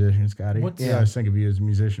musician, Scotty. What's- I always think of you as a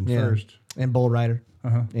musician first. And bull rider.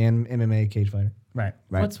 And MMA cage fighter. Right.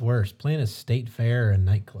 What's worse, playing a state fair or a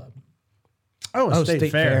nightclub? Oh, a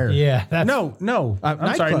state fair. Yeah, that's No.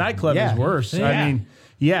 I'm sorry. nightclub. Nightclub Yeah. is worse. Yeah. I mean,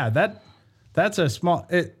 yeah, that's a small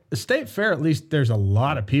a state fair. At least there's a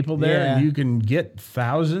lot of people there, Yeah. and you can get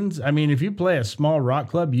thousands. I mean, if you play a small rock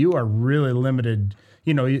club, you are really limited.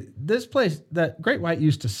 You know, this place, that Great White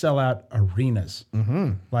used to sell out arenas,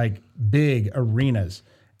 like big arenas,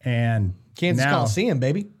 and Kansas Coliseum,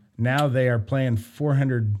 baby. now they are playing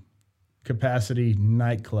 400 capacity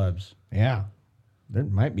nightclubs. Yeah. There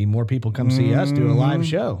might be more people come see us do a live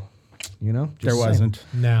show. You know? Just There saying. wasn't.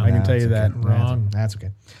 No. I can tell you that. Wrong. That's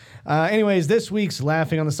okay. Anyways, this week's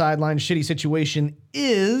Laughing on the Sideline shitty situation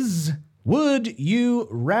is: would you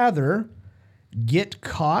rather get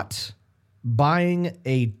caught buying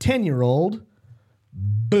a 10-year-old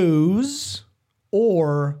booze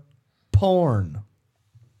or porn?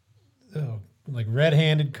 Oh, like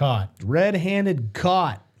red-handed caught. Red-handed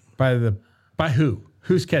caught. By who?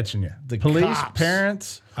 Who's catching you? The police, cops.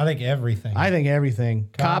 parents. I think everything. I think everything.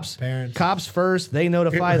 Cops, parents. Cops first. They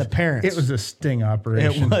notify the parents. It was a sting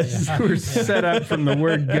operation. It was. We were set up from the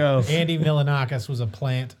word go. Andy Milanakis was a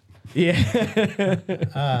plant. Yeah.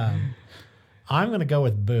 I'm going to go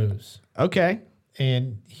with booze. Okay.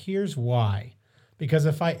 And here's why. Because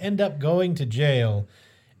if I end up going to jail,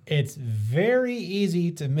 it's very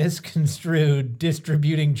easy to misconstrue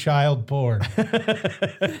distributing child porn.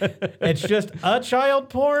 It's just a child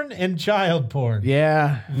porn and child porn.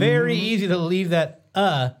 Yeah. Very easy to leave that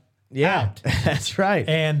Yeah. out. That's right.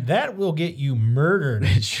 And that will get you murdered.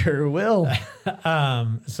 It sure will.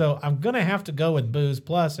 So I'm going to have to go with booze.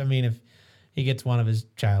 Plus, I mean, if he gets one of his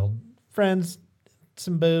child friends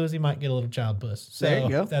some booze, he might get a little child puss. So There you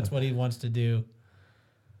go. if that's what he wants to do.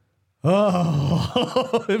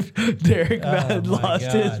 Oh, Derek had my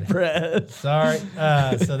lost his God. breath. Sorry.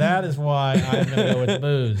 So that is why I'm going to go with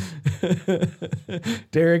booze.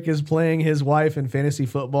 Derek is playing his wife in fantasy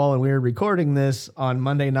football, and we are recording this on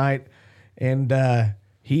Monday night, and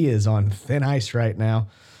he is on thin ice right now.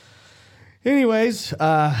 Anyways,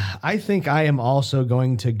 I think I am also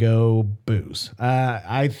going to go booze.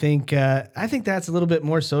 I think that's a little bit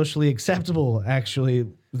more socially acceptable, actually,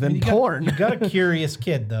 than porn. You got a curious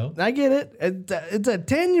kid, though. I get it. It's a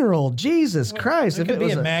 10-year-old. Jesus Christ! It could be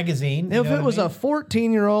a magazine. If it was a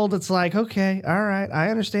 14-year-old, it's like, okay, all right, I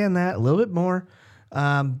understand that a little bit more.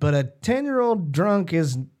 But a 10-year-old drunk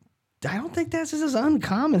is, I don't think that's as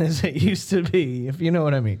uncommon as it used to be, if you know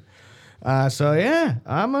what I mean. So yeah,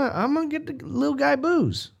 I'm gonna get the little guy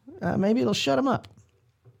booze. Maybe it'll shut him up.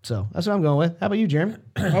 So that's what I'm going with. How about you, Jeremy?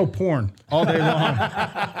 Oh, porn all day long.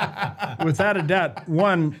 Without a doubt.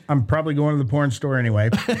 One, I'm probably going to the porn store anyway.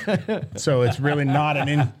 So it's really not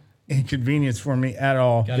an inconvenience for me at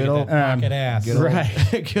all. Gotta get that pocket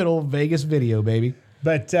ass. Good old Vegas video, baby.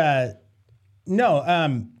 But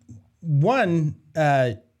no, one,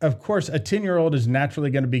 of course, a 10-year-old is naturally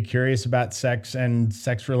going to be curious about sex and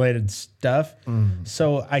sex-related stuff.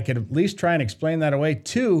 So I could at least try and explain that away.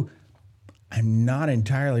 Two, I'm not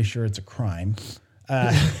entirely sure it's a crime.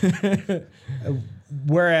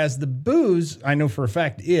 Whereas the booze, I know for a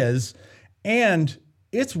fact is, and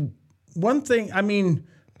it's one thing, I mean,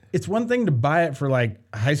 it's one thing to buy it for like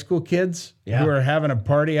high school kids who are having a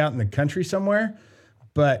party out in the country somewhere,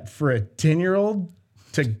 but for a 10-year-old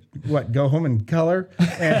to go home and color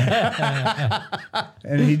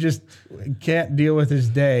and he just can't deal with his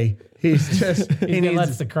day. He's just, He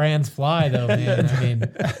lets the crayons fly though, man. I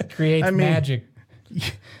mean, creates magic.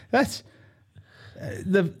 That's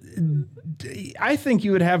I think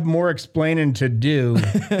you would have more explaining to do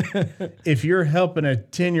if you're helping a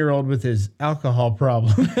 10-year-old with his alcohol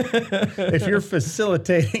problem. If you're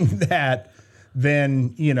facilitating that,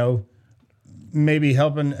 then, maybe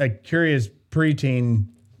helping a curious preteen,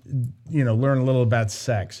 learn a little about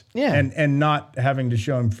sex. Yeah. And not having to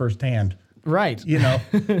show him firsthand. Right.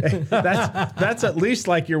 That's at least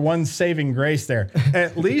like your one saving grace there.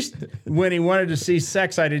 At least when he wanted to see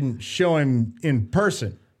sex, I didn't show him in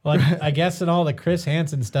person. Well, I guess in all the Chris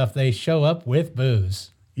Hansen stuff, they show up with booze.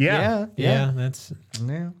 Yeah. Yeah, that's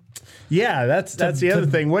Yeah, that's the other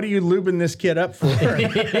thing. What are you lubing this kid up for?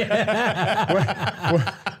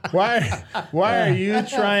 Why are you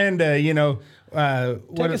trying to,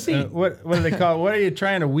 Take a seat. what do they call it? What are you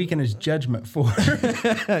trying to weaken his judgment for?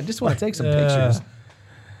 I just want to take some pictures.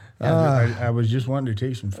 I was just wanting to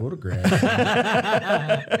take some photographs.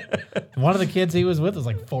 one of the kids he was with was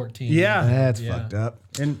like 14. Yeah, That's fucked up.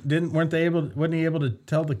 and wasn't he able to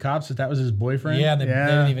tell the cops that was his boyfriend? Yeah, they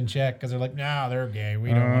didn't even check because they're like, no, they're gay. We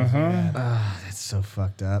don't want to see that. That's so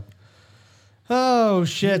fucked up. Oh,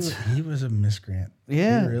 shit. He was a miscreant.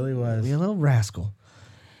 Yeah. He really was. Be a little rascal.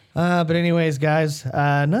 But anyways, guys,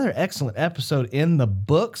 another excellent episode in the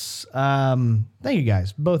books. Thank you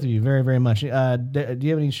guys, both of you, very, very much. Do you have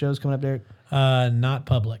any shows coming up, Derek? Not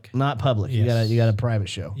public. Not public. Yes. You got a private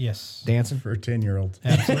show. Yes. Dancing? For a 10-year-old.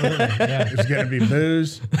 Absolutely. Yeah. There's going to be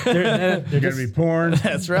booze. They're There's going to be porn.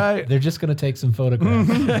 That's right. They're just going to take some photographs.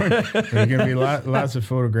 There's going to be lots of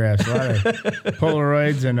photographs, a lot of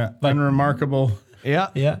Polaroids and unremarkable. Yeah.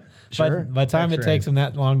 Yeah. Sure. By the time it X-ray. takes them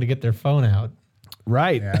that long to get their phone out,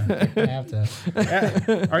 Right. they have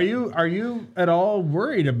to. Are you at all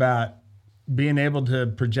worried about being able to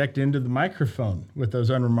project into the microphone with those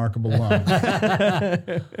unremarkable lungs?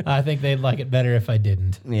 I think they'd like it better if I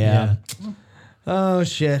didn't. Yeah. Oh,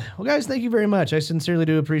 shit. Well, guys, thank you very much. I sincerely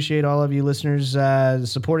do appreciate all of you listeners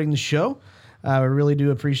supporting the show. I really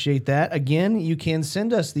do appreciate that. Again, you can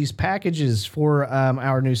send us these packages for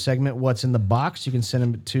our new segment, What's in the Box. You can send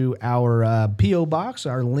them to our P.O. Box.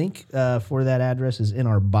 Our link for that address is in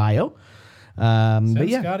our bio. But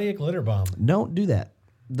yeah, Scotty a glitter bomb. don't do that.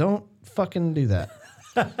 Don't fucking do that.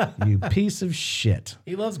 You piece of shit.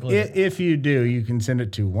 He loves glitter. If you do, you can send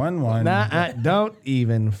it to 11. Don't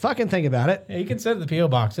even fucking think about it. Yeah, you can send it to the P.O.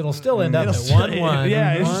 Box. It'll still end up at 1-1.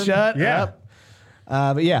 Yeah, shut Yeah. up.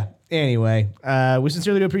 But yeah, anyway, we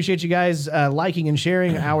sincerely do appreciate you guys liking and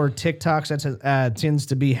sharing our TikToks. That tends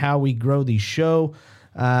to be how we grow the show.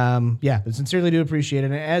 But sincerely do appreciate it.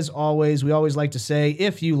 And as always, we always like to say,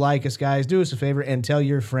 if you like us, guys, do us a favor and tell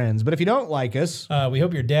your friends. But if you don't like us, We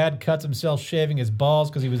hope your dad cuts himself shaving his balls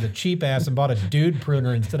because he was a cheap ass and bought a dude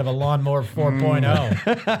pruner instead of a lawnmower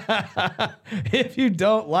 4.0. if you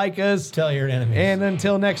don't like us, Tell your enemies. and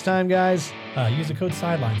until next time, guys, Use the code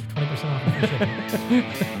sidelines for 20%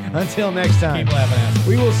 off. until next time, Keep laughing, ass.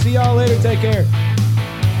 we will see y'all later. Take care.